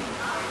yẹn.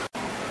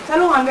 Ta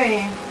ló wà ń bẹ̀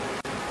yẹn?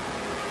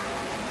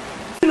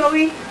 Kí ló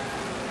wí?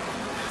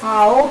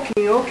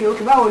 Okay.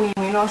 Báwo ni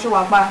ìrìn náà ṣe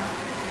wà pa?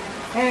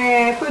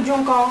 Péjú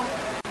ńkọ́?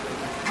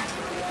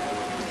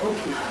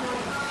 Okay,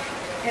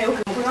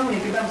 mo kọ́ láwọn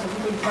èdè bá mi sọ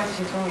fún Péjú bá ti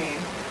ṣe tán yẹn.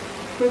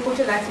 Pé kó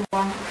ṣe láti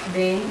wá,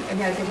 then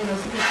ẹ̀mí àti ẹ̀mí lọ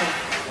sí kíkan.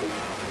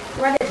 Tí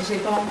wọ́n dẹ̀ ti ṣe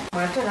tán,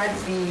 màá tọ̀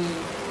láti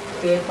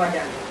pè é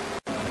padà.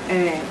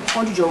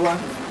 Wọ́n jùjọ wá,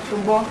 tó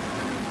gbọ́.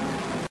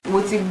 Mo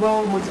ti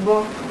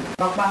gbọ́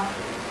pápá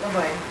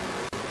lọ́bàá ẹ̀.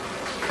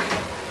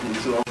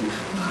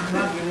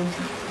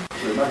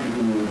 Má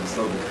bínú mo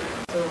sọ̀rọ̀.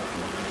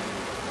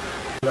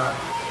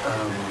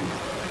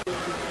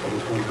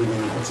 Ọ̀rọ̀ tó ń gbé ní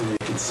nǹkan tí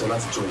kì í ti sọ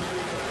láti jọ yìí.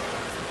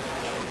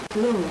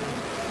 No.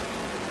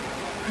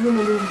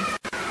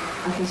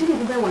 Àkẹ́sí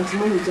kìí bẹ́ẹ̀ wọ̀n tí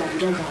mo lè jà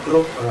àbúdá jà. Lọ,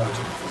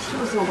 ṣé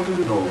kò sí ọkọ̀ tó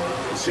dé? No,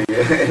 ṣe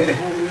yẹ.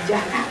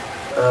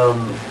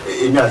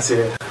 Èmi àti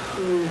ẹ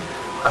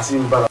àti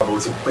ń bára bọ̀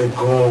ti pẹ́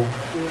gan-an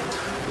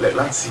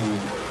láti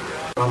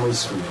primary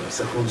school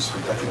secondary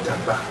school láti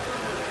dàgbà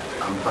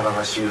à ń bára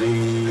wa ṣeré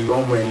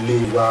ọmọ ilé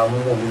wa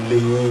mọ̀ mi lé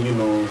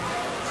yín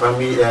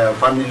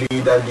family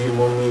daddy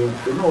mommy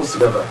they know us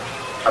together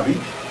àbí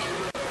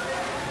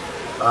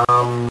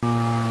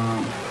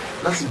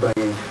láti gbà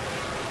yẹn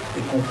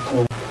ikú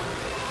kan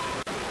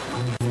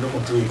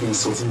lọ́kàn tó yẹ kí n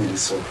sọ tí mi lè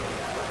sọ.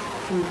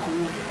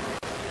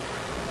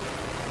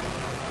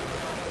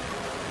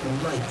 Mo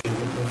láìpẹ́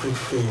mo fẹ́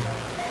fẹ́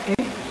ẹ.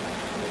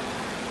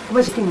 Ó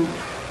bá ṣe kí ni?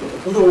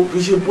 No, kì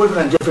í ṣe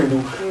boyfriend and girlfriend o.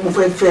 Mo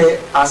fẹ́ fẹ́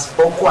as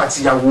ọkọ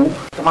àti ìyàwó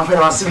tá máa fẹ́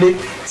ra sílé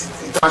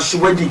tá ṣe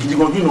wedding gidi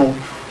gan you know.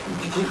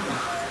 Okay.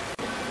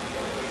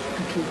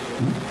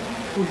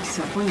 O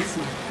disappoint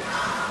me.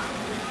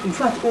 In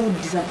fact, o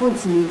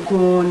disappoint me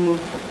gan ni.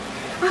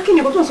 Kí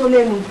ni nǹkan tó ń sọ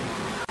lẹ́nu?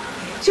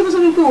 Ṣé mo sọ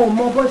wípé o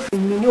mọ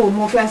boyfriend mi ni o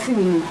mọ fẹ́ sí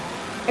mi ni?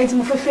 Ẹni tí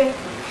mo fẹ́ fẹ́.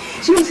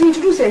 Ṣé mo ti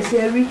introduce ẹ̀ sí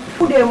ẹ rí?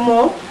 Ó dẹ̀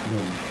mọ́.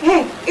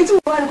 Etí mo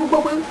wá ní kó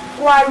gbọ́ pé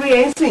wọ́n á rí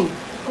ẹ̀ ń sìn.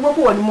 Kó gbọ́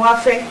pé wọ́n ni mo wá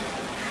fẹ́.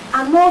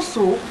 And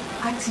also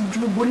àti ju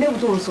gbogbo lẹ́wù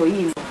tó ń sọ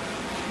yìí lọ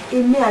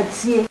èmi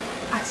àti ẹ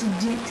àti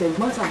di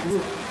tẹ̀gbọ́n-tàbúrò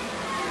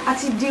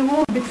àti di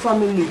one big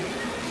family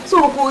so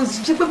kò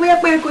ṣe pé bóyá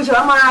pé kò ṣe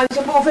wá máa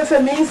ṣe pé mo fẹ́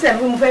fẹ́ mi ń sẹ̀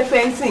pé mo fẹ́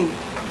fẹ́ ń sìn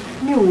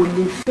mi ò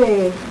lè fẹ́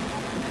ẹ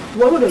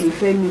wọ́n ló lè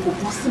fẹ́ mi kò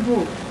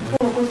possible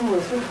fún ọkọ tí mo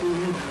rẹ̀ fẹ́ fún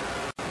mi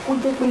kó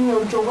jẹ́ pé ní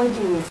ọjọ́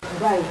wedding rẹ̀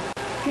báyìí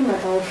kí mi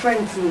àtàwọn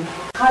friends mi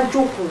ká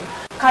jókòó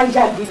ká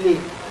yàgìlẹ̀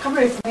ká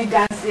bẹ̀rẹ̀ sí ní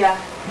dáńsíá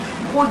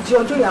kó di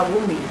ọjọ́ ìyàwó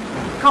mi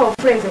káwọn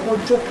friends ẹ̀ kó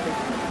jókòó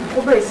kó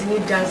bẹ̀rẹ̀ sí ní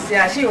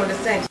dáńsíá ṣé you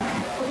understand?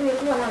 ó tó yẹ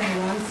kí wọ́n náà ní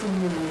wọ́n sí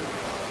mi o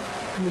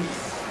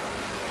please.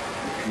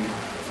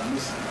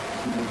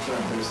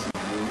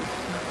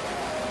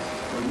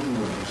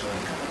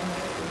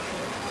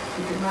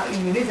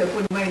 ìrìn ìṣẹ̀kọ́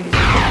ni máa ń lè.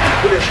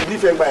 ó lè ṣe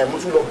nífẹ̀ẹ́ gba ẹ̀ mo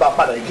tún lọ bá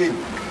padà again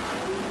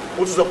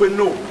ó tún sọ pé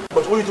no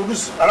but ó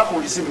introduce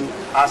arákùnrin sí mi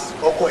as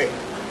ọkọ ẹ̀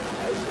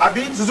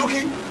àbí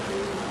Suzuki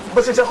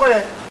bó ṣe ṣẹkọ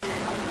yẹn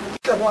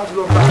kí ẹ̀ bọ́ wá ti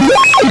lọ bá.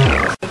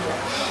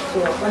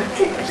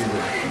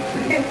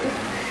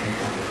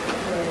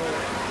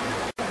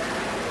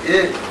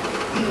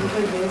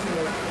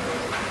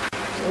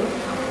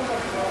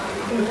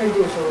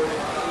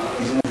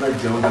 Ìṣe mo fẹ́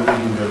jẹun lórí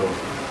ìlú bẹ́ẹ̀ lọ.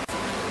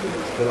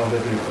 Bẹ́ẹ̀ náà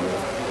bẹ́ẹ̀ bẹ́ẹ̀ kọ́.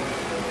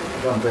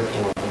 Bá ń fẹ́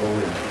tọrọ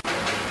lọ́wọ́ ẹ̀.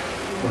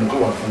 Mo ní kó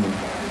wà fún mi.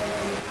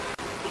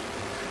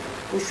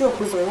 Oṣù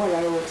òpin sọ̀rọ̀ wà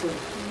lára ọtí.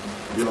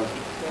 Bíọ́lá.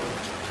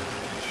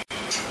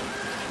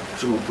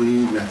 Ṣé mo pé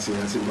mi àti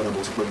ń bára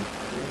bọ̀ sí pẹ́lú?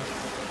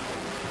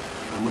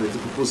 Àmọ́ ẹ̀ ti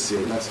propose sí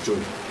ẹ láti jọ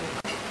ẹ̀.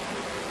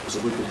 Mo sọ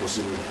pé kò pọ̀ sí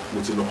mi, mo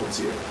ti lọ́kọ̀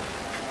tiẹ̀.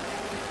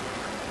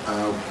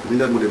 Mi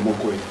dá mo lè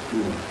mọ́kọ ẹ̀.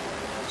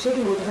 Ṣé kí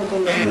n wo tó fẹ́ tó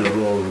lọ?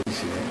 Ẹ̀rọ ọ̀rọ̀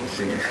ìṣe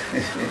yẹn.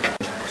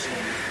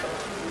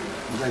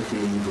 I like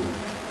you though.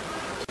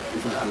 In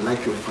fact, I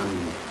like your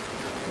family.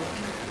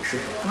 It's a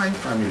fine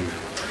family.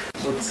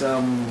 But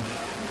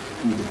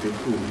the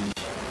people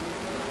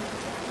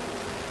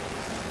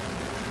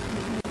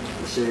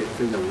ṣe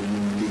fẹ́yàwó ní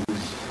ilé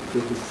yìí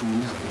fẹ́ kó fún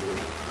ní àbúrò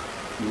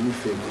mi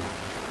nífẹ̀ẹ́ gan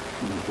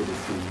ní kó lè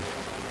fún mi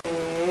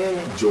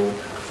jọ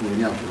fún mi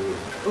ní àbúrò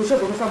rẹ̀. O ṣe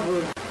òkú fàbúrò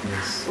rẹ̀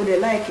o dẹ̀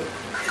láìkẹ̀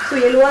so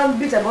yẹn ló wá ń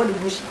beat about the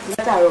bush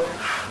látàárọ̀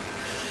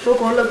tó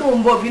kàn lọ tó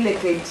ń bọ̀ bílẹ̀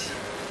kejì.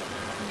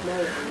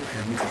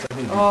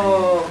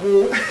 Oh,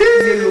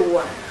 ilé ló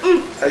wà.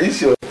 Are you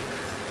sure?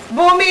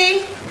 Bumi.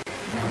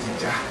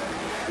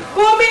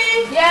 Bumi.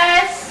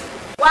 Yes.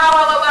 Wá.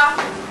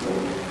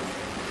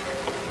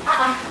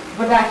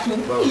 Bọ́dà kí.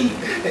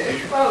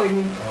 Báwo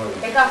ni?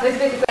 Ẹ̀ka fẹ́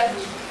síbẹ̀ síbẹ̀.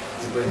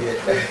 Síbẹ̀ ni ẹ̀.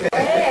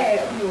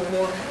 Mi ò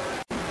mọ̀.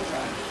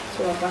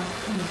 Ṣé wàá bá?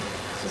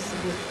 Ṣé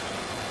síbẹ̀?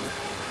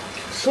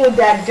 Ṣó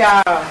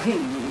dáadáa.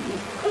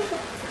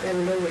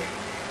 Ẹ̀mi lọ́wọ́.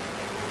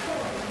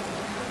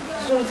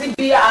 Ṣó ti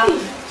bí a?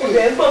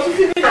 Ìbẹ̀ ń bọ̀ tún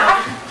sí mi náà.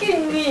 Kí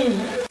ni?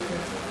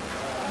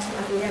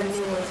 Àkóyá mi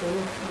ní wọ́n ti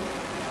ní.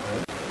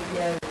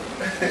 Ìyá rẹ̀.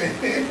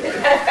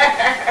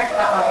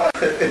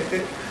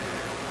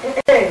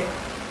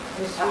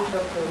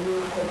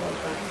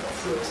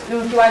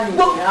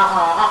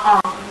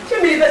 Ṣé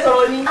mi fẹ́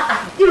sọ̀rọ̀ ni?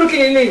 Irú kí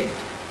ni lè?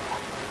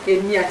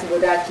 Èmi àti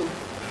bọ̀dá Akin.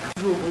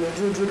 Dúró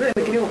lórí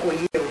èmi kí ni kò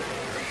yé o.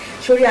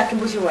 Sórí Akin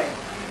bó ṣe wà yẹn.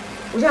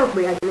 Mo ṣáà ń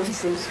pè àjọ lọ sí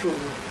same school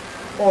mi.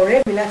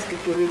 Ọ̀rẹ́ mi láti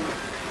kékeré mi.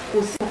 Kò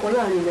sí ọkàn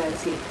láàrin mi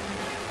àti ẹ̀.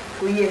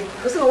 Kò yẹ.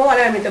 Kò sí ọkàn wà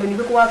láàrin mi tàbí ní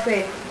pé kó wá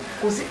fẹ́.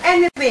 Kò sí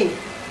anything.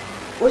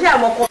 Mo ṣáà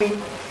mọ ọkọ mi.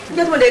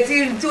 Níjọ́ tí mo dẹ̀ tí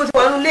o ti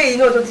wà nínú ilé yìí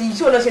náà tó ti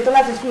ṣó lọ ṣe tán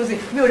láti school sí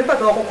mi ò rí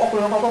pàtó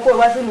ọkùnrin kankan kó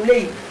wá sínú ilé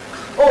yìí.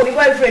 O ò ní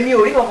boyfriend mi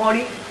ò rí kankan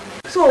rí.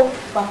 So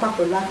pàpà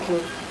pẹ̀lú Akin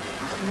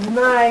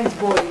nice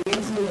boy yẹn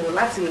tí mo mọ̀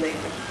láti ilẹ̀.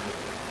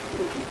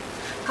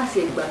 Ká sì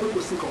ẹ̀gbà pé kò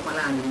sí kankan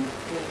láàrin mi.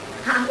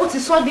 Ó ti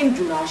sọ́ dé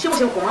jù náà ṣé mo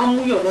ṣe kàn máa ń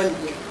mú yọ̀ náà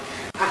nìyẹn.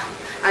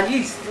 At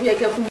least ó yẹ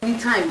kẹ́ fún mi ní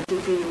time tó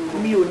fi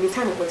mi ò ní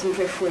time kan tí mo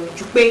fẹ́ fún ẹ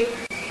ju pé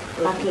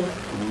Akin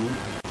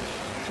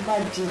tó bá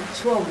di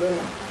 12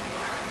 lọ́la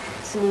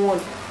sí 1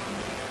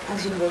 a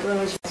ṣe bọ̀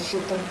lọ́wọ́ ṣe ti ṣe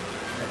tán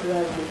ìwà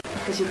àgbẹ̀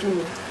kẹṣe kí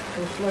ni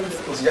employee.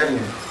 O ti jáde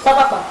yẹn.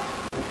 Pápápá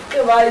tí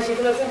o bá rí ṣe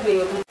kí lọ sí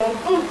ìgbéyàwó tó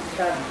tán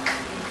dáadáa.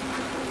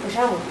 Mo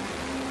ṣàmù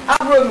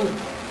ábúrò mi.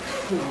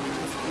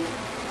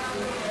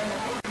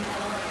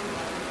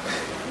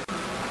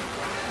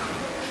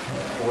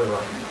 Owó ìwà.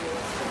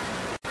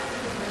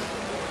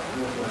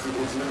 O ti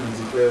ní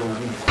ti pẹ́ owó.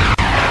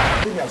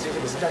 Bẹ́ẹ̀ni àti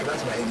ẹ̀ṣẹ̀ bẹ̀sẹ̀ jáde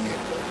láti máa ń yẹ.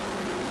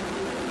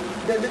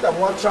 Dẹ́ta mo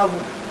wá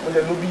travel mo lè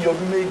lo bí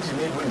ọdún méjì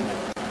ní ìlú ìwọ̀.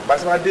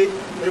 Bàtí máa dé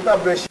orí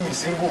pàbó ẹ̀ ṣì yìí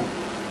single.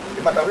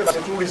 Ìbàdàn pé bàtí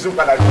tún rí zoom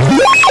padà.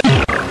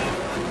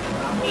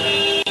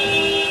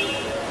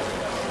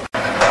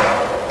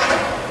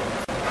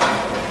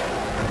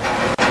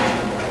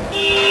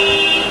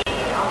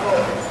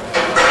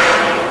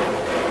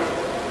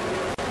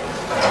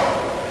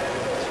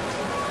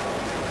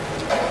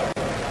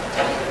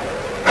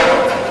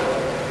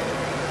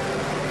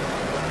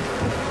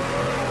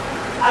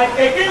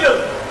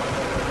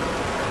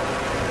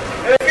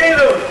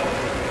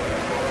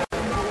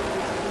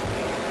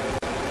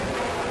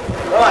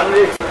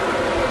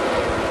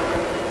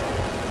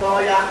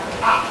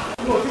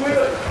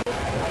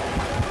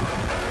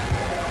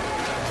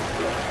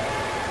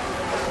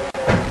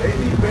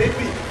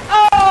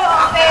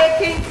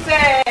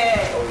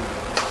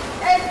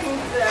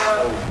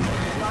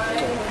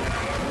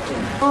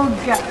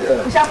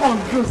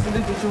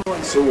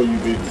 So were you,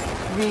 baby?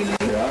 Really?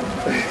 Yeah.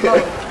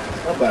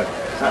 Not bad.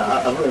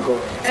 I'm going to go.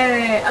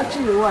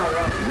 Actually, we're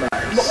around.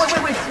 Nice. But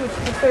wait, you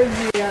prefer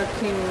the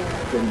Akin?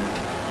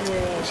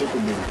 Yeah. Check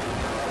with me.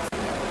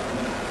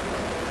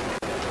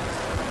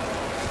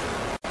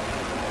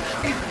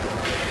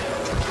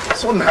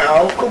 So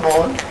now, come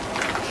on.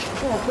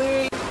 Oh,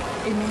 wait.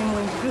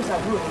 Introduce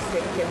àbúrò mi sí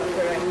ẹ̀kẹ́ mi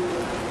fẹ́ra yín.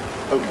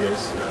 Oh,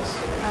 yes.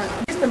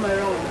 This time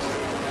around,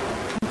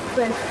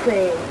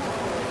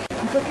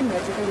 I'm talking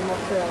about the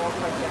more fair or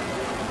father.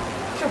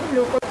 Shopping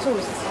local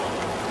toast.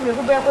 We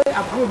go back with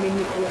a broom in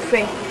the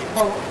fair.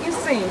 But you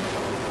saying,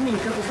 me,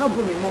 if you have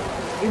broom more,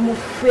 a more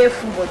fair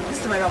food, but this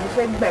time I'm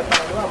afraid by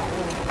power.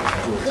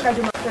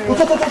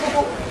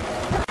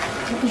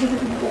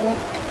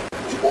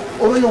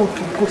 Ọ̀rọ̀ yẹn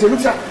kò tẹ̀lé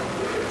tí a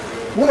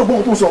wọ́n lọ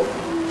gbọ́n tó sọ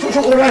ṣó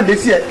ọ̀rọ̀ àǹdé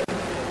sí ẹ̀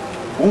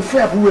òun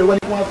fẹ́ àbúrò ẹ̀ wọ́n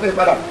ní kí wọ́n fẹ́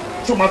padà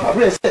ṣó máa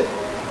fàbúrò ẹ̀ sẹ̀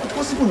it's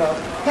possible now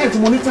time tí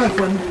mo ní time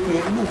fún ẹ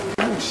pé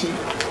no ṣe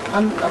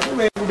and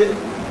àbúrò ẹ̀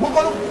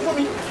gbọ́ngàn ló fún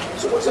mi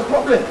so what's the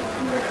problem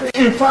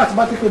in fact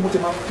bá ti pé mo ti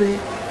máa fẹ́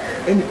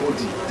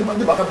anybody tí máa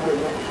dé bàtà àbúrò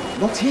ẹ̀ wọn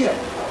not here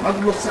máa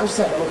lọ sí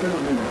outside àwọn fẹ́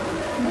lónìí.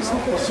 It's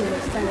not possible to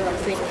understand what I'm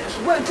saying.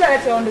 Well, try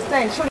to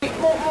understand. Surely,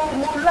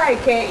 more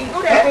like you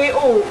know that way.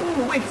 Oh,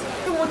 wait.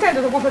 You will tell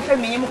the go for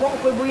me. You go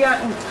for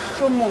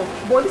show more.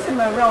 But this time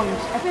around,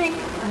 I think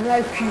I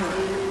like you.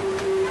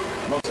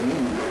 Not me.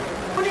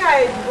 Only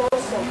I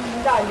was some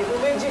darling. We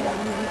went in.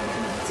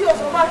 See,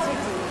 automatic.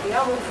 We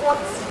have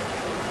 40.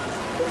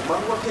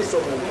 Man, what is so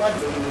much?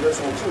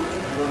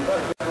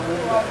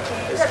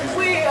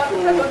 Wait, I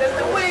don't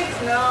understand. Wait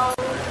now.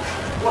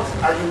 What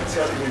are you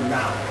telling me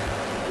now?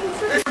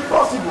 It's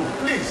impossible,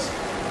 please.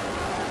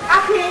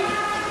 Akin.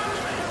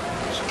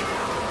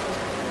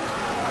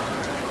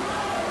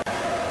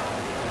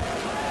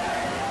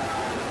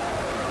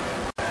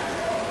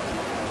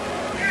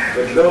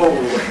 Hello.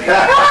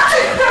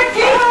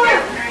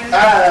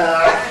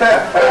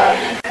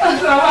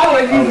 Bàbá wo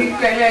ni ní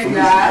pẹ̀lẹ́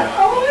gbà?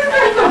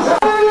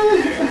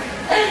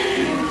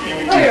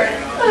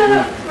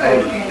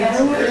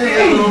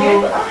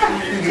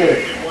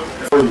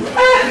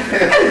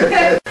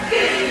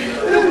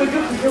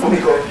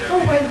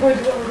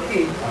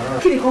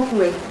 Kí ni kan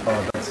fún ẹ?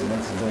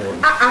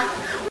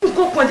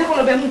 Nǹkan kan jẹ́ kó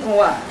lọ bẹ mú kan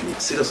wà.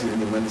 Seriously,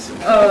 ni mo ní sí.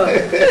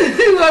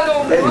 Ìwọ ló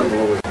mọ̀.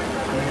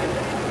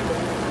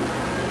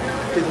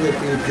 Kí ni ẹ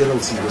pé Peller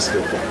ti lọ sí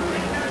ọ̀pọ̀?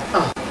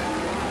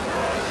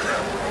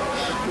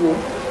 Wo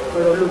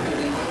ọ̀rọ̀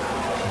lóbìnrin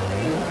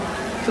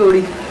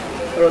sórí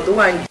ọ̀rọ̀ tó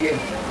wà ń jẹ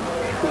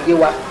kò yé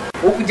wa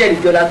ó kú jẹ́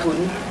ìjọba tó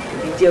ní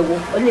ìbí jẹ́wọ́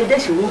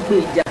ọlẹ́dẹ̀ṣòro gbé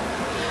ìjà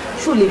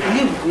ṣó lè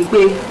bílíìfù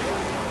wípé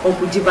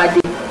ọkùnrin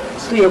jíbádé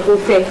tó yẹ kó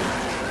fẹ́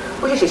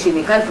ó ṣẹ̀ṣẹ̀ ṣe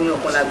nìkan ìfòyàn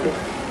kan la gbọ́.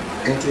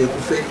 Ẹni tó yẹ kó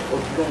fẹ́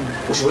ọdún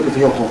ó ṣe wọ́n lè fi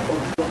yàn kan.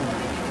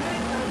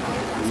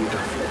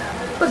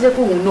 ó ṣe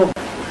pé òun náà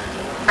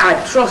I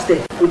trust ẹ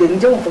kò dẹ̀ ní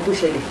jẹ́wọ́ nǹkan tó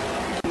ṣẹlẹ̀.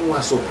 Mo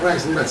wà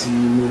surprised nígbà tí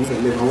mo rí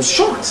ẹlẹ́bàá I was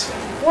shocked.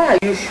 Why are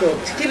you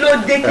shocked? Kí ló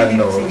dé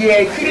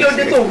kí ló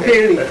dé tó ń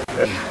béèrè?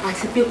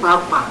 Àti pé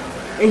pàápàá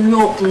ẹ̀yin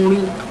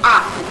ọkùnrin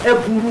ẹ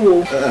burú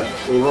o.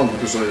 Òun náà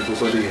tó sọ èyí tó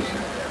sọ dé yẹn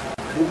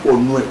púpọ̀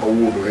nú ẹ̀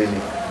ọwọ́ obìnrin ni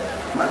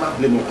má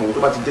blame ọkùnrin tó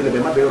bá ti délẹ̀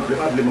bẹ́ẹ̀ má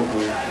blame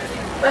ọkùnrin.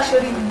 Báṣọ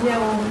rí jẹ́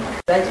ohun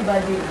ìdájú bá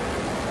dé.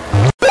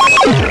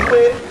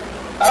 Pé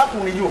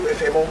arákùnrin yóò fẹ́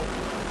fẹ́ mọ́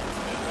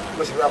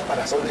ló ṣe fẹ́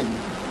padà sọ́dọ̀ yìí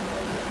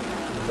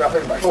fẹ́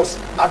fẹ́ gbà ṣọ́ọ̀ṣì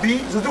àbí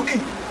Suzuki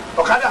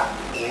ọ̀kadà.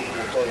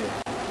 Òótọ́ yẹn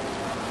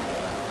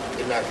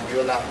èmi àti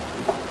Bíọ́lá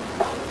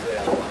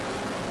fẹ́ra wa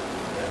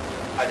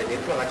àdèdè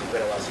plan láti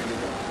fẹ́ra wa sílé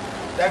náà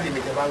dáàdì mi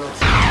tẹ bá lọ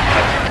sí.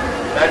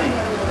 dáàdì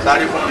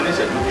sáré fún mi ní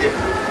ìṣẹ́jú díẹ̀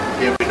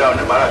kí n fi dá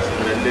oníbàárà sí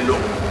ilé lé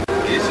lóhùn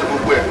kì í ṣe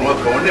gbogbo ẹ̀ fún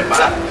ọkàn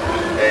oníbàárà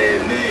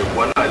ní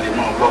ìwọ náà lè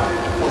máa gbọ́.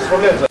 kò sí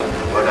problem sọ.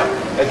 ọ̀dà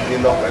ẹ ti di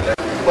lọ pẹ̀lẹ́.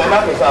 ìgbà má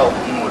pèsè àwọn.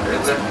 n ò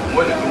lẹ́gbẹ́ n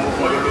ò lè tún mú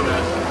fún ọ lólómi.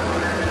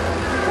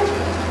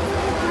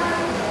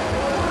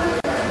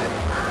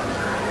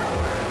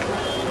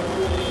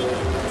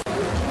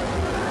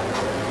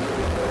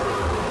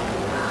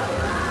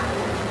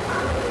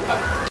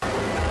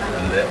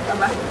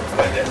 Baba.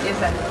 Yes,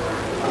 sir.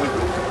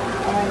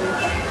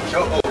 Ṣé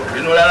o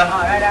bínú rárá?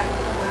 Rárá.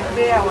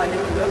 Bí àwọn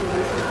àlejò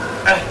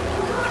lọ́gbọ̀n.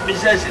 Bí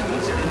iṣẹ́ ìṣègùn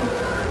ti rí nù.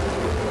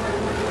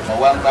 Mo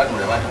wá ń gbádùn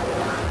rẹ̀ báyìí.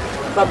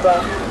 Bàbá,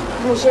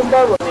 bí mo ṣe ń bá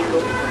ọ̀rọ̀ mi lọ,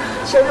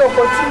 ṣé ní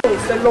ọkọ tí mo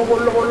fẹ́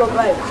lọ́wọ́lọ́wọ́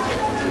lọ́ba ẹ̀?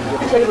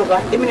 Ṣé ní bàbá,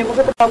 èmi nìkan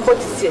fẹ́ kó bá gbọ́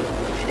títì ẹ̀.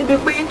 Ibi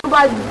pé tó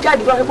bá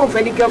jáde bá fẹ́ pọ̀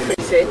fẹ́ ní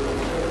girlfriend fẹ́,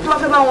 tó bá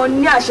fẹ́ bá wọn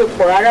ní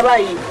àṣepọ̀ rárá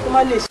báyìí, kó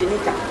má lè ṣe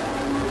níta.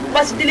 Bá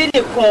ti délé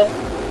nìkan,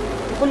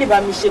 kó lè bá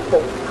mi ṣe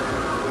pọ̀.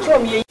 Ṣé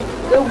omi yẹn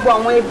gbogbo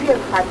àwọn ẹbí ẹ̀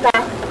pátá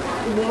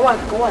gbogbo wọn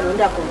kan wà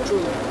lọ́dà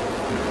control.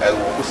 Ẹ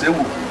wò ó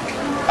séwù.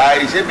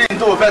 Àìṣe bí n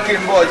tó fẹ́ kí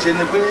n bọ̀ ṣe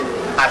ni pé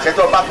àṣẹ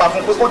tó bá pa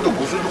fún pé kó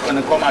jòkó sójú kan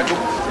ni kó máa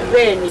jókòó.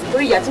 Bẹ́ẹ̀ ni,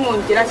 torí ìyá tí mò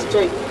ń jẹ láti jọ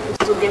yìí, ó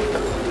ti tó gẹ́.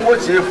 Wọ́n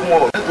ti ṣe fún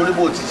ọ nítorí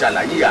bó ti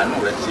ṣàlàyé àánú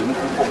rẹ̀ ṣe mú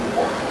púpọ̀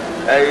púpọ̀.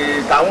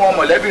 Tàwọn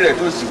mọ̀lẹ́bí rẹ̀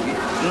tó sì wí,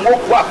 n ó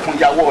kó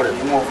àkúnyawọ́ rẹ̀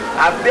fún ọ.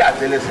 Abẹ́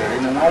àtẹlẹsẹ̀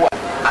rẹ̀ ni wọ́n wà.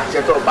 Àṣẹ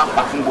tó bá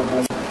pa fún gbogbo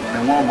wọn ni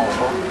wọ́n mọ̀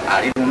ọ́.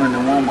 Àrídùnnú ni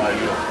wọ́n mọ̀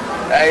rí ọ.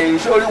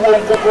 Sórí wo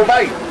ń kókó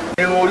báyìí,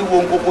 irun orí wo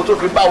ń kókó tó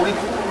fi bá orí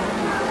kú.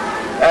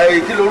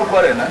 Kí lorúkọ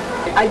rẹ̀ náà?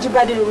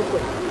 Ajíbádé lorúkọ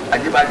ẹ̀.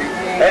 Ajíbádé.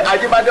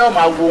 Ajíbádé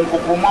ọmọ wo ń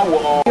kókó mọ́ wọ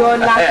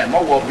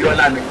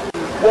Bíọ́lá ni.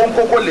 Wo ń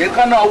kókó lè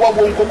kán náà ọwọ́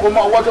wo ń kókó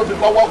mọ́ ọwọ́ tó fi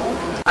fọwọ́ kú.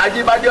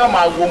 Ajíbádé ọmọ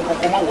wo ń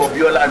kókó mọ́ wọ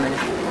Bíọ́lá ni.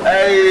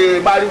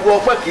 Bariwo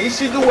ọpẹ kì í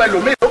síjú wẹ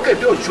lómi lókè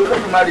bí òṣù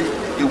Olódùmarè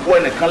ìwọ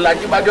nìkan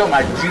l'Ajíbádé ọmọ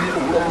àjírí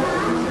òwúrọ̀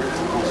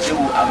kò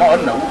séwu àmọ́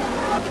ọ̀nà wò.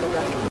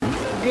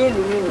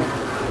 Bíèlì mi nù.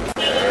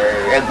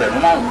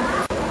 Ẹgbẹ̀rún márùn-ún.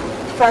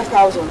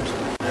 5,000.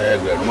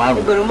 Ẹgbẹ̀rún márùn-ún.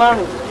 Ẹgbẹ̀rún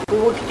márùn-ún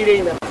owó kékeré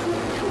ni bàbá.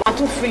 Màá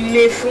tún fi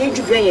lè fún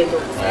jù bẹ́ẹ̀ yẹn lọ.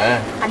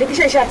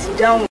 Àdébíṣẹ́ ṣe àti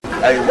dáhùn.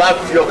 Wá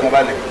fi ọkàn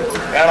balẹ̀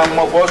ẹran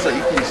mọ bọ́sọ̀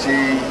yìí kì í ṣe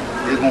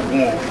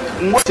egungun o.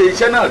 N ó ṣe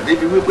iṣẹ́ náà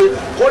débi wípé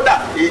kódà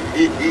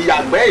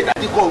ìyàgbẹ́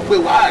ìdájíkọ̀ gbé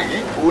wá yìí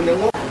òun ni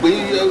wọ́n gbé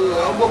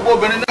gbogbo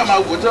obìnrin náà máa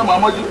wò tí wọ́n máa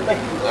mọ́jú.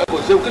 Kò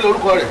séwu kí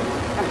lorúkọ rẹ̀?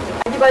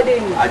 Ajíbádé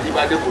ni.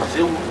 Ajíbádé kò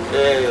séwu.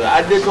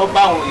 Adétọ́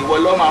báwọn ìwọ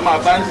lọ́mọ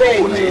àmọ́ bá ń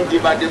sẹ́wò ní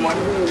Ajíbádé mọ́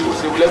kò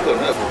séwu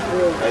lẹ́gbẹ̀rún ẹ̀kọ́.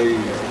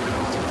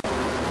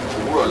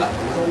 Òwúrọ̀ la.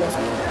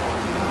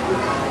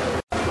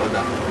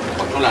 Ọ̀dà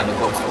ọ̀tún là ní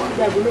kọ́ máa wá.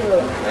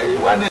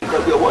 Wá ní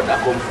nǹkan bí ọwọ́ ọ̀dà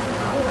kan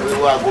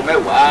aago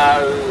mẹ́wàá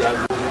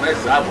aago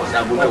mẹ́sàn-án àbọ̀ sí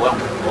aago mẹ́wàá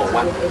kọ̀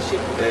wá.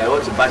 Ó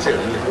ti bá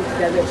ṣẹ̀rẹ̀ lẹ̀.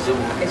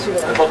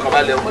 Ẹ fọkàn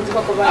balẹ̀ o.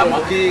 Àmọ́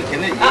kí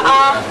kinní yìí.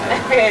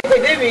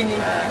 Èdè mi ni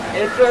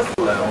ẹ trọ́sì.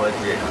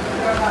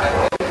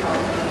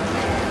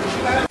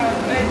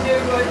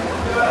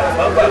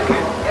 Bàbá kí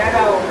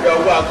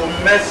ọwọ́ aago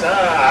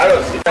mẹ́sàn-án àárọ̀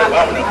sí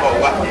mẹ́wàá òun nìkan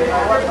wá.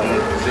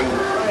 Ṣéwu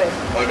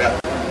ọ̀dà.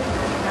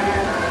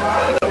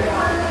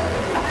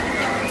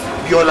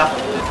 Bíọ́lá.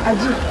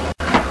 Ají.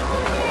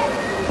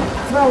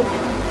 Báwo?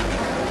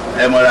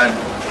 Ẹ mọ́ra ni.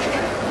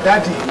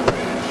 Dádì,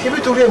 ṣé bí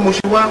torí ẹ̀ mo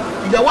ṣe wá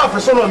ìyàwó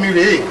àfẹ́sọ́nà mi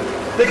rèé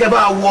pé kẹ́ bá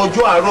wọ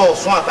ọjọ́ àárọ̀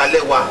ọ̀sán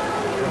àtàlẹ́ wa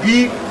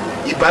bí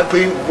ìbágbé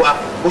wa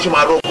bó ṣe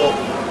máa rọ́gbọ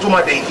tó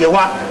máa dẹ̀ ìkẹ́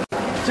wá.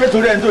 Ṣé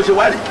torí ẹni tó ṣe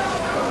wá rí?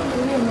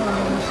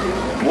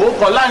 wò ó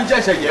kọ́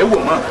láńṣẹ̀ṣẹ̀ yẹ̀ wò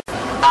mọ́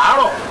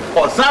àárọ̀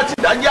ọ̀sán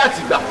àtìdájí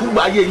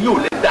àtìgbàkúgbà ayé yìí ò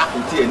lè dá kò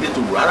tiẹ̀ ní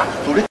tòrò rárá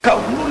torí ká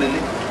òwúrò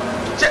lélẹ̀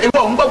ṣé ìwọ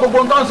ń gbọ́ gbogbo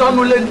nǹkan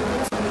sọ́nù lé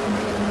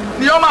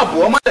ní ọmọ àbò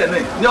ọmọ ẹ̀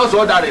ní ọ̀sán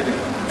ọ̀dà rẹ̀ ní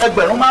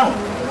 5,000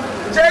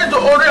 ṣé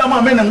orí ọmọ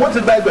mi ni mo ti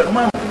gba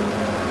 5,000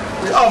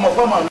 ọmọ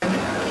fọmọ mi ni.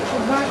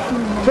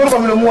 tó ń bọ̀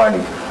mi ló mú wá ni.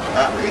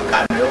 ìkà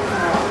ni ó.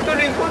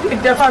 torí kó lè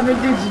jẹ́ fámi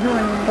déjì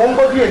náà ni. mo ń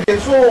gbọ́ díẹ̀ díẹ̀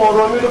sún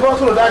ọ̀rọ̀ mi ló bá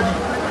sọ̀rọ̀ dájì.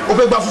 o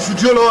fẹ́ gba ṣùṣù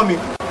díó lọ́wọ́ mi.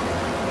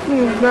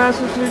 gba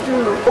ṣùṣù díó.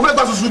 o fẹ́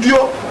gba ṣùṣù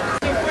díó.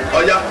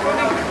 ọ̀ya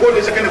kó lè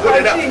ṣe kí ni kó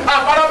lè dá.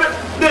 àpárá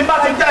mi bá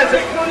ti já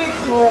ẹsẹ̀.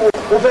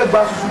 o fẹ́ gba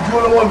ṣùṣù díó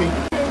lọ́wọ́ mi.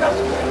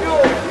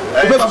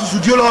 o fẹ́ gba ṣùṣù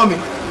díó lọ́wọ́ mi.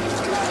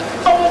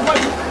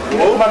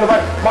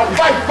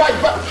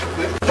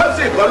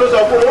 Tọ́sí ìkan ló sọ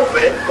pé ó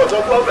fẹ́ kọ̀tọ́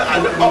pé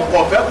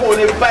ọkọ̀ fẹ́ kó o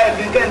lè bá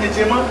ẹnikẹ́ni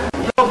ti mọ́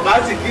yóò bá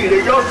sì kí ire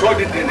yóò sọ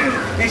di dìnnì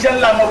iṣẹ́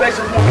ńlá mo fẹ́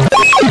ṣe fún un.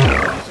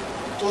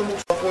 tó ní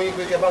sọ fún yín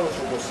pé kí ẹ bá wọn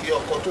ṣòkò sí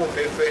ọkọ tó ń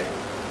fẹ́ fẹ́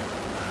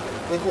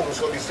pé kó òun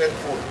sọ di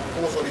cellphone kó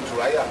òun sọ di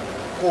tùráyà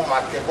kó òun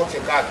máa tẹ bọ́tì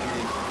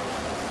káàkiri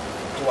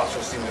tó wàá sọ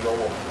sí mi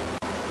lọ́wọ́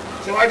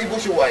ṣé wàá rí bó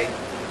ṣe wà yìí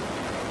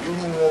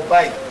irú wọn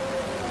báyìí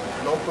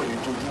lọ́n pè ní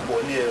tójú bọ̀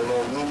ní ẹ̀rọ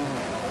lóru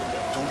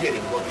torí ẹ̀ lè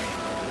gbọ́dọ̀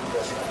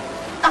lọ sí.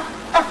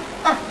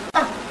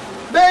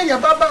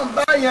 béèyàn bá ń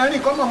bá yẹn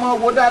rìn kọ́ mọ̀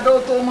wò dáadáa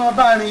tó mọ̀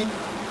bá rìn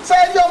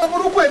sẹ́ẹ̀dí ọmọ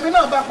burúkú èmi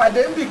náà bá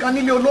pàdé níbì kan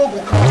nílé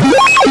olóògùn kan.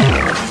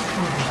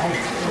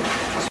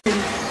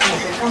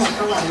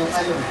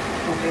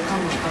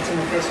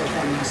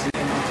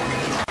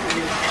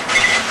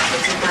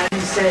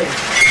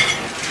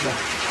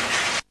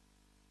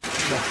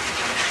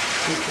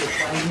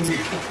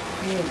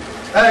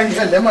 ẹ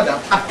ǹlẹ́ madam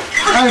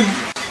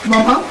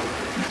mama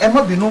ẹ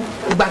má bínú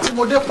ìgbà tí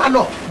mo dé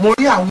pálọ̀ mo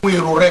rí àwọn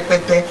èrò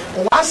rẹpẹtẹ kò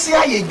wá sí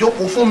àyè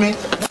ìjókòó fún mi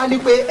wá ní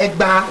pé ẹ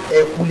gba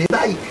ẹ̀kúlé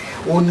báyìí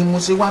òun ni mo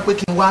ṣe wá pé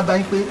kí n wá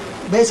báyìí pé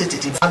bẹ́ẹ̀ ṣe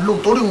tètè dá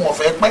lóhùn torí wọn ò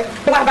fẹ́ pẹ́.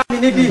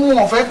 wọn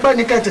ò fẹ́ pẹ́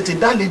ní kẹ́ tètè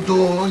dálejò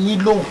yín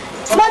lóhùn.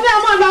 mo ní ẹ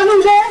máa lọ ní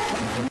ilé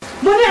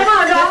mo ní ẹ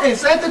máa lọ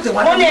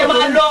mo ní ẹ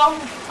máa lọ.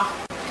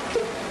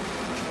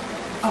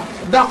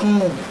 dákun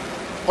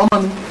ọmọ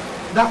mi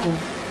dákun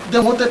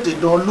jẹ́ wọ́n tètè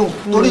dán lóhùn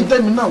torí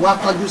tẹ́mi náà wá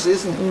kájú ṣe é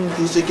sìn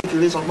kì í ṣe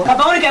kékeré sọgbọ́n.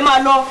 bàbá orí kẹ máa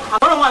lọ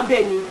àbọ̀rọ̀ wọn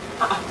bẹ́ẹ̀ ni.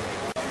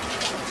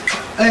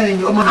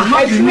 ẹ̀yin ọmọ mi má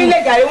bínú ẹ̀sùn mi lè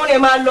jàre wọn lè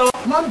máa lọ.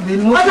 má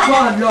bínú mo ti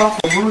kọ́ lọ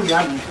òwúrò ìyá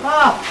mi.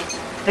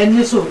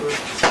 ẹni sọ̀rọ̀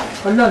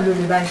ọlọ́run ló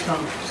lè bá ń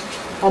tan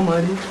ọmọ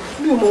rí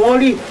mi ò mọ̀ wọ́n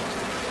rí.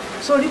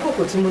 sórí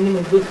kòkò tí mo ní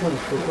mo gbé fún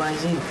ìkòkò ayé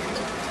yìí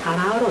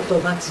àràárọ̀ tó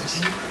bá ti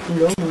jí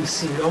lọ́mọ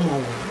sí lọ́mọ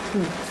wò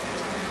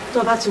tó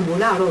bá ti wò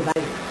láàárọ̀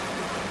báyìí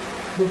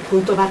gbogbo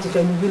tó bá ti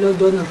fẹnu bí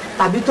lọ́jọ́ náà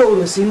tàbí tó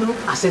rò sínú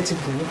àṣẹ ti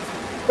bù ú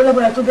ó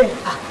lọ́gbọ́dọ̀ tó bẹ́ẹ̀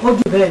ó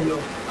jù bẹ́ẹ̀ lọ.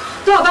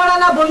 tó o bá rá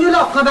aláboyún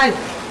lọ́ọ̀kan báyìí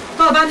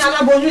tó o bá ní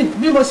aláboyún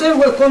bí mo ṣe ń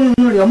wo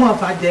ìkónú rẹ̀ ọmọ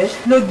bàjẹ́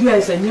lójú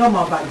ẹsẹ̀ ní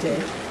ọmọ bàjẹ́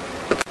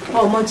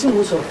ọmọ tí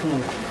mo sọ fún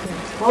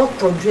ọ ọ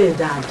tọ́jú ẹ̀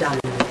dáadáa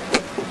lọ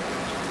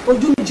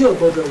ojú méjì ò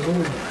gbọ́dọ̀ wò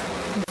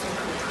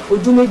ó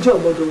ojú méjì ò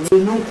gbọ́dọ̀ wò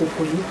inú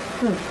kòkò yìí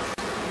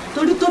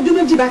torí tójú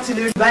méjì bá ti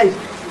lè rí báyìí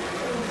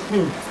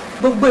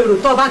gbogbo èrò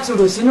tó bá ti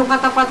rò sínú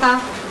pátápátá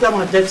tí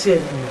ọmọ jẹ tiẹ̀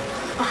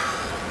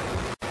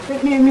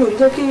nìyẹn. mi ò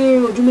jẹ́ kí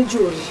ojú méjì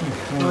ò rí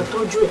ọ̀nà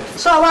tọ́jú ẹ̀.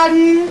 sọ wá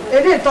rí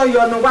eré ìtọ́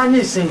yọnu wá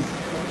nísìn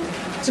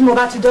tí mo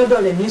bá ti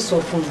dọ́dọ̀ rẹ̀ ní sọ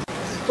fún un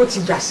ó ti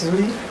dà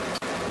sírí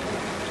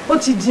ó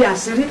ti di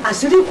àṣírí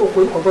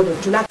ìkòkò kò gbọdọ̀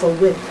tú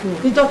látọwọ́ ẹ̀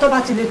ìjọ tó bá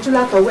ti lè tú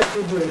látọwọ́ ẹ̀ tó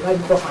ju rẹ̀ bá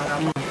gbọ́ fara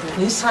mọ́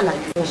ní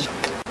sàlàyé fún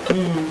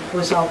un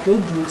òṣà òkè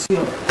dùn tí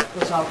ọ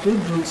òṣà òkè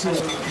dùn tí ọ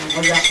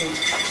ọjà fún un.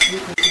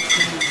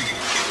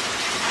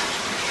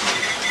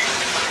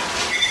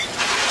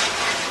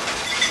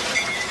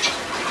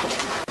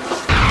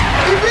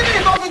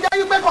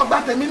 kọ̀ gba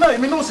tèmi náà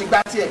èmi náà sì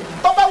gba tiẹ̀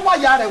tó bá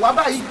wáyà rẹ̀ wá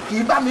báyìí kì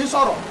í bá mi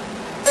sọ̀rọ̀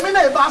èmi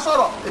náà bá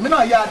sọ̀rọ̀ èmi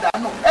náà yà á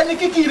dànù ẹni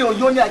kíkì rẹ̀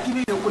òjò ní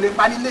àkíní rẹ̀ kò lè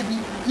pa nílé bí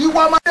ìwọ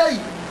ọmọdé yìí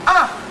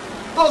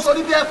tó sọ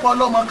ní bí ẹ̀pọ̀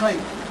ọlọ́mọ kan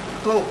yìí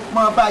tó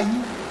máa bá yí.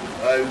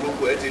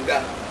 gbogbo ẹ ti dá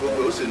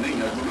gbogbo ó sì ní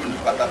ìyànjú lónìí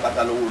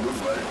pátápátá lọ́wọ́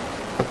olófin rẹ̀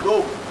tó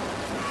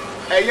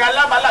ẹ̀yin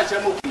alábàláṣẹ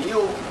mo kì í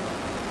o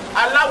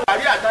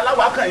aláwárí àti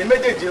aláwákàyìn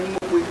méjèèjì ń mú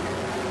pé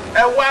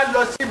ẹ wá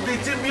lọ síbi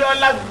tí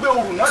Bíọ́lá gbé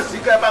òrùn náà sí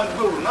kẹ́ ẹ bá ń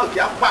gbé òrùn náà kí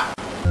á pa.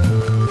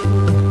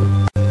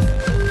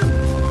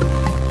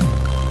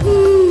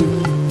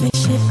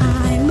 Ṣe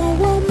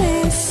àìmọwọ́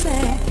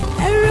mẹ́sẹ̀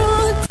ẹ̀rọ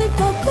tí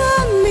bàbá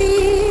mi.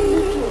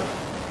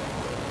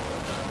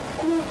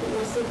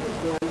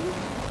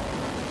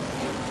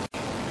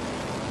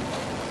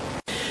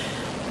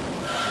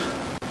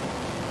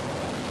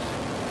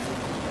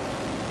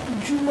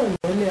 Júmọ̀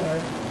ìmọ́lẹ̀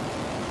ara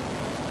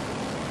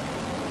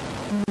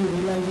mi ò rí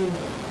láyé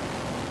mi.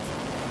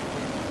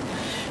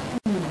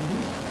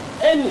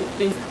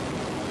 Anything.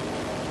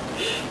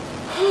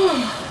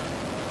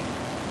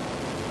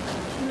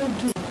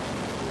 Lójú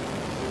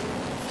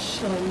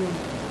ṣàánú.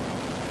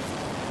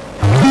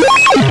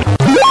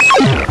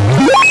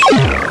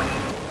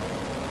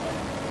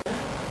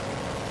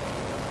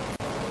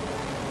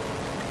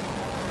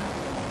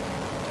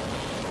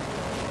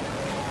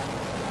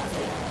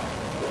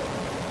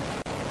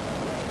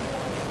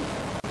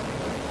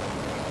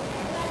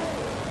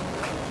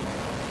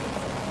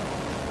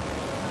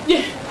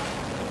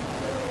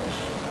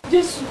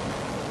 Jésù.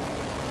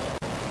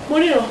 Mo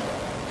níran.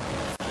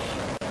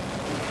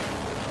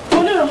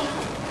 Mo níran.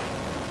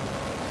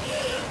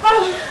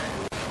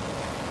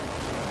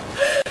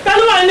 Ta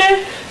ló wà ní?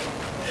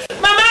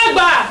 Màmá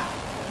àgbà.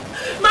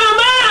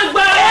 Màmá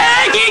àgbà.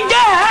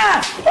 Gíga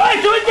ó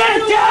tún jẹ́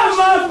tí a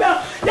mọ̀ gbà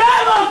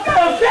dáàmọ̀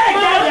kan fẹ́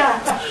gàdà.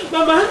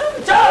 Màmá.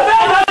 Tó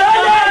fẹ́ lọ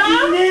lọ́dọ̀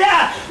ìnira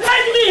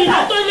lẹ́yìn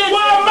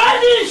wọ́n má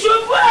ní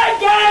ṣubú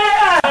ẹ̀jẹ̀.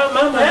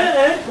 Màmá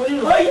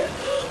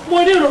mo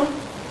níran.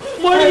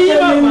 Mo rí yín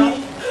bàbá.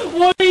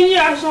 Mo rí yín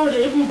aṣọ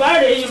rẹ̀ bùbá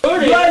rẹ̀ ìró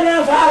rẹ̀. Yóò ní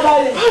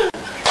fábalẹ̀.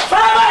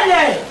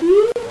 Fábalẹ̀.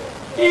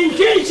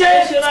 Ìkí ṣe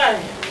ṣe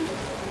báyìí.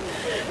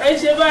 Ẹ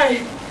ṣe báyìí.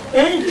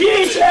 Ìkí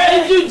ṣe ẹ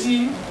jùjì.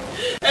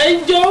 Ẹ ń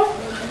jó.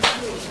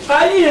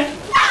 Ayé.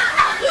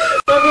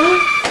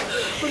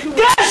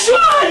 Jésù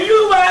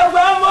Olúwa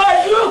wa mo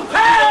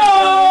dúpẹ́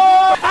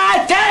o.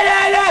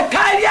 Àtẹ̀lẹ̀lẹ̀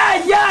kárí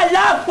ayé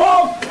àlápọ̀.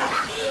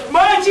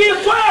 Mo ti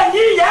kọ́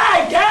níyà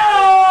jẹ́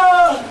o.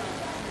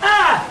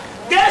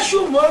 Jésù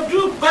mo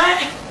dúpẹ́.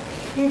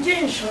 Ǹjẹ́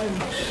ìṣọ̀nì?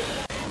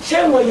 Ṣé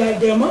mo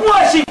yàgbẹ́ mọ́?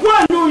 Wọ́n sì kú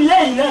ọ̀nù ilé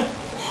yìí náà.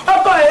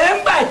 Ọkọ rẹ̀ ń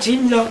gbà tí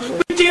ń lọ.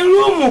 Ti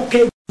rúùmù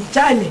kejì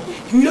jálẹ̀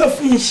ló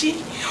fi sí.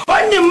 Ó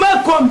ní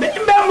mọ́kàn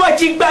bẹ́ẹ̀ mo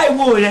ti gba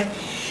ìwò rẹ̀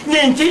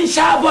ní ti ń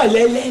sábọ̀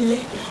lẹ́lẹ́lẹ́.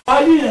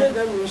 Ọdún rẹ̀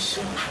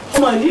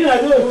ọmọ ìlera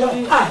lóòótọ́.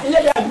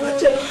 Ẹlẹ́dàá mi ò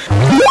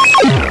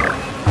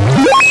tẹ́.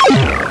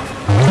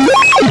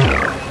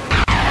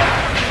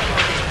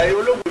 ẹ̀yin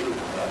olóògbé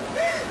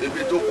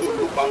ibi tó kó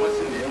ló pamọ́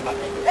sí ni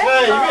ìwé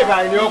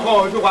ìbàdàn ni ó kọ́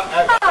ojú pa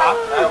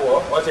ẹ̀wọ̀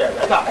ọtí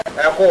ẹ̀dẹ́ta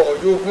ẹ kó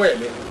ojú fún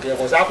èmi kì í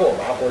kò sápò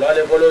máa kó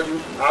lọ́lé kó lójú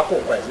á kó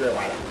nǹkan ìsúwẹ̀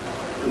padà.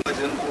 bí wọ́n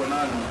ti ń kó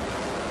náà nù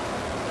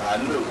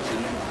àánú ẹ̀ ò ti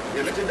ní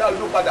èmi ti dá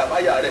ojú padà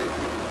báyà rẹ̀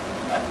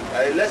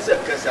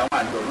lẹ́sẹ̀kẹsẹ̀ àwọn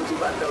àjọ ló ti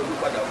bá dá ojú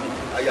padà fún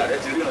àyà rẹ̀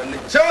ti ríran lé.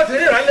 ṣé wọ́n ti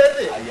ríran lé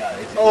sí? àyà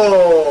rẹ̀ ti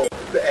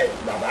ríran.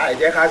 bàbá ẹ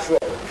jẹ́ ká ṣú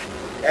ọ̀rọ̀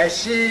ẹ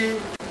ṣí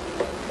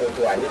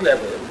kòtò àdílẹ̀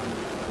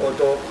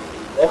kòtò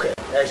ok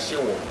ẹ ṣí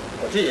wò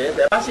kò tí yẹn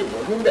tẹ bá sì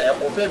bójú ń bẹ̀ ẹ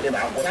kó fẹ́ mi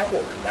máa kó sápò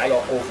máa lọ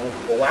kó fún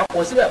òun á kó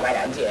síbẹ̀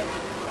padà ń tiẹ̀.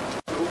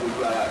 ó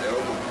kojú ara rẹ̀ ó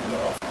lọ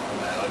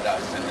ọ̀dà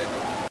sílẹ̀ ló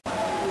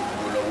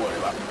lọ́wọ́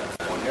rẹ̀ wá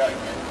kò ní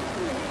àjẹ́.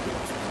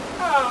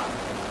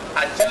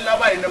 àjẹ́ ńlá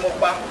báyìí ni mo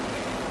pa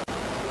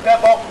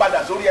kẹ́kọ̀ọ́ padà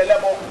sórí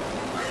ẹlẹ́bọ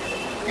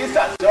kí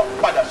sàṣẹ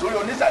padà sórí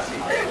onísàṣẹ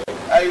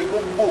ayé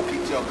gbogbo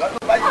òkìtì ọ̀gá tó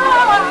bá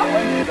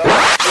yìí lọ́wọ́.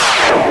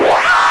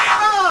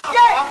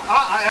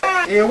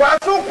 ìwà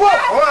tún kú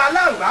ọ̀hún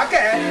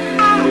aláǹgbákẹ́.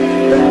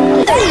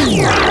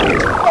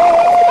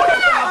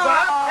 bàbá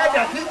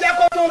ẹ̀jẹ̀ tí jẹ́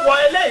kó tún wọ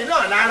eléyìí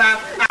náà lára.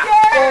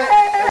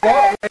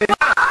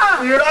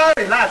 irọ́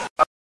rìn láti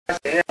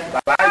ṣe yẹn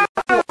bàbá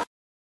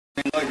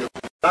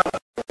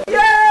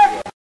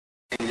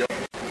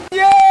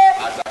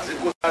àṣàṣe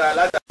kó sára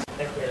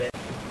látàṣe.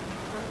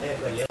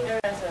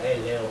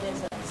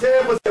 ṣé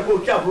mo ṣe kó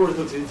kí àbúrò rẹ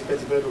tó ti rí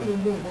tipẹ́tipẹ́ lò.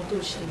 gbogbo nǹkan tó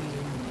ṣe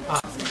nìyẹn.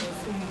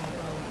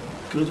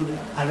 kí ló tó dé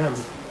ara mi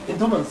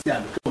ìtọ́mọ̀ sí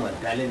àlùkò mà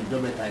dálẹ́ ní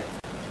dọ́mẹ́ta yìí.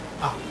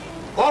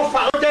 ọfà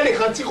ó jẹ́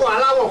nìkan tí kò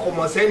aláwọ̀ kò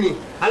mọ̀ sẹ́ni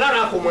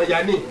alára kò mọ̀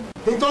yá ni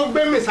nítorí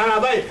gbé mi sára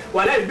báyìí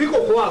wàhálà bí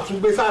kòkó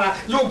àtúgbé sára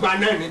yóò gbà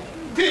náà ni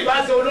tí ìbá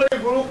ṣe olórí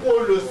burúkú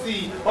olòṣì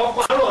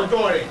ọkọ̀ àárọ̀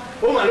ọjọ́ rẹ̀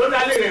ó mà ló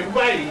dálé rẹ̀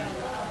báyìí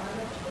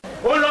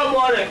ó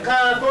lọ́mọ rẹ̀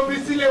kan tó bí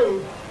sílé òun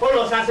ó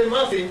lọ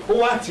ṣàṣemáṣe ó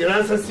wá tì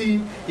ránṣẹ́ sí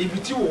ibi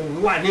tí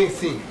òun wà ní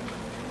ìsìn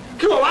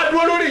kí wọ́n wá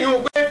dúró lórí yìí ó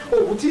pé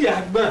òun tí ìyá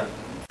gbọ̀n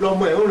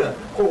lọ́mọ ẹ̀ ń ràn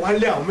kó wá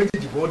lé àwọn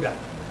méjèèjì bọ́ọ̀dà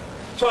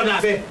sọ́dà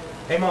bẹ́ẹ̀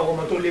ẹ máa wọ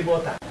ọmọ tó lé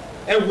bọ́ọ̀tà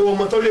ẹ wo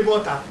ọmọ tó lé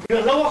bọ́ọ̀tà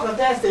ìrànlọ́wọ́ kan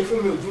tẹ́ ẹ ṣe fún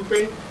mi ojú pé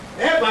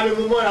ẹ bá mi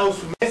mú mọ́ra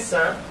oṣù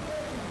mẹ́sàn-án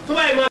tó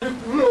báyìí máa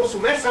fi mú oṣù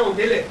mẹ́sàn-án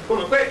òdélẹ̀ ó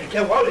mọ̀ pé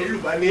ìkẹwàá ò lè lù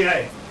bá níra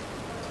ẹ̀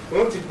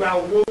wọ́n ti gba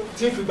owó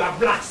tí ń fi gba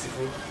blacks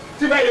fún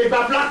tí báyìí lè gba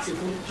blacks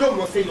fún yóò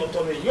mọ̀ ṣe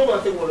yọ̀tọ̀ rẹ̀ yóò mọ̀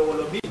ṣe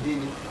wọ̀lọ̀wọ̀lọ̀ bí ìdí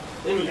ni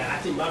nínú yàrá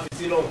tí n bá fi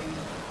sí lọ́hùn.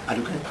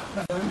 Àdùkẹ́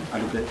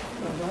Àdùkẹ́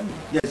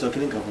yẹ sọ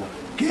kíni kan fún ọ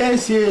kí ẹ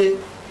ṣe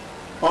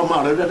ọmọ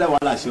rẹ dáadáa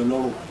wàhálà sí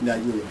Ọlọ́run ní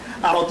ayé rẹ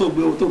àrọ tó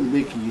gbé tó gbé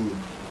kì í ni.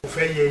 mo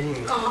fẹ́ yẹ yín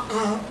ni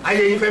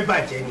ayé yín fẹ́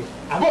bàjẹ́ ni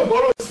àbọ̀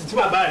gbọ́rọ̀ sí tí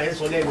bàbá rẹ̀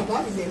sọ lẹ́nu. bàbá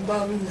mi lè ń bá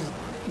mi nà.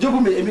 jókòó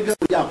mi èmi kan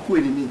yà kú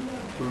èdè mi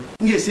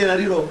n yẹ ṣe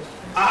rírọ.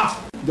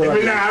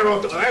 èmi náà rọ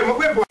ẹ mo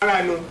pé bọ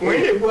ara nu wọ́n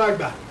yé bọ́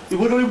àgbà.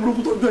 ìwọ lórí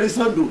burúkú tó jọrí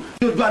sàndò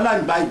tí ojú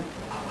aláǹgbá yìí.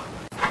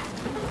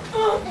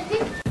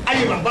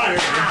 ayé bàbá rẹ̀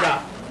kò dáa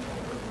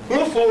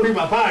wọ́n fọ orí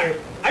bàbá rẹ̀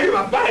ayé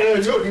bàbá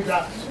rẹ̀ yóò ní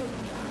dáa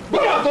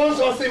gbọ́dọ̀ tó ń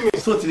sọ sí mi.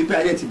 sọ ti rí pé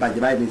ayé ti bàjẹ́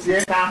báyìí ní sí.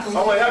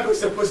 ọmọ ìyá kò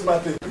ṣe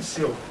postmortem kò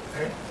ṣe o.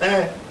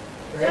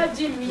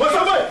 mo sọ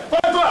fún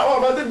ẹ fún àwọn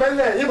ọmọdé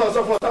gbẹ́lẹ̀ yìí mo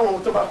sọ fún ọ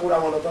táwọn tó bá kóra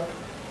wọn lọ tán.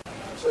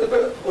 sọ pé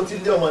o ti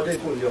lé ọmọdé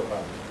kò lé ọkọ.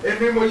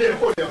 èmi mo lé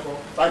kò lé ọkọ.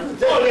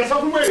 ó lè sọ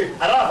fún wèrè.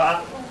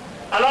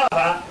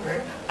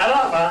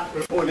 aláàbá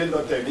o lè lọ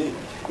tẹ̀lé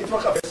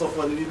ìtura kàfẹ́ sọ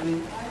fún ọ ní bí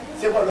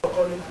ṣé wọ́n lọ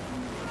kọ́ ni.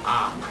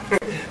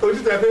 ojú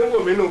tẹ fẹ́ ń wò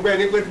mí nù gbẹ́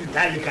ní pé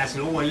ìdálì kàṣí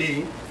ló wọlé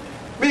yìí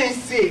bí n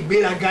ṣe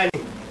ìgbéraga ni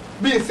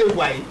bí n ṣe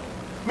wà yìí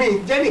mi ń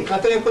jẹ́ nìkan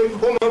tó yẹ pé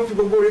ó máa ń fi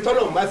gbogbo orí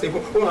tọ́lọ̀ ń bá ṣe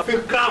fún ó máa fi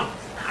cram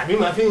àbí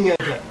máa fi yan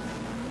gan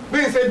bí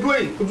n ṣe dúró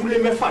yìí ojúlé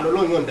mẹ́fà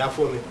lọ́lọ́ yọ̀ǹda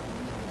fún mi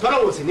tọ́lọ̀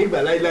wò sí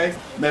nígbà láíláí.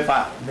 mẹ́fà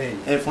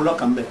ẹ fún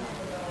lọ́kàn bẹ́ẹ̀.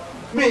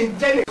 mi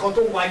jẹ́ nìkan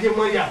tó wáyé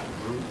mọ́yà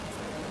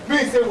mi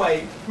ṣe wáyé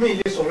mi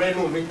lè sọ̀rọ̀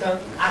ẹnu mi tán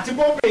àti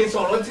bóbìnrin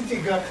sọ̀rọ̀ títì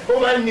gan ó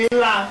máa ń ní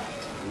ńlá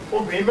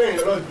obìnrin mẹ́rin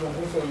lọ́ọ́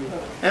jogún fún mi.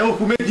 ẹ ń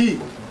kú méjì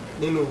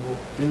nínú ògbó.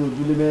 nínú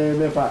ojúlé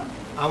mẹ́fà.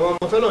 àwọn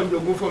ọmọ tó lọ́ọ́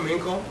jogún fún mi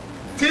ńkọ́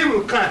tíìmù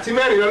kan àti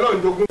mẹ́rin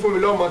lọ́ọ́ jogún fún mi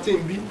lọ́mọ tí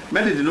ń bí.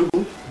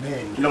 mẹ́rìndínlógún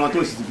lọ́mọ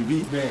tó sì ti bí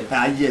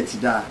ayé ẹ̀ ti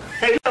dáa.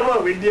 ẹ̀yin náà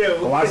mọ̀ wí díẹ̀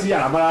o. kò wá sí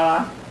yàrá mọ́ rárá.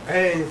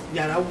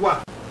 yàrá wà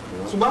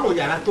ṣùgbọ́n àwọn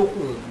yàrá tó kù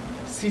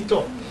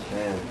sítọ̀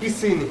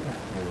ìsìnì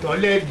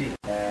tọ́lẹ́ẹ̀dì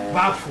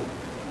báfù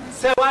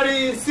sẹ́wárí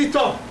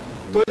sítọ̀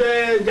tó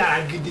jẹ́ yàrá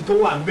gidi tó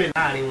wà ńbẹ̀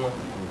láàrin wọn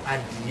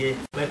adìyẹ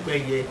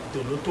pẹ́pẹ́yẹ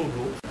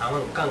tòlótòló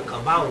àwọn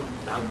nǹkan báwọn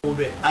là ń kó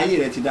bẹ̀. ayé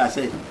rẹ ti dáa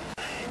sẹ́yìn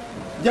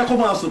jẹ́ kó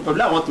máa sùn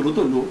pẹ̀lú àwọn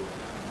tòlótòló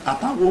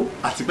àtàwọ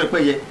àti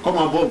pẹ́pẹ́yẹ kó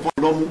máa bọ́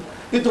lọ́mú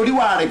nítorí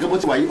wàá rẹ̀ gẹ́gẹ́ bó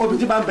ti wà yìí obìnrin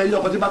tí bá ń bẹ ilé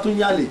ọkọ tí bá tún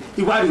yálè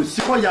ìwà rẹ̀ ò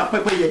sí kọ́ ya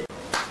pẹ́pẹ́yẹ.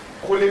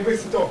 kò lè gbé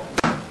sítọ̀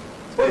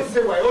ó ti ṣe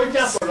wà yìí ó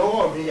jà sọ̀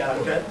lọ́wọ́ mi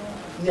yàrá.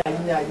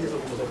 ní ayé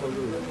sọ̀kòsọ̀ fún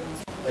mi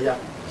ẹ̀yà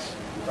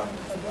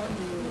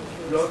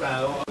lọ́ọ̀tà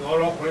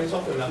ọ̀rọ̀ ọkùnrin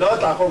sọ́kùnrin.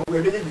 lọ́ọ̀tà kọ́ gbogbo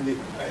ẹ̀ méjèèjì lè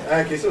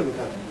kì í sí òní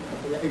kan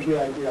ìgbé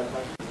àgbà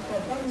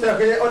ṣe é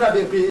pé ó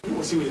dàbí pé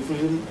mo sì wèé fún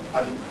yín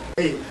àbí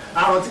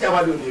àrùn tí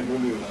káwá lè lè mú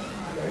mi o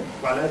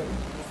wàlẹ́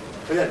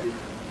ó yà dé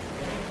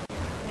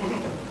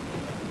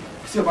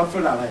sí ọba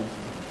fẹ́ làrá yìí.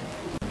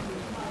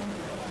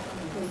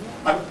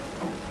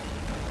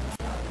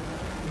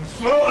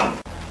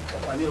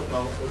 wà ní ọ̀pá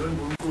olórí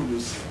burúkú ló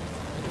sì.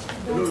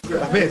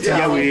 bàbá ẹ̀ ti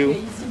yá wèrè o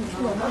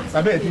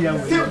bàbá ẹ̀ ti yá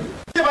wèrè o.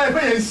 tí ìbá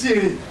ẹgbẹ́ yẹn ń ṣe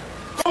èrè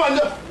kọ́ wà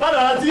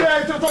ládàá tí ẹ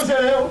tó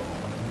ṣẹlẹ̀ o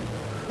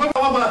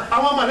gbogbo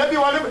àwọn mọ̀lẹ́bí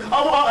wọn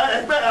ọmọ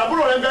ẹgbẹ́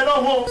àbúrò rẹ̀ ń bẹ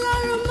lọ́wọ́.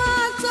 Ọlọ́run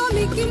máa tọ́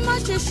mi kí n má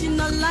ṣe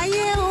ṣìnà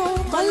láyé o.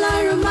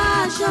 Ọlọ́run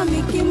máa ṣọ́ mi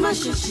kí n má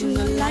ṣe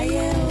ṣìnà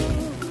láyé o.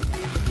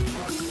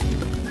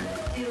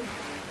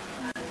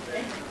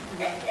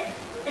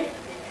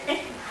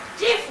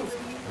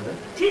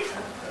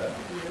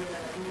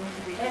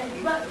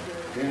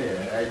 kí ni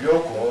ẹ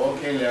jókòó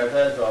kí ni ẹ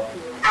fẹ́ sọ.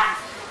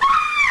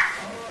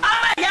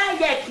 ọmọ ìyá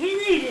ẹ̀jẹ̀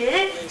kìíní rèé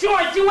tí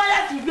wọ́n ti wá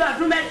láti bí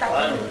ọdún mẹ́ta.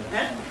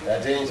 ẹ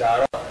ti ń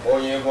ṣàárọ̀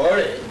òyìnbó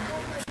rè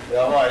é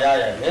ọmọ ìyá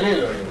yẹn kí ni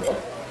òyìnbó.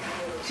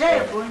 ṣé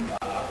èkó ni.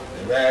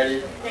 ìbẹ́ rí.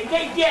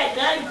 èkejì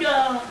ẹ̀ka jọ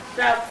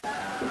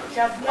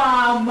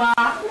ṣàfàmà.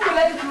 kúkú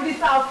lẹ́tí tún rí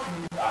sáfù.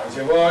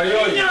 àṣìbọ̀ rí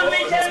òyìnbó. inú mi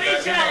ṣe mí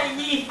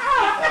ṣàyìn.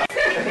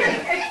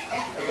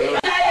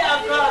 láyé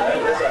ọkọ mi.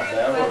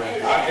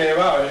 akéwà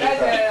báwo ni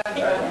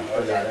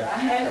ọjà rẹ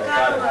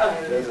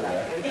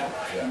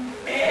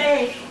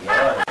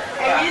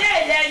èyí lè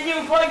lẹ́yìn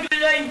fojú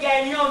lóúnjẹ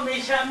ní omi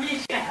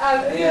ṣàmìṣà.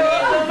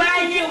 mo bá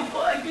yí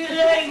fojú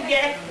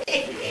lóúnjẹ.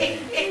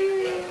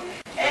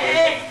 ẹ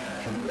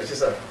ṣe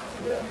sàn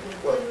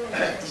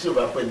tí ṣé o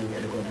bá pẹ́ ní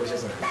ẹnì kan bọ́ ṣe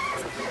sàn.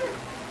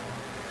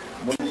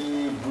 mo ní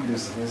good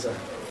news ní sàn.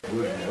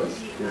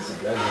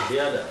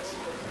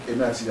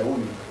 èmi àti ìyàwó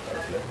mi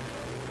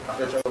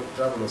afẹ́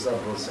travel lọ sí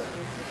àbúrò sàn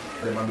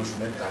ẹ máa lóṣù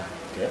mẹ́ta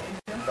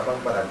tábà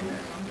ń padà dé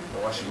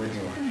ọwọ́ àṣẹ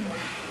wedding wọn.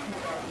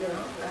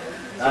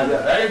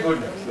 very good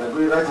news. you are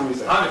going right away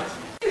sir. have it.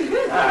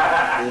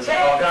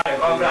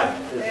 Congrats.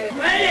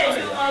 wọ́n lè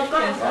yí ọkọ.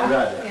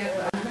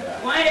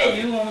 wọ́n lè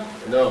yí wọn.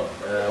 no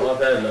wọ́n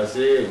fẹ́ lọ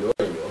sí ìlú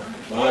òyìnbó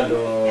wọ́n á lọ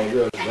bí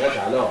oṣù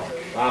mẹ́ta náà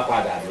wọ́n á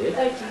padà dé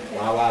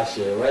wọ́n á wá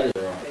ṣe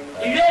wedding wọn.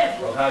 ìlú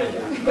èkó.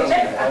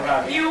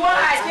 ìwọ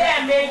àti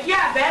ẹ̀mẹ́jì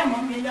àbẹ́mú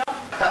mi lọ.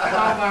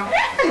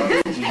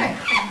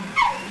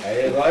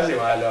 ẹ̀yin kan sì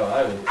máa lọ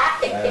màmí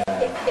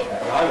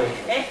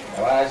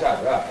àwa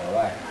ṣàdúrà fún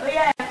wa. ó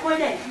yá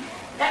ẹ̀kúnlẹ̀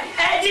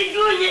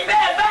ẹ̀ẹ́díjú yìí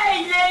bẹ́ẹ̀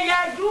báyìí lè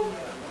yájú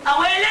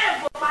àwọn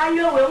eléèfó máa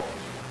yọ̀wé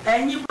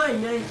ẹ̀yin bó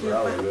ìlú ìṣe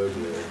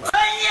pé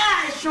ó ní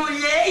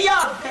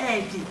àsùnléyọ̀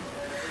bẹ́ẹ̀dì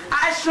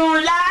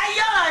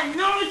àsùnláyọ̀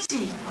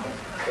nùtì.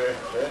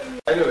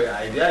 anyway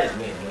idea is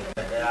me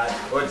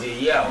ó ti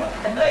yí àwa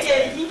ó yẹ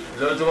yí.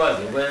 ló túmọ̀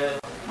sí pé.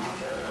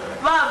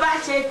 bá a bá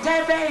ṣe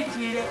tẹ́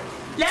bẹ́ẹ̀dì rẹ̀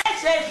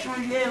lẹ́sẹ̀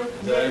sùnlé o.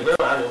 ìjọba ìgbé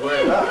màá mi wọ́n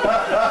ẹ̀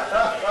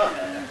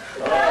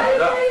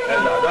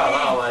lọ́dọ̀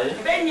àwọn àwọn yìí.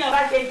 bẹ́ẹ̀ ni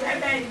ọba ṣe tẹ́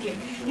bẹ́ẹ̀dì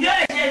yóò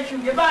ṣe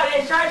sùnlé bá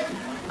rẹ̀ ṣáàṣì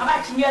ọba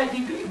ti ní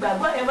ẹ̀dídú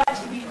ìgbàgbọ́ ẹ̀ bá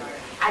ti di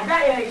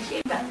àdáyọ̀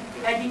ìṣègbà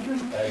ẹ̀dídú.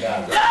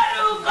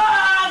 lórúkọ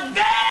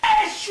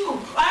Jésù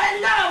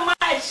ọlọ́mọ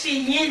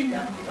àṣìyìn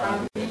lọ.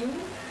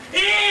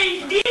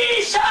 ìdí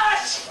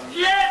ṣọ́ọ̀ṣì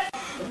lé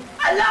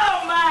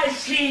ọlọ́mọ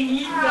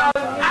àṣìyìn lọ.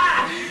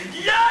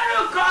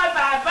 lórúkọ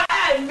bàbá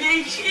mi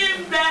ṣì ń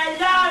bẹ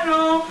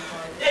lọ́run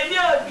èmi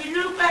ò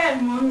bínú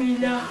pẹ̀lú mi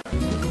lọ.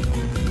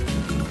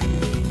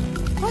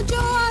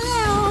 Ọjọ́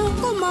alẹ́ o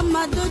kó má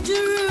má dojú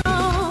rú o.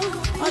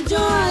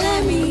 Ọjọ́ alẹ́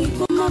mi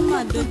kó má má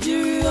dojú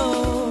rú o.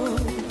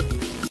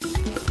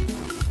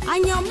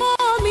 Àyànmọ́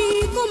mi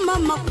kó má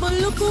má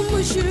polúkú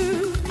muṣu.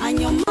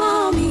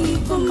 Àyànmọ́ mi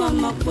kó má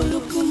má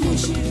polúkú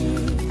muṣu.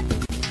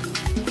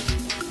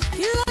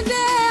 Kí ló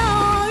dé o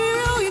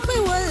irú ìpín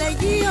wo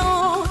lèyí o.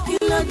 Kí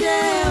ló dé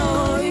o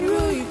irú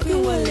ìpín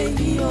wo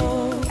lèyí o.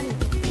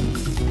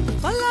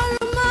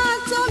 Ọlọ́run máa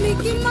tọ́ mi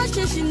kí n má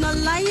ṣe ṣìnà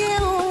láyé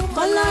o.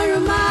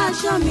 Ọlọ́run máa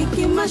ṣọ́ mi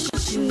kí n má ṣe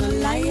ṣìnà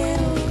láyé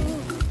o.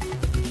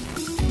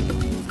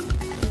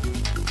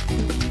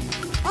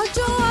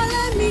 ọjọ́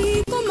alẹ́ mi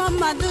kó má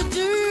má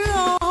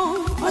dojúrò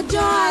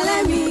ọjọ́ alẹ́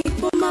mi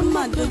kó má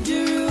má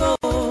dojúrò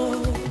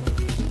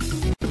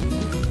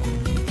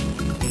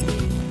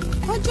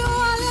ọjọ́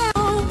alẹ́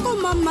kó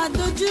má má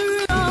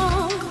dojúrò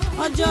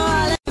ọjọ́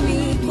alẹ́ mi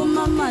kó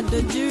má má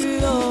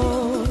dojúrò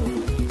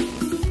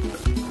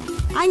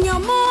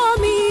àyànmọ́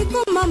mi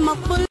kó má má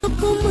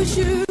polúkú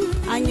mọ́ṣú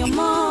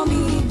àyànmọ́ mi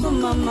kó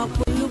má má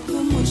polúkú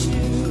mọ́ṣú.